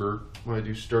office for when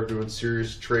I start doing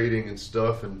serious trading and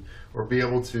stuff, or be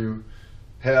able to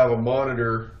have a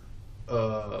monitor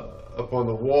up on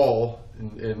the wall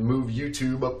and move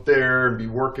YouTube up there and be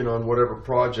working on whatever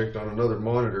project on another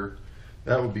monitor.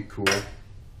 That would be cool.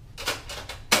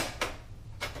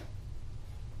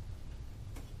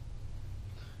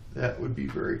 That would be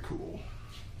very cool.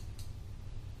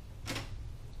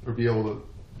 Or be able to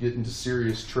get into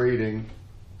serious trading.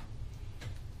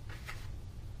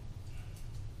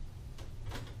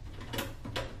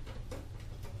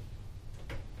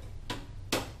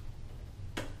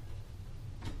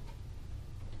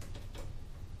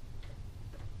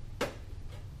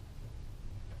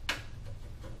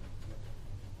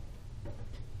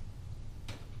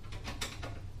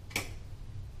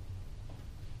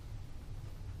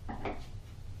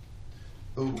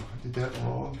 Oh, I did that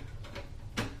wrong.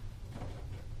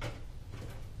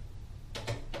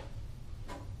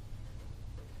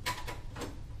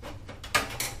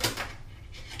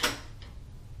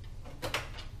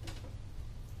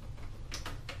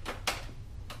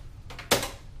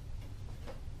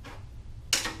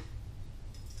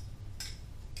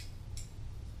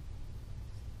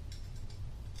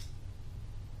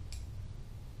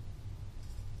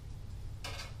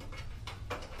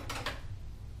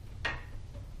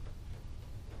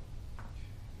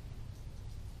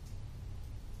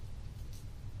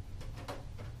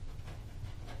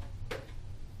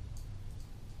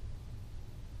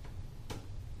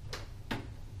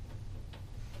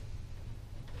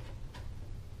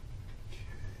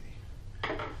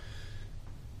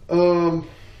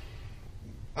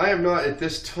 I am not at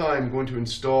this time going to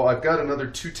install. I've got another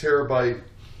 2 terabyte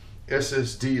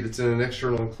SSD that's in an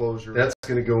external enclosure. That's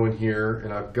going to go in here,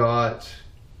 and I've got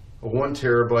a 1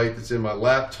 terabyte that's in my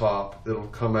laptop that'll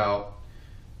come out.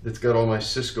 That's got all my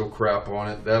Cisco crap on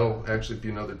it. That'll actually be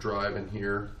another drive in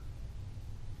here.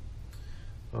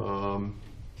 And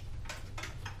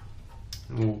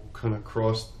we'll kind of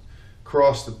cross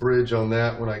the bridge on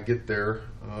that when I get there.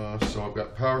 So I've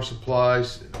got power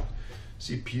supplies,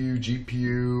 CPU,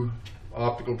 GPU,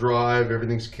 optical drive,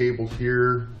 everything's cabled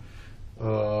here. See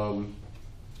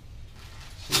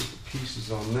the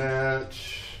pieces on that.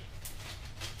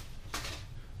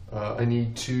 I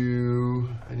need to,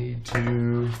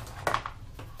 wow,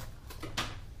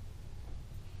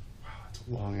 that's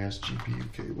a long ass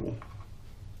GPU cable.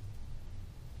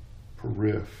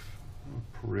 Periph.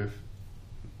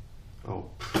 Oh,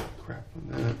 crap on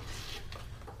that.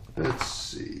 Let's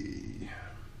see.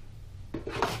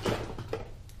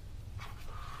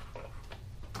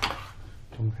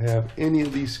 Don't have any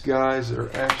of these guys that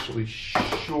are actually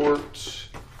short.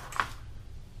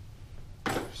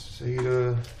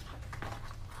 SATA.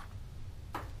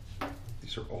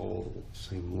 These are all the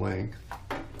same length.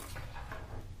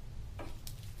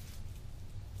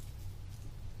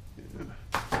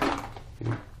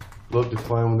 Yeah. Love to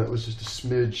find one that was just a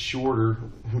smidge shorter.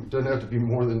 It doesn't have to be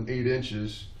more than 8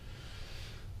 inches.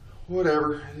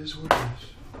 Whatever, it is what it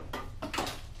is.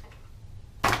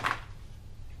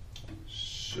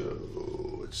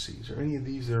 So, let's see, is there any of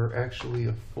these that are actually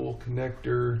a full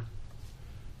connector?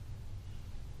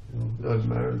 It doesn't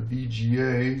matter, the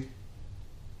VGA.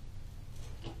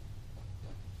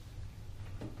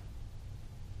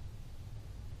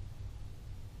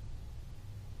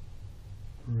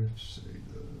 Let's see,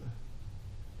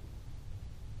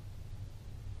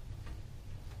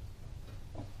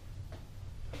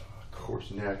 of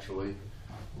course, naturally,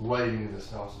 lighting in this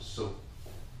house is so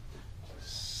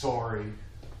sorry.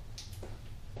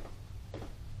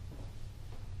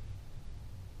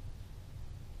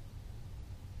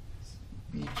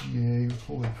 VGA,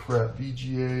 holy crap,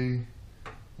 VGA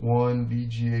 1,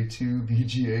 VGA 2,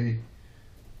 VGA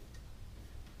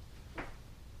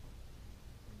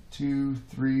 2,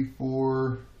 3,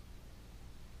 4.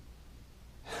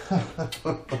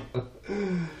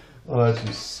 Oh, that's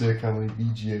just sick how many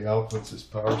VGA outputs this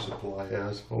power supply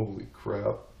has. Holy crap.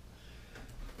 All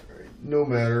right, no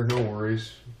matter, no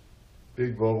worries.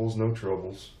 Big bubbles, no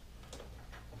troubles.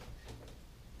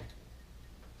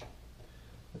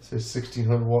 It says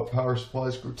 1600 watt power supply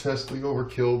is grotesquely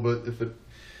overkill, but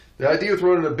the idea with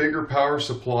running a bigger power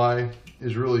supply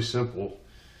is really simple.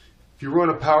 If you run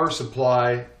a power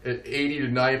supply at 80 to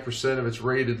 90% of its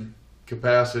rated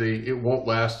capacity, it won't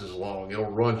last as long. It'll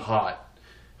run hot.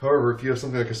 However, if you have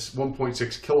something like a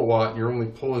 1.6 kilowatt and you're only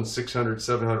pulling 600,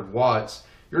 700 watts,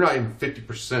 you're not even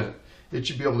 50%. It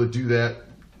should be able to do that,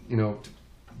 you know,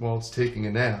 while it's taking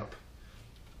a nap.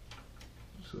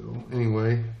 So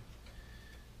anyway,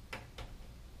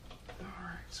 all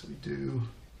right. So we do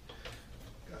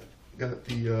got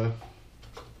the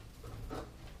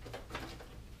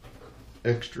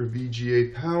extra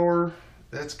VGA power.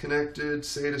 That's connected,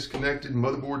 SATA's connected,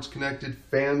 motherboard's connected,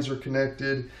 fans are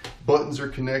connected, buttons are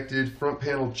connected, front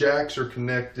panel jacks are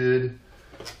connected.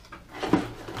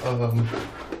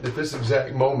 At this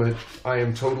exact moment, I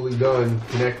am totally done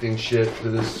connecting shit to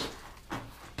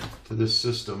this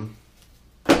system.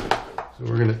 So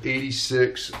we're gonna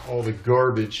 86 all the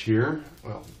garbage here.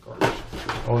 Well, garbage.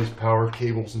 All these power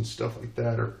cables and stuff like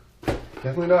that are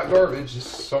definitely not garbage. This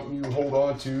is something you hold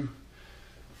on to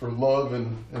for love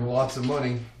and lots of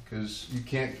money, because you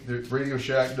can't, the Radio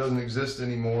Shack doesn't exist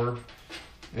anymore,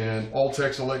 and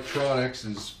Altex Electronics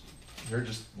is, they're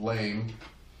just lame.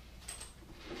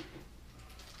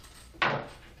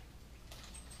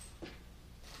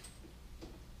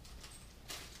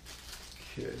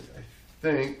 Okay, I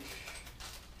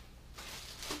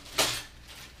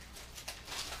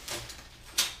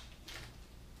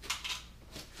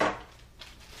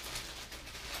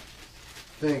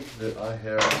think that I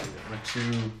have my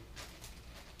two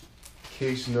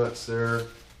case nuts there.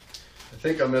 I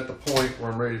think I'm at the point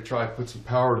where I'm ready to try and put some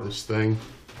power to this thing.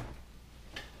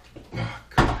 Oh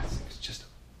God, this thing's just a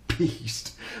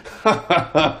beast.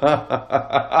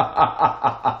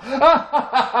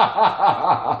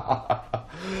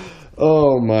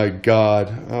 Oh my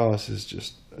God. Oh, this is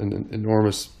just an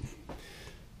enormous.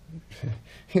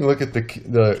 You look at the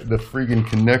freaking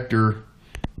connector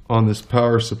on this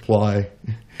power supply.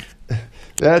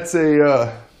 That's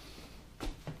a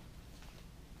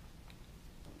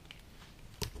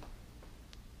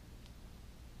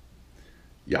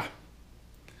yeah.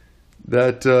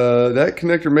 That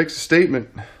connector makes a statement.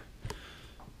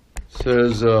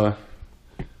 Says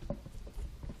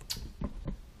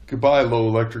goodbye, low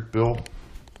electric bill.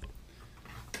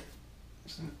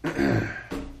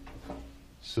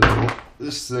 So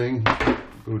this thing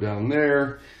go down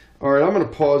there. All right, I'm going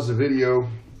to pause the video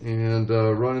and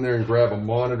run in there and grab a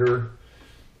monitor.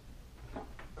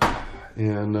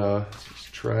 And it's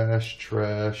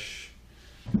trash.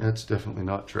 That's definitely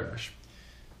not trash.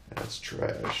 That's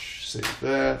trash. Save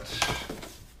that.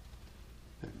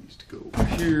 That needs to go over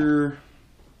here.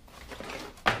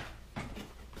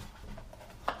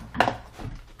 What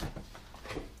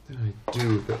did I do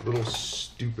with that little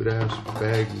stupid ass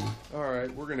baggie? All right,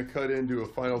 we're going to cut into a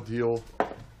final deal.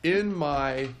 In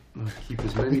my keep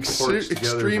as many parts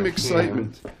extreme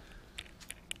excitement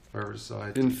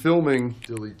in filming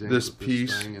this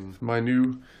piece, my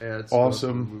new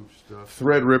awesome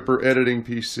Threadripper editing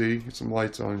PC. Get some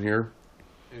lights on here.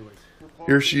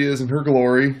 Here she is in her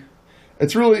glory.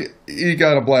 It's really, you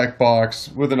got a black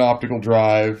box with an optical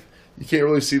drive. You can't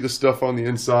really see the stuff on the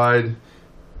inside.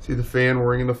 See the fan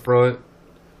whirring in the front.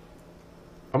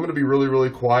 I'm going to be really,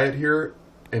 really quiet here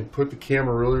and put the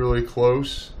camera really, really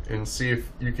close and see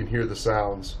if you can hear the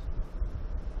sounds.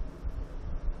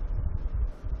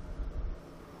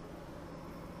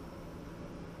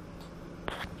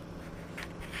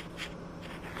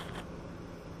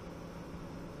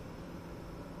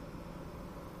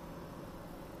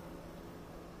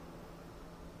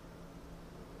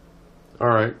 All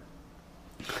right.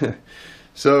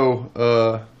 So,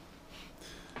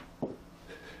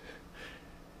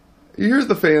 here's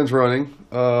the fans running.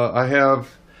 I have,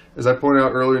 as I pointed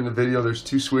out earlier in the video, there's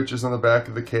two switches on the back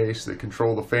of the case that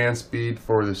control the fan speed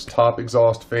for this top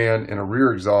exhaust fan and a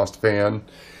rear exhaust fan.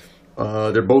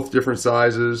 They're both different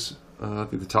sizes. I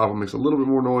think the top one makes a little bit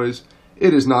more noise.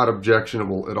 It is not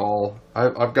objectionable at all.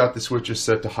 I've got the switches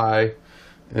set to high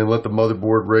and let the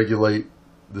motherboard regulate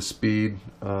the speed.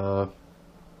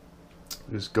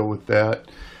 Just go with that.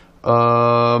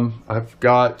 I've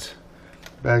got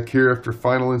back here after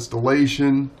final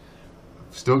installation,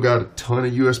 still got a ton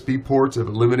of USB ports. I've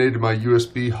eliminated my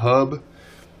USB hub.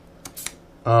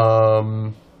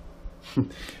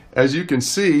 As you can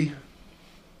see,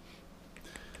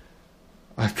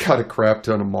 I've got a crap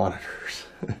ton of monitors.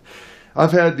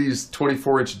 I've had these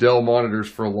 24-inch Dell monitors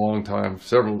for a long time,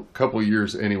 couple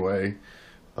years anyway.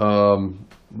 I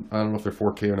don't know if they're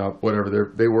 4K or not,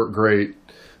 whatever, they work great.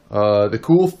 The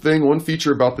cool thing, one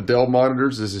feature about the Dell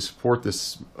monitors is they support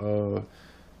this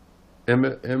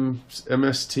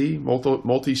MST,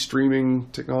 multi-streaming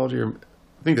technology. I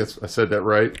think I said that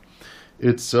right.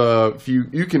 It's if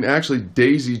you can actually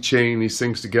daisy chain these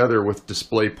things together with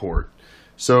DisplayPort.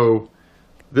 So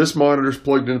this monitor's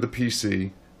plugged into the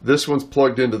PC, this one's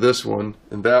plugged into this one,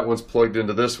 and that one's plugged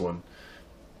into this one.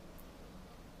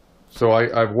 So I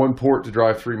have one port to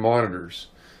drive three monitors.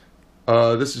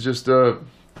 This is just a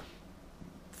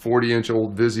 40-inch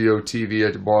old Vizio TV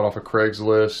I bought off of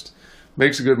Craigslist.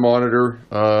 Makes a good monitor.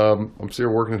 I'm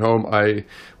still working at home.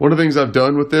 One of the things I've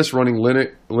done with this, running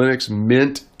Linux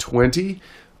Mint 20,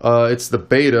 it's the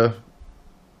beta.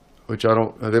 which I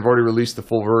don't, they've already released the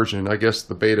full version. I guess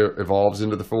the beta evolves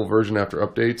into the full version after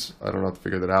updates. I don't know how to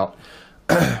figure that out.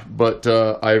 But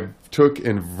I took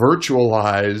and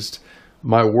virtualized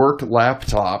my work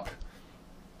laptop,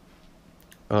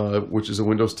 which is a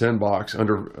Windows 10 box,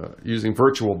 under using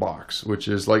VirtualBox, which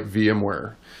is like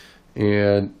VMware.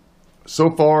 And so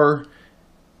far,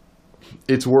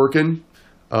 it's working.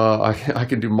 I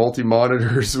can do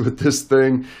multi-monitors with this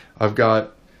thing. I've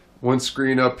got one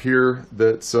screen up here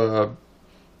that's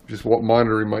just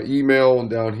monitoring my email, and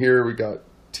down here we got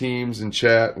Teams and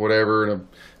chat, whatever. And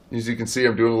as you can see,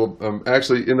 I'm doing a little. I'm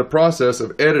actually in the process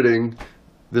of editing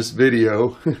this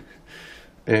video,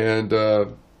 and got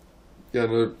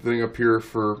another thing up here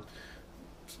for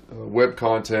web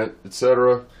content,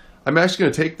 etc. I'm actually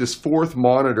going to take this fourth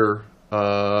monitor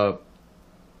and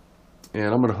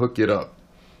I'm going to hook it up.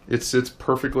 It sits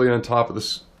perfectly on top of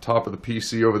the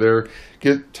PC over there.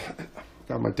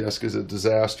 God, my desk is a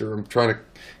disaster. I'm trying to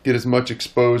get as much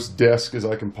exposed desk as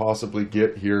I can possibly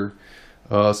get here.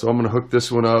 So I'm going to hook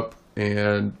this one up,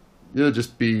 and it'll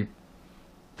just be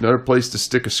another place to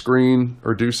stick a screen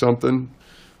or do something.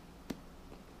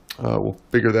 We'll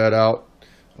figure that out.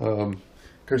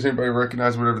 Does anybody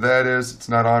recognize whatever that is? It's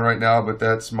not on right now, but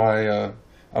that's my,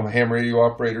 I'm a ham radio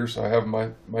operator, so I have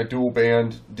my dual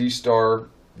band D-Star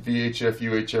VHF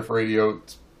UHF radio.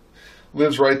 It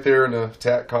lives right there in a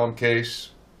TACCOM case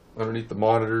underneath the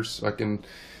monitors. I can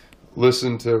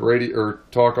listen to radio or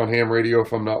talk on ham radio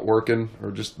if I'm not working,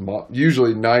 or just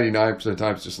usually 99% of the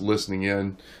time it's just listening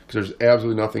in, because there's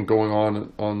absolutely nothing going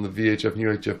on the VHF and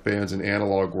UHF bands in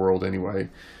analog world anyway.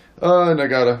 And I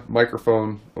got a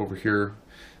microphone over here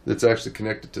that's actually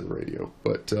connected to the radio.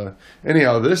 But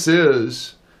anyhow, this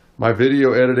is my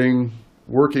video editing,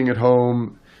 working at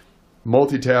home,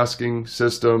 multitasking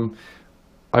system.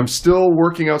 I'm still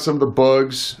working out some of the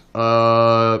bugs.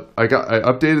 I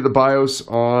updated the BIOS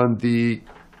on the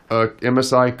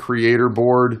MSI Creator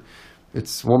board.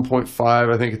 It's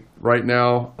 1.5, I think, right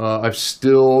now. I've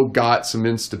still got some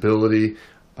instability.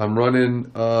 I'm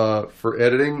running, for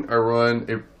editing, I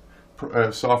run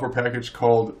a software package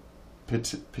called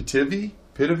Pitivi?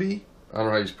 I don't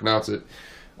know how you pronounce it.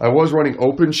 I was running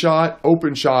OpenShot.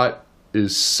 OpenShot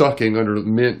is sucking under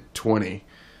Mint 20.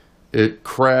 It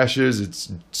crashes, it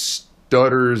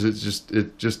stutters, it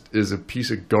just is a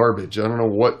piece of garbage. I don't know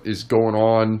what is going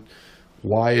on,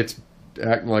 why it's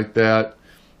acting like that.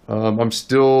 I'm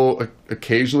still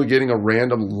occasionally getting a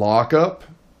random lockup.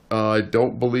 I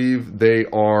don't believe they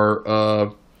are,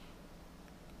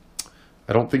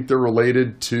 I don't think they're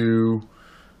related to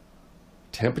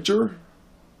temperature.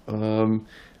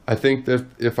 I think that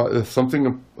if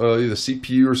something, either the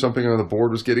CPU or something on the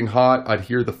board was getting hot, I'd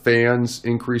hear the fans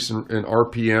increase in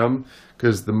RPM,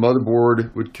 because the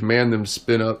motherboard would command them to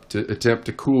spin up to attempt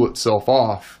to cool itself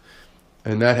off,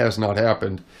 and that has not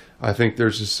happened. I think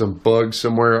there's just some bug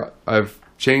somewhere. I've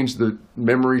changed the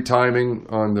memory timing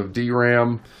on the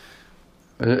DRAM.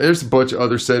 There's a bunch of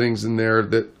other settings in there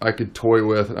that I could toy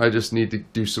with. I just need to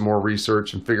do some more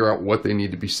research and figure out what they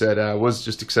need to be set at. I was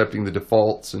just accepting the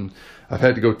defaults, and I've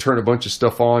had to go turn a bunch of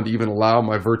stuff on to even allow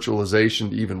my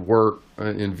virtualization to even work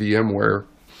in VMware.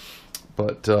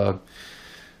 But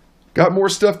got more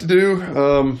stuff to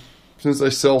do. Since I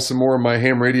sell some more of my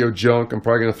ham radio junk, I'm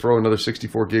probably going to throw another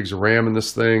 64 gigs of RAM in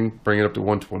this thing, bring it up to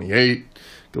 128, get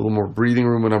a little more breathing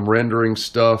room when I'm rendering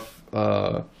stuff.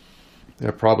 I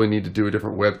probably need to do a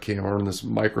different webcam or on this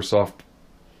Microsoft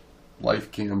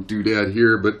LifeCam doodad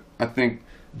here, but I think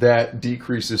that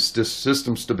decreases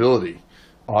system stability,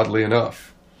 oddly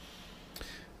enough.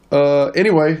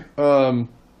 Anyway,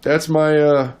 that's my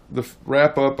the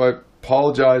wrap up. I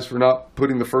apologize for not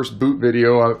putting the first boot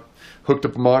video. I hooked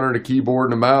up a monitor, and a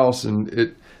keyboard, and a mouse,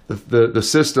 and the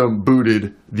system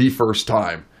booted the first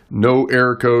time. No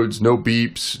error codes, no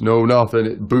beeps, no nothing.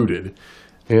 It booted.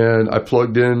 And I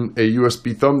plugged in a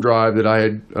USB thumb drive that I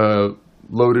had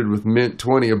loaded with Mint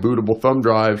 20, a bootable thumb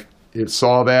drive. It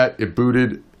saw that, it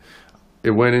booted,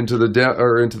 it went into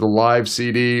the live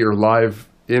CD or live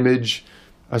image.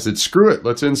 I said, screw it,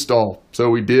 let's install. So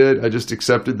we did. I just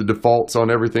accepted the defaults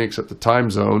on everything except the time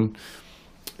zone.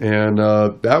 And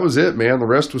that was it, man. The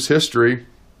rest was history.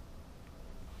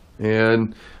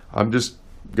 And I'm just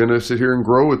going to sit here and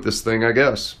grow with this thing, I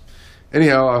guess.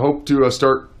 Anyhow, I hope to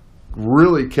start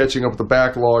really catching up with the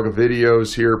backlog of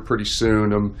videos here pretty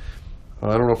soon.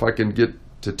 I don't know if I can get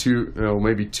to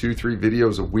maybe 2-3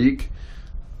 videos a week.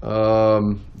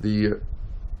 The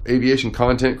Aviation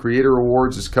Content Creator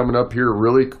Awards is coming up here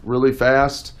really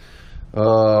fast. I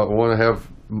want to have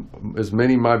as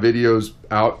many of my videos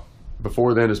out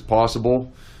before then as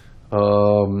possible.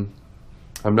 I'm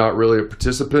not really a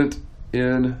participant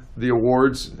in the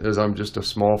awards, as I'm just a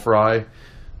small fry.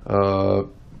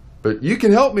 But you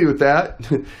can help me with that.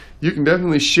 You can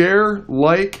definitely share,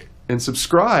 like, and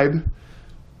subscribe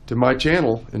to my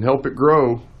channel and help it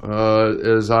grow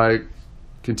as I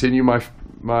continue my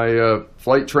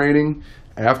flight training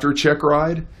after check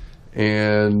ride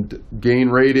and gain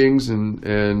ratings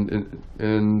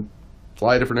and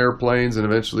fly different airplanes and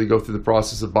eventually go through the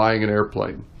process of buying an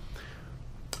airplane.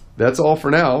 That's all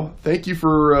for now. Thank you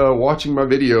for watching my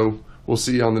video. We'll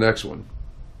see you on the next one.